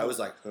quote, I was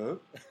like, huh?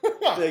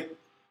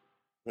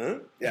 Huh?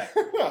 Yeah.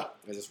 I'll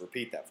just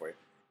repeat that for you.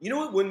 You know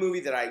what? One movie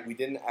that we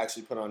didn't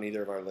actually put on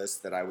either of our lists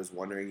that I was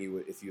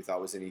wondering if you thought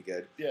was any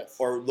good,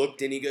 or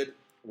looked any good,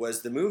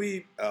 was the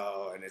movie,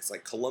 and it's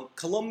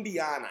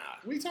Colombiana.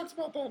 We talked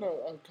about that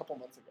a couple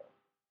months ago.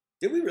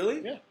 Did we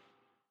really? Yeah.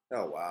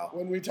 Oh, wow.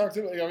 When we talked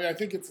about, I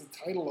think it's the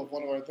title of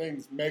one of our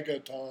things,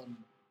 Megaton.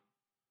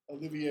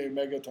 Olivier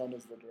Megaton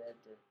is the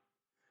director.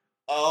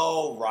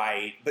 Oh,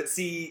 right. But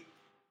see,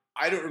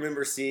 I don't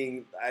remember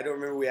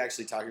we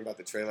actually talking about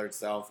the trailer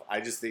itself.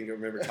 I just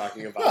remember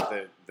talking about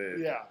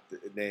the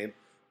name.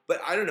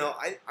 But I don't know.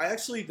 I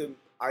actually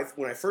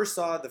when I first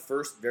saw the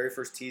very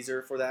first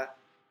teaser for that,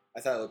 I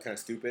thought it looked kind of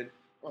stupid.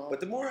 But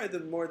the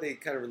more they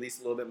kind of released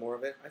a little bit more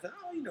of it, I thought,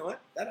 oh, you know what?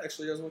 That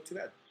actually doesn't look too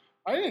bad.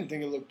 I didn't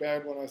think it looked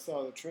bad when I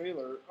saw the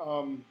trailer.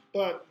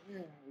 But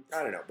yeah,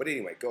 I don't know. But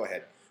anyway, go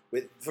ahead.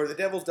 For The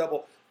Devil's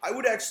Double, I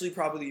would actually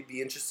probably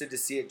be interested to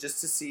see it just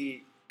to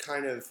see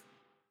kind of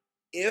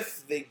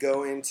if they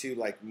go into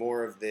like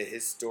more of the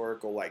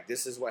historical, like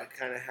this is what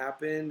kind of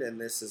happened and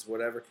this is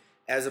whatever,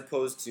 as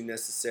opposed to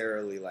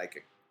necessarily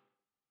like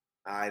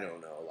I don't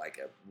know, like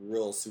a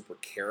real super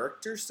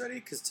character study.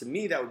 Because to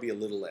me, that would be a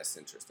little less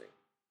interesting.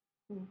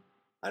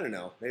 I don't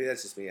know. Maybe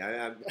that's just me.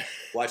 I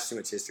watched too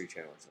much History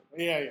Channel or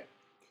something. Yeah.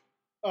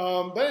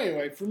 But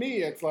anyway, for me,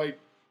 it's like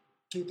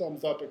 2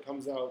 thumbs up. It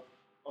comes out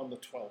on the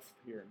 12th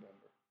here in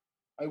Denver.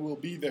 I will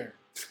be there.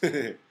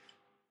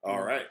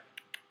 All right.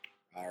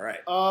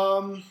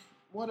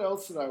 What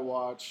else did I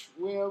watch?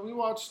 Well, we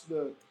watched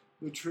the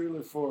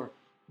trailer for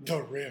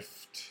The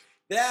Rift.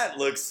 That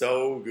looks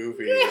so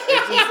goofy.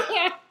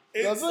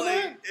 Doesn't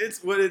it?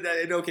 It's what is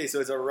that? Okay, so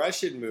it's a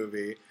Russian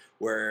movie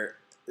where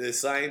the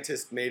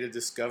scientist made a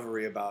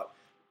discovery about,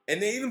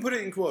 and they even put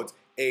it in quotes,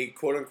 a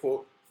quote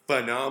unquote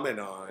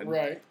phenomenon.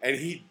 Right. And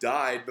he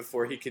died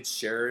before he could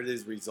share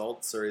his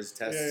results or his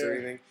tests or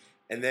anything.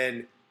 And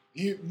then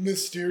he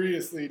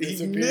mysteriously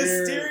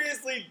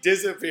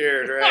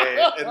disappeared.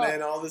 Right? And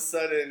then all of a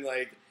sudden,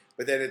 like,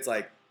 but then it's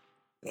like,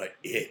 but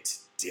it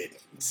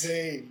didn't.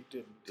 They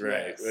didn't.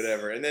 Right, yes.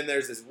 Whatever. And then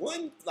there's this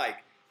one,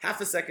 like,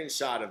 half a second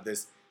shot of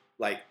this,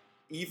 like,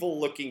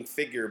 evil-looking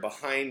figure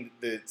behind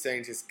the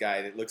scientist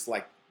guy that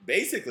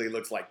basically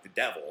looks like the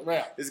devil.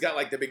 Right. He's got,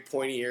 like, the big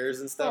pointy ears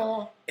and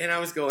stuff. And I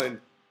was going,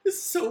 this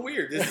is so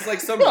weird. This is like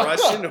some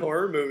Russian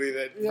horror movie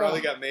that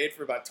probably got made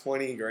for about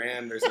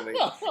 $20,000 or something.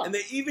 And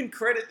they even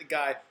credit the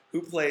guy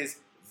who plays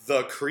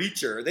the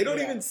creature. They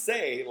don't even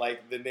say,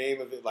 like, the name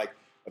of it, like,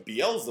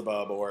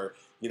 Beelzebub or,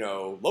 you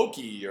know,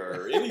 Loki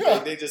or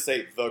anything. They just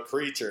say the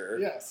creature.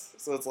 Yes.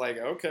 So it's like,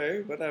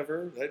 okay,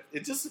 whatever.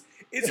 It's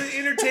an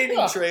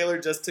entertaining trailer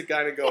just to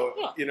kind of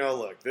go, you know,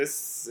 look,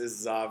 this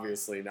is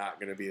obviously not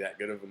going to be that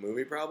good of a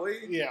movie probably.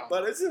 Yeah.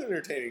 But it's an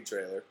entertaining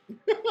trailer.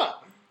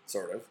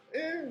 Sort of.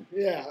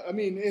 Yeah. I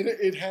mean,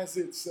 it has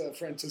its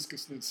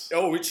Franciscusness.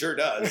 Oh, it sure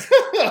does.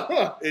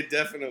 It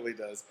definitely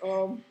does.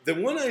 The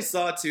one I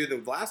saw, too,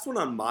 the last one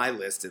on my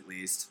list at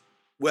least,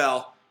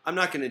 well, I'm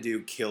not going to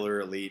do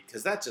Killer Elite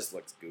because that just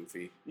looks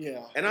goofy.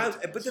 Yeah.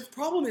 But the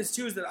problem is,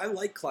 too, is that I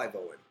like Clive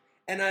Owen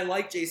and I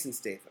like Jason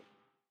Statham.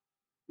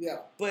 Yeah.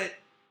 But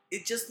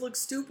it just looks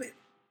stupid.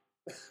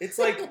 It's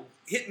like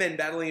hitmen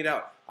battling it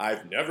out.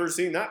 I've never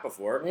seen that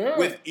before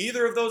with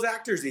either of those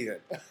actors even.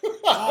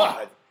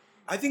 God.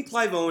 I think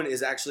Clive Owen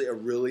is actually I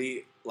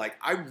really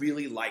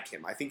like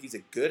him. I think he's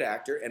a good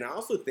actor, and I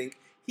also think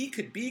he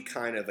could be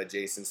kind of a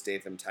Jason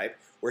Statham type,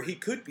 where he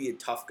could be a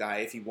tough guy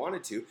if he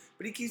wanted to,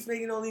 but he keeps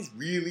making all these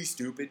really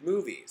stupid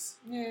movies.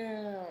 Yeah,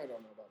 I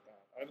don't know about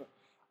that.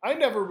 I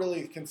never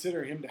really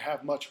consider him to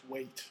have much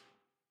weight.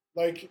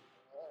 Like,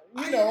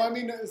 I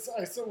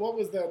saw, what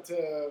was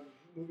that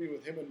movie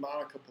with him and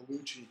Monica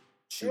Bellucci?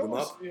 Shoot 'em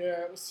Up?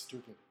 Yeah, it was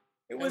stupid.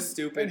 It was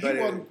stupid, but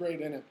he wasn't great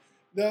in it.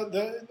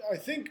 I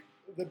think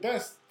the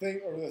best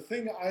thing, or the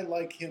thing I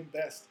like him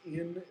best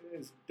in,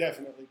 is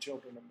definitely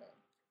Children of Men.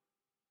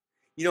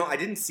 You know, I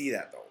didn't see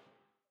that, though.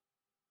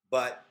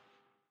 But,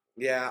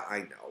 yeah, I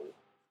know.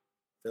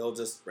 Phil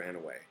just ran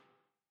away.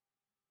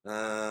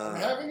 I'm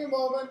having a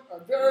moment.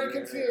 I'm very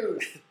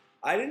confused.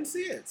 I didn't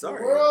see it. Sorry.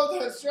 The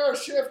world has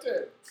just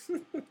shifted.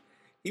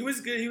 He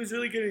was good. He was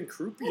really good in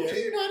Croupier. How can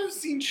you not have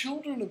seen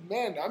Children of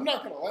Men? I'm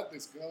not going to let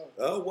this go.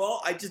 Oh,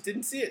 well, I just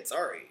didn't see it.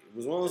 Sorry. It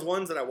was one of those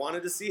ones that I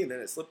wanted to see, and then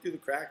it slipped through the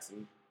cracks.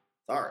 And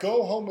sorry.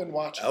 Go home and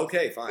watch it.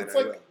 Okay, fine. It's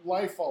like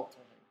life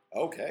altering.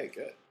 Okay,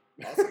 good.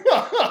 Awesome.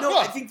 No,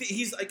 I think that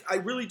he's like, I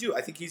really do. I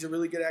think he's a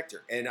really good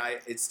actor, and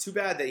it's too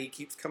bad that he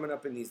keeps coming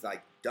up in these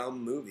like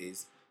dumb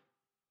movies.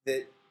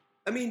 That,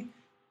 I mean,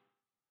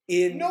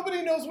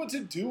 nobody knows what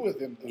to do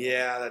with him, though.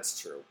 Yeah, that's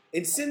true.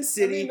 In Sin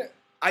City,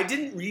 I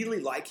didn't really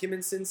like him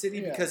in Sin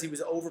City because he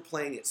was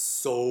overplaying it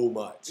so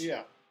much.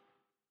 Yeah.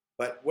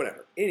 But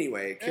whatever.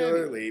 Anyway,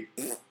 Killer Elite,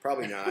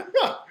 probably not.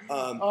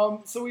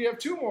 So we have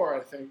 2 more, I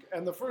think,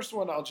 and the first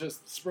one I'll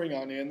just spring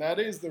on you, and that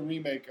is the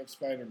remake of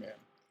Spider-Man.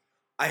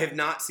 I have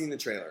not seen the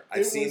trailer.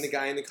 I've seen the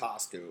guy in the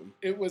costume.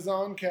 It was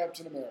on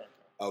Captain America.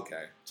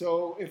 Okay.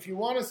 So if you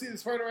want to see the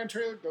Spider-Man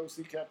trailer, go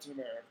see Captain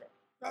America.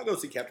 I'll go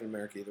see Captain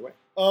America either way.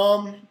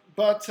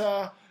 But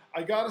I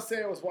gotta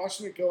say, I was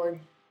watching it going,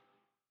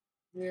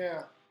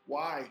 yeah,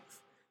 why?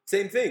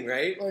 Same thing,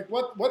 right? Like,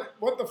 what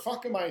the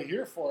fuck am I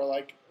here for?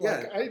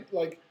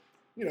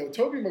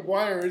 Tobey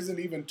Maguire isn't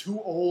even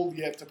too old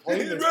yet to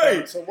play this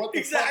part, so what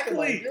the fuck am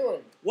I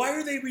doing? Why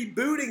are they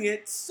rebooting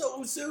it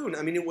so soon?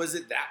 I mean, was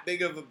it that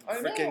big of a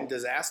freaking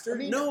disaster?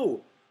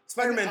 No.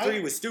 Spider-Man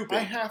 3 was stupid.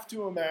 I have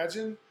to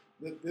imagine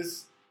that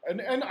this,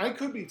 and I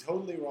could be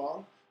totally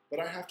wrong, but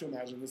I have to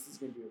imagine this is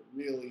going to be a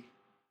really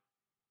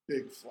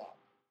big flop.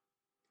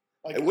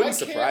 It wouldn't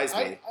surprise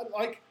me.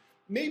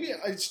 maybe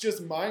it's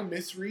just my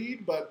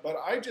misread, but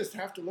I just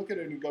have to look at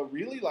it and go,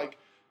 really? Like,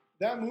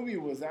 that movie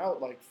was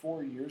out like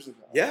 4 years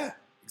ago. Yeah,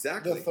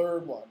 exactly. The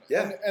third one.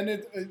 Yeah. And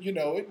it,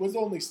 it was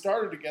only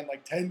started again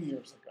like 10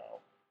 years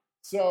ago.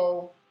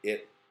 So.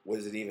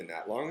 Was it even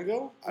that long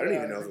ago? I don't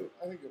even know.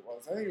 I think it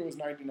was. I think it was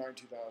 99,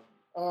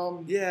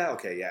 2000. Yeah,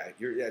 okay, yeah.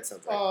 It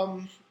sounds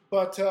right.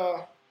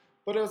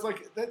 But it was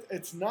like,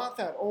 it's not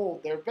that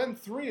old. There have been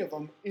 3 of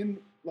them in,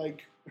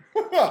 like,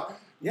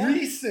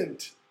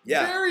 recent,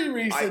 very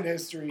recent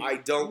history.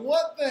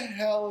 What the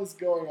hell is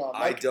going on?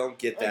 Like, I don't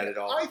get that at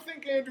all. I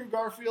think Andrew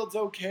Garfield's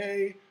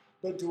okay,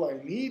 but do I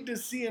need to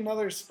see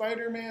another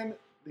Spider-Man?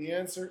 The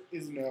answer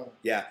is no.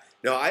 Yeah.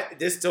 No,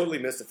 this totally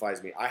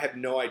mystifies me. I have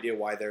no idea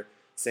why they're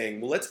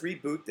saying, well, let's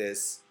reboot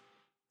this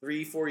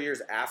 3-4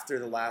 years after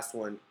the last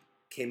one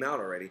came out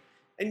already.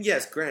 And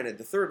yes, granted,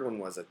 the third one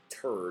was a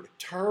turd.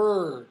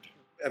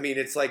 I mean,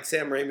 it's like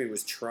Sam Raimi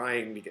was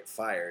trying to get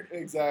fired.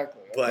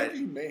 Exactly. But I think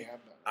he may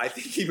have been. I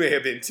think he may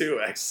have been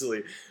too,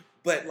 actually.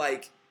 But,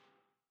 like,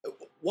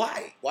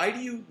 why? Why do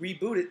you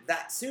reboot it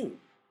that soon?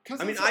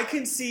 I mean, I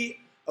can see...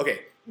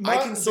 Okay, I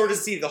can sort of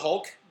see the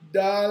Hulk.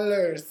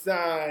 Dollar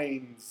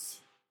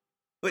signs.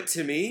 But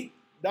to me...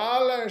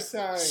 Dollar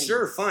signs.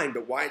 Sure, fine,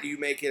 but why do you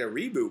make it a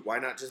reboot? Why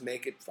not just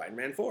make it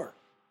Spider-Man 4?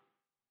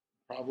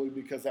 Probably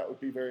because that would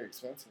be very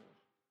expensive.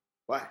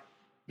 Why?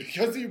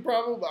 Because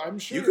I'm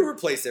sure. You can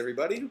replace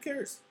everybody. Who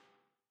cares?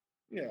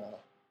 Yeah.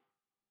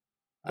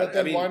 But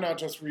then why not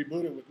just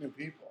reboot it with new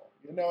people?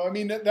 I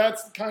mean,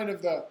 that's kind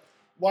of the...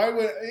 Why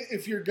would...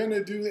 If you're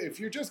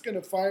just going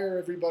to fire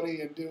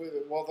everybody and do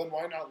it, well, then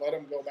why not let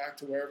them go back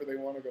to wherever they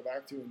want to go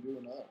back to and do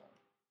another one?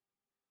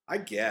 I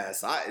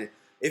guess.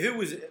 If it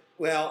was...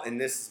 Well, and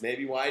this is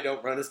maybe why I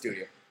don't run a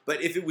studio.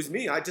 But if it was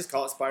me, I'd just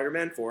call it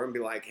Spider-Man 4 and be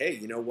like, hey,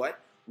 you know what?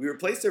 We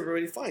replaced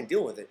everybody. Fine,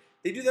 deal with it.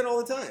 They do that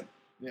all the time.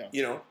 Yeah.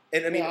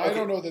 And I mean... I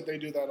don't know that they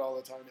do that all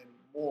the time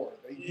anymore.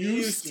 They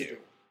used to.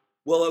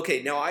 Well,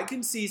 okay, now I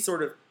can see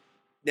sort of...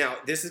 Now,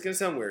 this is going to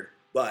sound weird,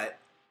 but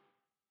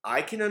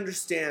I can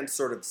understand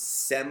sort of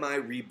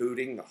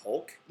semi-rebooting the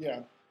Hulk. Yeah.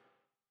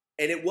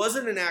 And it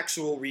wasn't an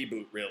actual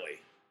reboot,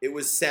 really. It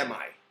was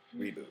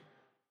semi-reboot.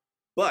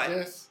 But...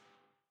 Yes.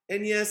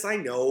 And yes, I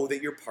know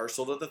that you're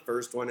partial to the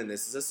first one, and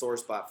this is a sore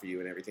spot for you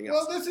and everything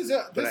else.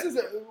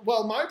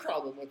 Well, my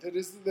problem with it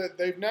is that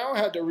they've now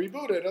had to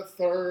reboot it a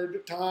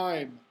third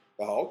time.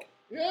 The Hulk?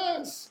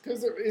 Yes,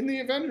 because in the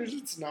Avengers,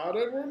 it's not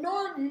Edward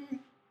Norton.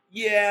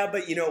 Yeah,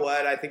 but you know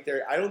what? I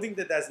don't think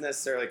that's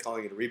necessarily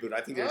calling it a reboot. I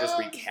think they're just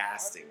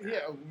recasting that. Yeah.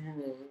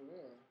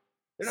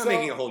 They're not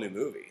making a whole new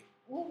movie.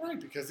 Well, right,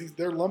 because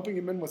they're lumping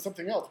him in with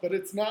something else, but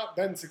it's not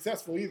been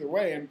successful either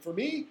way. And for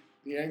me,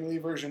 the Ang Lee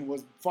version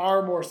was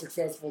far more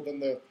successful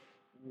than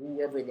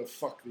whoever the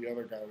fuck the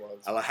other guy was.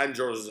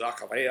 Alejandro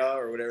Zaccaria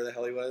or whatever the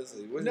hell he was.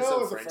 Wasn't he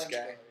some French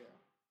guy?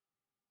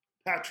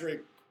 Yeah.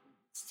 Patrick,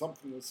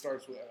 something that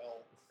starts with L.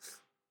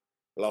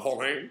 La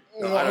Fontaine?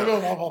 No, I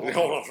don't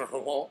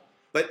know.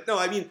 But no,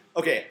 I mean,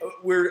 okay,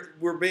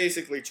 we're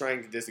basically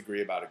trying to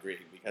disagree about agreeing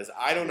because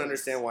I don't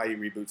understand why you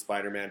reboot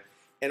Spider-Man.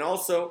 And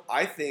also,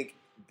 I think,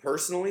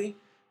 personally,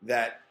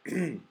 that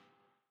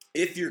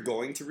if you're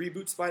going to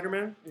reboot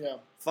Spider-Man,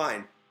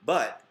 fine.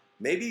 But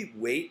maybe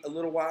wait a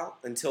little while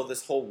until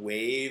this whole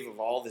wave of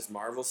all this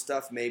Marvel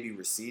stuff maybe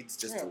recedes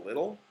just a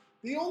little.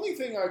 The only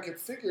thing I could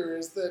figure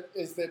is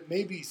that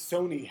maybe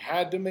Sony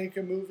had to make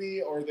a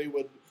movie, or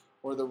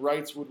the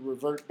rights would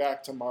revert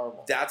back to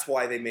Marvel. That's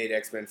why they made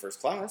X-Men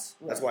First Class.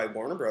 Right. That's why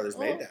Warner Brothers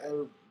made that.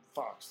 Or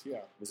Fox, yeah.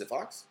 Was it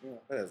Fox? Yeah.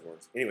 That was Warner.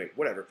 Anyway,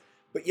 whatever.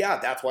 But yeah,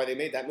 that's why they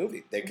made that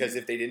movie. Because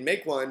if they didn't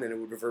make one, then it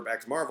would revert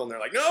back to Marvel, and they're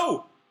like,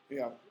 no!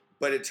 Yeah.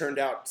 But it turned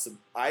out,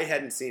 I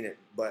hadn't seen it,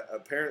 but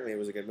apparently it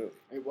was a good movie.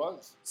 It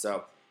was.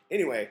 So,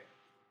 anyway,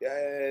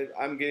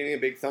 I'm giving a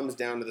big thumbs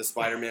down to the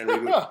Spider-Man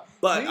reboot.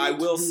 But I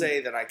will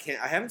say that I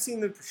haven't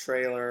seen the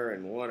trailer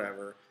and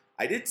whatever.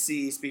 I did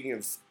see, speaking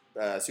of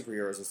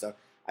superheroes and stuff,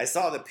 I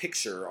saw the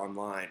picture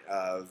online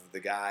of the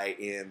guy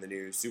in the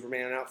new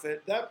Superman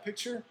outfit. That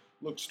picture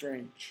looked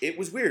strange. It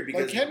was weird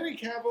because... Like, Henry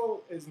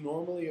Cavill is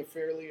normally a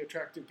fairly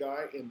attractive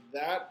guy. In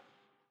that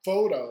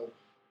photo,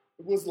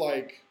 it was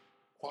like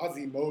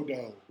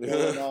Quasimodo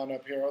going on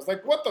up here. I was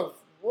like, what the...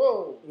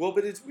 Whoa. Well,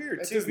 but it's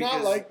weird, too. It does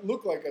not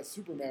look like a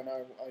Superman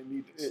I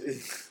need to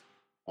see.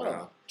 I don't know.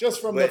 Uh-huh. Just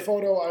from the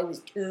photo, I was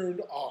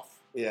turned off.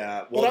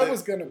 Yeah. Well, but I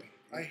was going to be.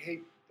 I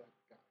hate that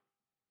guy.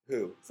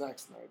 Who? Zack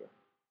Snyder.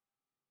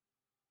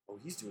 Oh,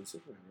 he's doing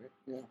Superman, right?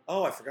 Yeah.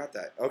 Oh, I forgot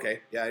that.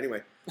 Okay. Yeah,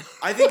 anyway.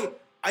 I think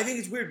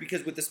it's weird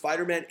because with the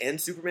Spider-Man and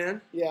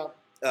Superman,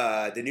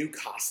 the new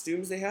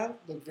costumes they have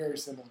look very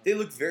similar. They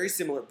look very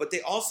similar, but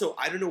they also,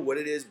 I don't know what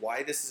it is,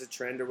 why this is a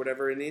trend or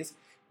whatever in these.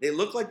 They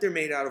look like they're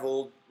made out of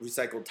old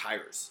recycled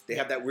tires. They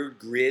have that weird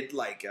grid,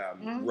 like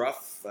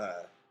rough.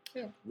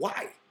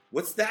 Why?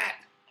 What's that?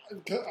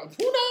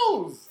 Who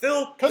knows?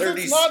 Phil, because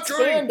it's not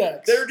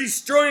spandex. They're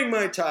destroying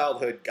my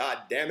childhood. God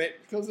damn it!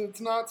 Because it's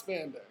not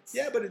spandex.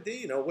 Yeah, but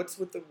what's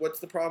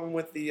the problem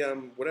with the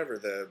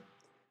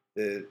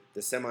the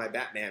semi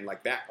Batman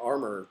like bat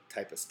armor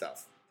type of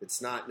stuff? It's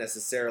not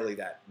necessarily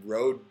that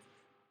road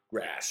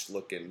rash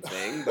looking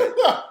thing, but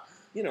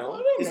you know, I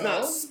don't he's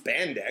not know.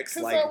 spandex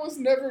Because like that was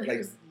never like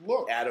his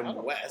look. I Adam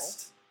don't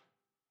West.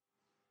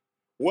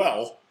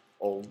 Well,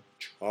 old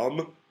chum,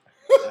 know.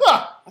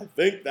 I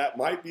think that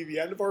might be the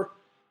end of our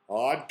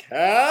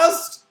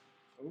podcast.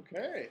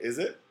 Okay. Is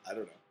it? I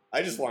don't know.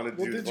 I just wanted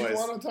to do the Did voice. you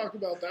want to talk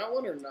about that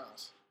one or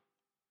not?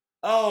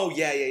 Oh,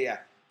 yeah.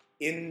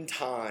 In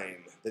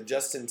Time, the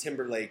Justin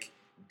Timberlake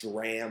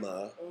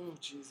drama Oh,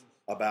 Jesus.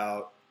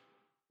 about...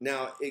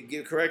 Now,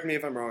 correct me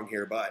if I'm wrong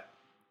here, but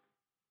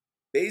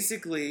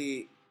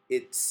basically,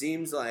 it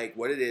seems like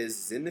what it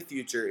is in the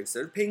future,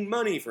 instead of paying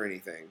money for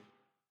anything,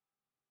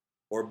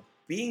 or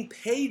being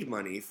paid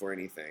money for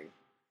anything,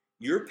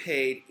 you're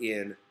paid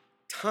in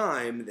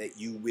time that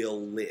you will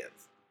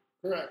live.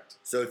 Correct.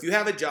 So if you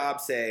have a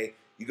job, say,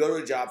 you go to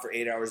a job for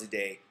 8 hours a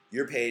day,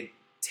 you're paid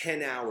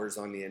 10 hours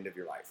on the end of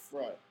your life.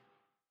 Right.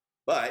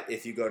 But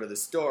if you go to the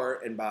store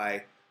and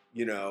buy,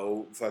 you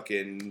know,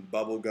 fucking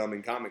bubble gum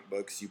and comic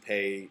books, you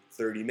pay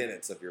 30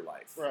 minutes of your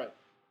life. Right.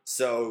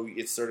 So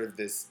it's sort of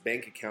this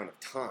bank account of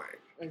time.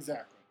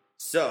 Exactly.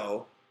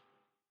 So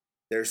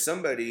there's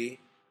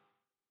somebody...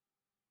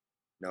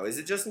 No, is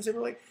it Justin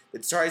Timberlake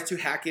that tries to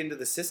hack into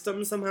the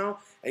system somehow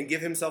and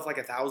give himself like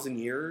 1,000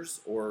 years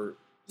or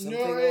something?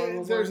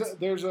 No,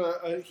 there's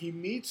a he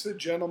meets a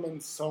gentleman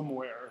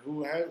somewhere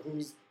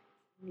whose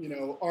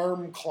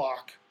arm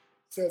clock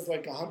says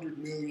like 100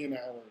 million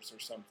hours or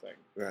something.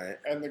 Right.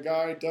 And the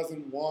guy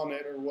doesn't want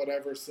it or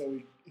whatever, so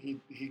he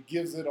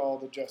gives it all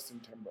to Justin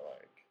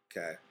Timberlake.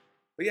 Okay.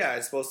 But yeah,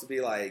 it's supposed to be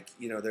like,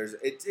 you know,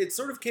 it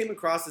sort of came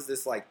across as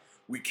this like,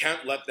 we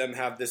can't let them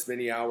have this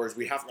many hours,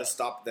 we have to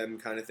stop them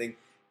kind of thing.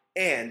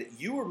 And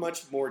you were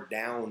much more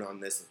down on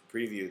this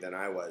preview than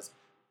I was.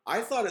 I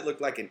thought it looked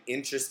like an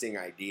interesting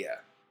idea.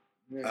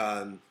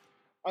 Yeah.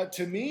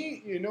 To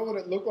me, you know what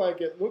it looked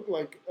like? It looked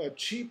like a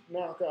cheap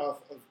knockoff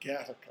of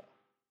Gattaca.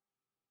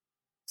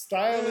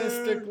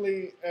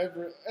 Stylistically,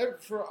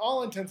 for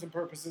all intents and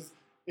purposes,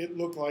 it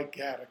looked like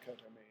Gattaca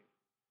to me.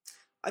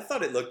 I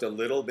thought it looked a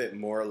little bit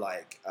more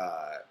like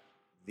now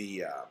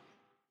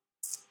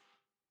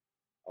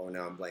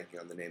I'm blanking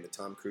on the name, the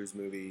Tom Cruise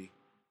movie,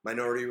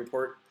 Minority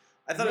Report.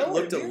 I thought it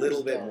looked a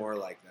little bit more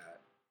like that.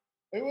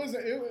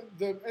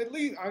 At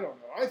least, I don't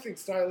know. I think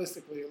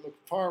stylistically it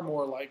looked far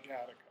more like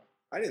Gattaca.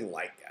 I didn't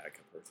like Gattaca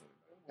personally.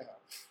 Yeah,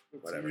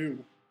 it's Whatever.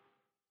 you.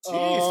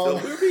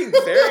 Jeez, Phil, we're being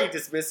very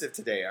dismissive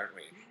today, aren't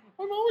we?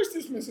 I'm always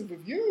dismissive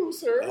of you,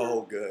 sir.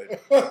 Oh, good.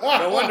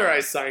 No wonder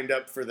I signed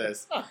up for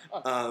this.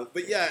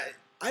 But yeah,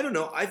 I don't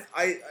know.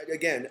 I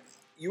again,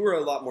 you were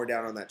a lot more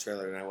down on that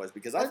trailer than I was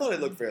because I thought it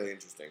looked fairly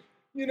interesting.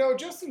 You know,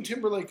 Justin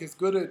Timberlake is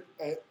good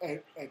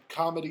at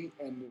comedy,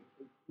 and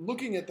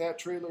looking at that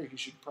trailer, he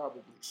should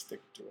probably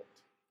stick to it.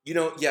 You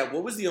know, yeah.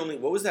 What was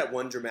that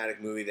one dramatic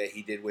movie that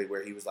he did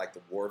where he was like the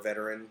war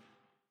veteran,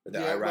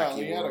 the Iraqi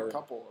war? He had a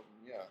couple of them.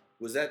 Yeah.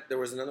 Was that there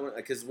was another one?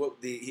 Because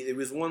it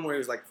was one where he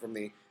was like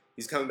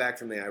he's coming back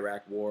from the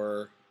Iraq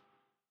War.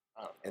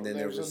 And then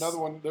there's another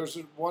one. There's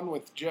one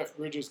with Jeff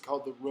Bridges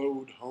called The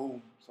Road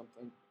Home,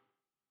 something.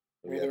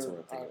 Maybe that's what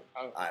I'm thinking.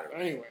 I don't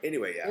know.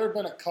 Anyway, yeah. There have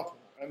been a couple.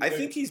 I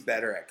think he's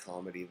better at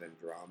comedy than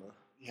drama.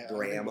 Yeah,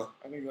 drama.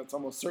 I think that's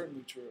almost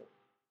certainly true.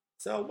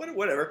 So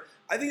whatever.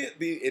 I think it'd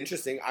be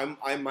interesting.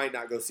 I might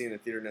not go see it in the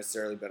theater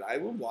necessarily, but I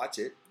will watch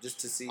it just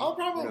to see. I'll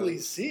probably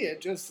see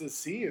it just to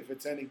see if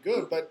it's any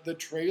good. But the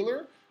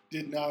trailer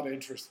did not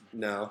interest me.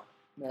 No.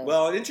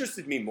 Well, it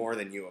interested me more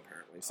than you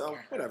apparently. So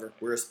whatever.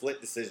 We're a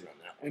split decision on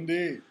that one.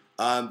 Indeed.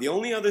 The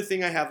only other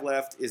thing I have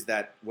left is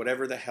that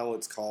whatever the hell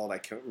it's called, I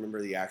can't remember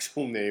the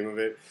actual name of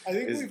it. I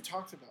think we've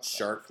talked about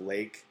Shark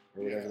Lake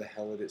or whatever the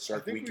hell it is.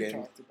 Shark Weekend. We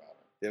talked about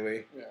it. Did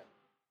we? Yeah.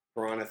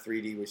 Piranha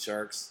 3D with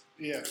sharks.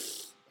 Yeah.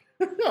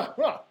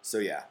 So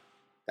yeah,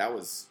 that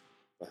was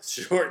a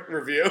short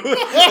review.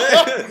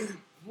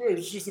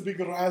 It's just a big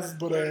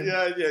raspberry.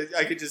 Yeah.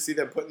 I could just see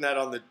them putting that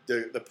on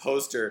the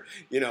poster,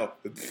 you know,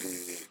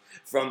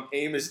 from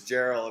Amos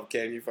Gerald of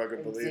Can You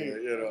Fucking Believe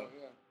It, you know.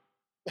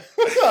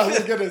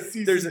 We're gonna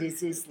see there's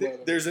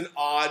an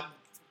odd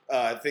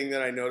thing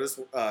that I noticed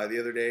the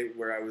other day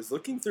where I was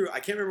looking through. I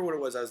can't remember what it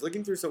was. I was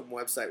looking through some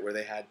website where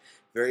they had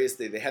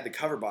they had the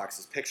cover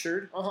boxes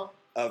pictured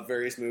of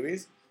various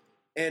movies,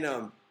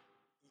 and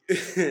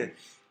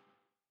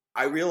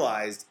I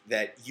realized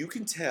that you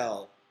can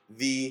tell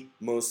the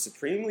most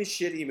supremely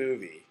shitty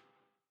movie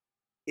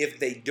if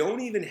they don't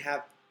even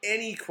have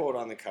any quote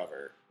on the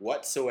cover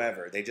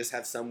whatsoever. They just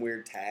have some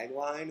weird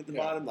tagline at the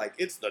bottom, like,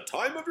 it's the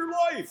time of your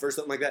life, or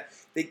something like that.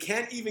 They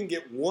can't even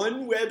get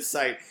one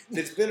website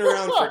that's been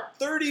around for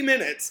 30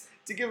 minutes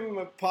to give them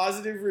a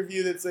positive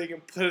review that they can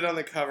put it on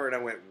the cover. And I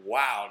went,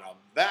 wow, now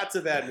that's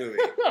a bad movie.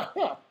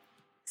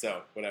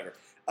 So, whatever.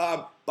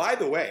 By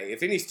the way,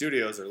 if any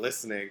studios are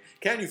listening,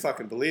 Can You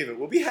Fucking Believe It?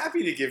 We'll be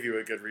happy to give you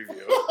a good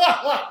review.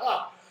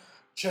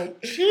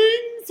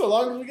 Cha-ching! So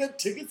long as we get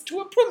tickets to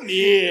a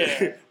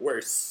premiere.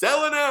 We're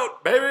selling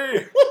out,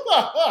 baby!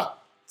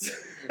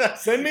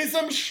 Send me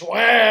some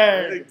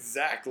swag.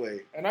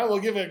 Exactly. And I will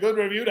give a good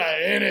review to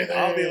anything.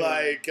 I'll be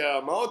like,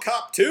 Mall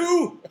Cop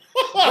 2?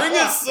 Bring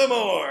us some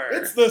more.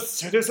 It's the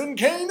Citizen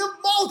Kane of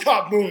Mall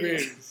Cop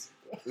movies.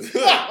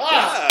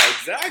 Yeah,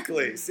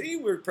 exactly. See,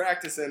 we're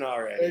practicing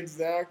already.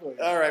 Exactly.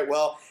 All right.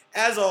 Well,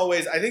 as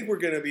always, I think we're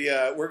gonna be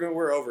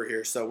we're over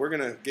here, so we're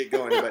gonna get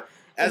going. But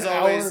as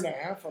always, an hour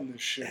and a half on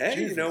this shit. hey,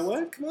 Jesus. you know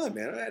what? Come on,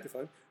 man. I had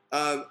fun.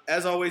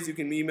 As always, you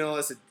can email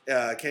us at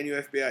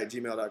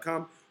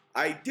canyoufbi@gmail.com.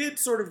 I did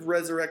sort of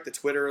resurrect the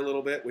Twitter a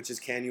little bit, which is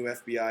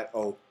canyoufbi.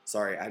 Oh,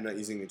 sorry, I'm not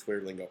using the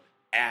Twitter lingo.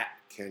 At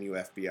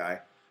canyoufbi.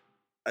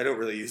 I don't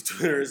really use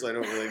Twitter, so I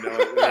don't really know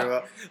it very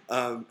well.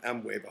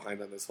 I'm way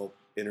behind on this whole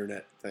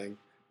internet thing.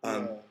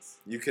 Yes.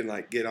 You can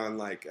like get on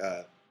like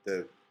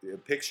the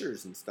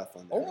pictures and stuff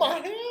on there. Oh my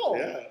hell!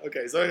 Yeah.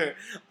 Okay. So anyway,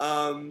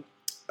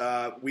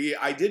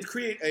 I did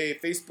create a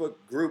Facebook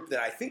group that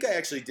I think I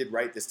actually did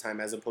right this time,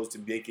 as opposed to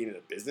making it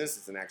a business.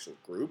 It's an actual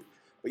group,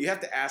 but you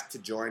have to ask to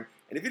join.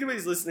 And if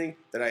anybody's listening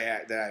that I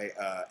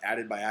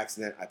added by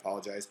accident, I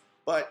apologize.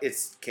 But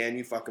it's Can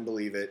You Fucking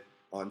Believe It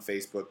on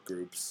Facebook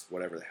groups,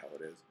 whatever the hell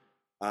it is.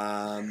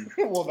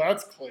 Well,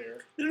 that's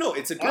clear. No,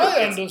 it's a group.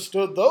 I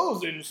understood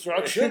those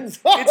instructions.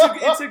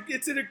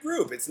 It's in a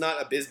group. It's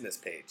not a business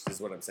page, is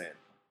what I'm saying.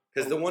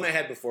 Because the one I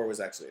had before was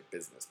actually a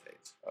business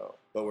page. Oh.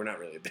 But we're not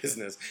really a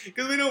business.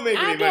 Because we don't make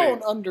any money. I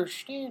don't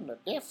understand the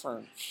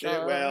difference.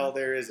 Yeah, well,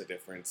 there is a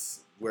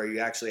difference where you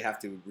actually have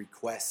to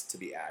request to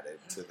be added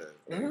to the...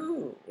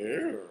 Ooh.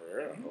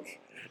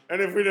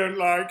 And if we don't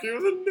like you,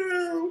 then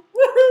no.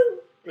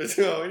 Woohoo!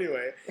 So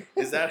anyway,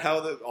 is that how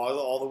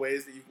all the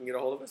ways that you can get a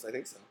hold of us? I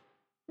think so.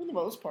 For the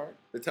most part.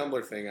 The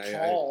Tumblr thing.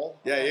 Call.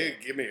 You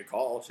give me a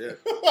call.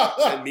 Shit.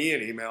 Send me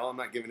an email. I'm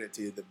not giving it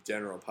to the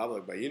general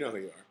public, but you know who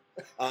you are.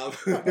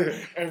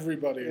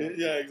 Everybody.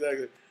 Yeah,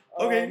 exactly.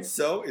 Okay,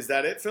 so is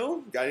that it,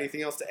 Phil? Got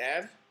anything else to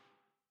add?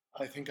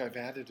 I think I've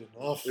added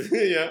enough.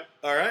 Yeah.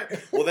 All right.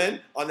 Well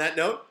then, on that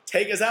note,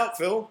 take us out,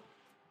 Phil.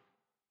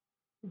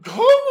 Can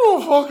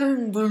you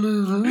fucking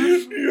believe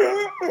it?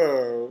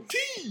 Yeah.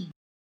 Tea.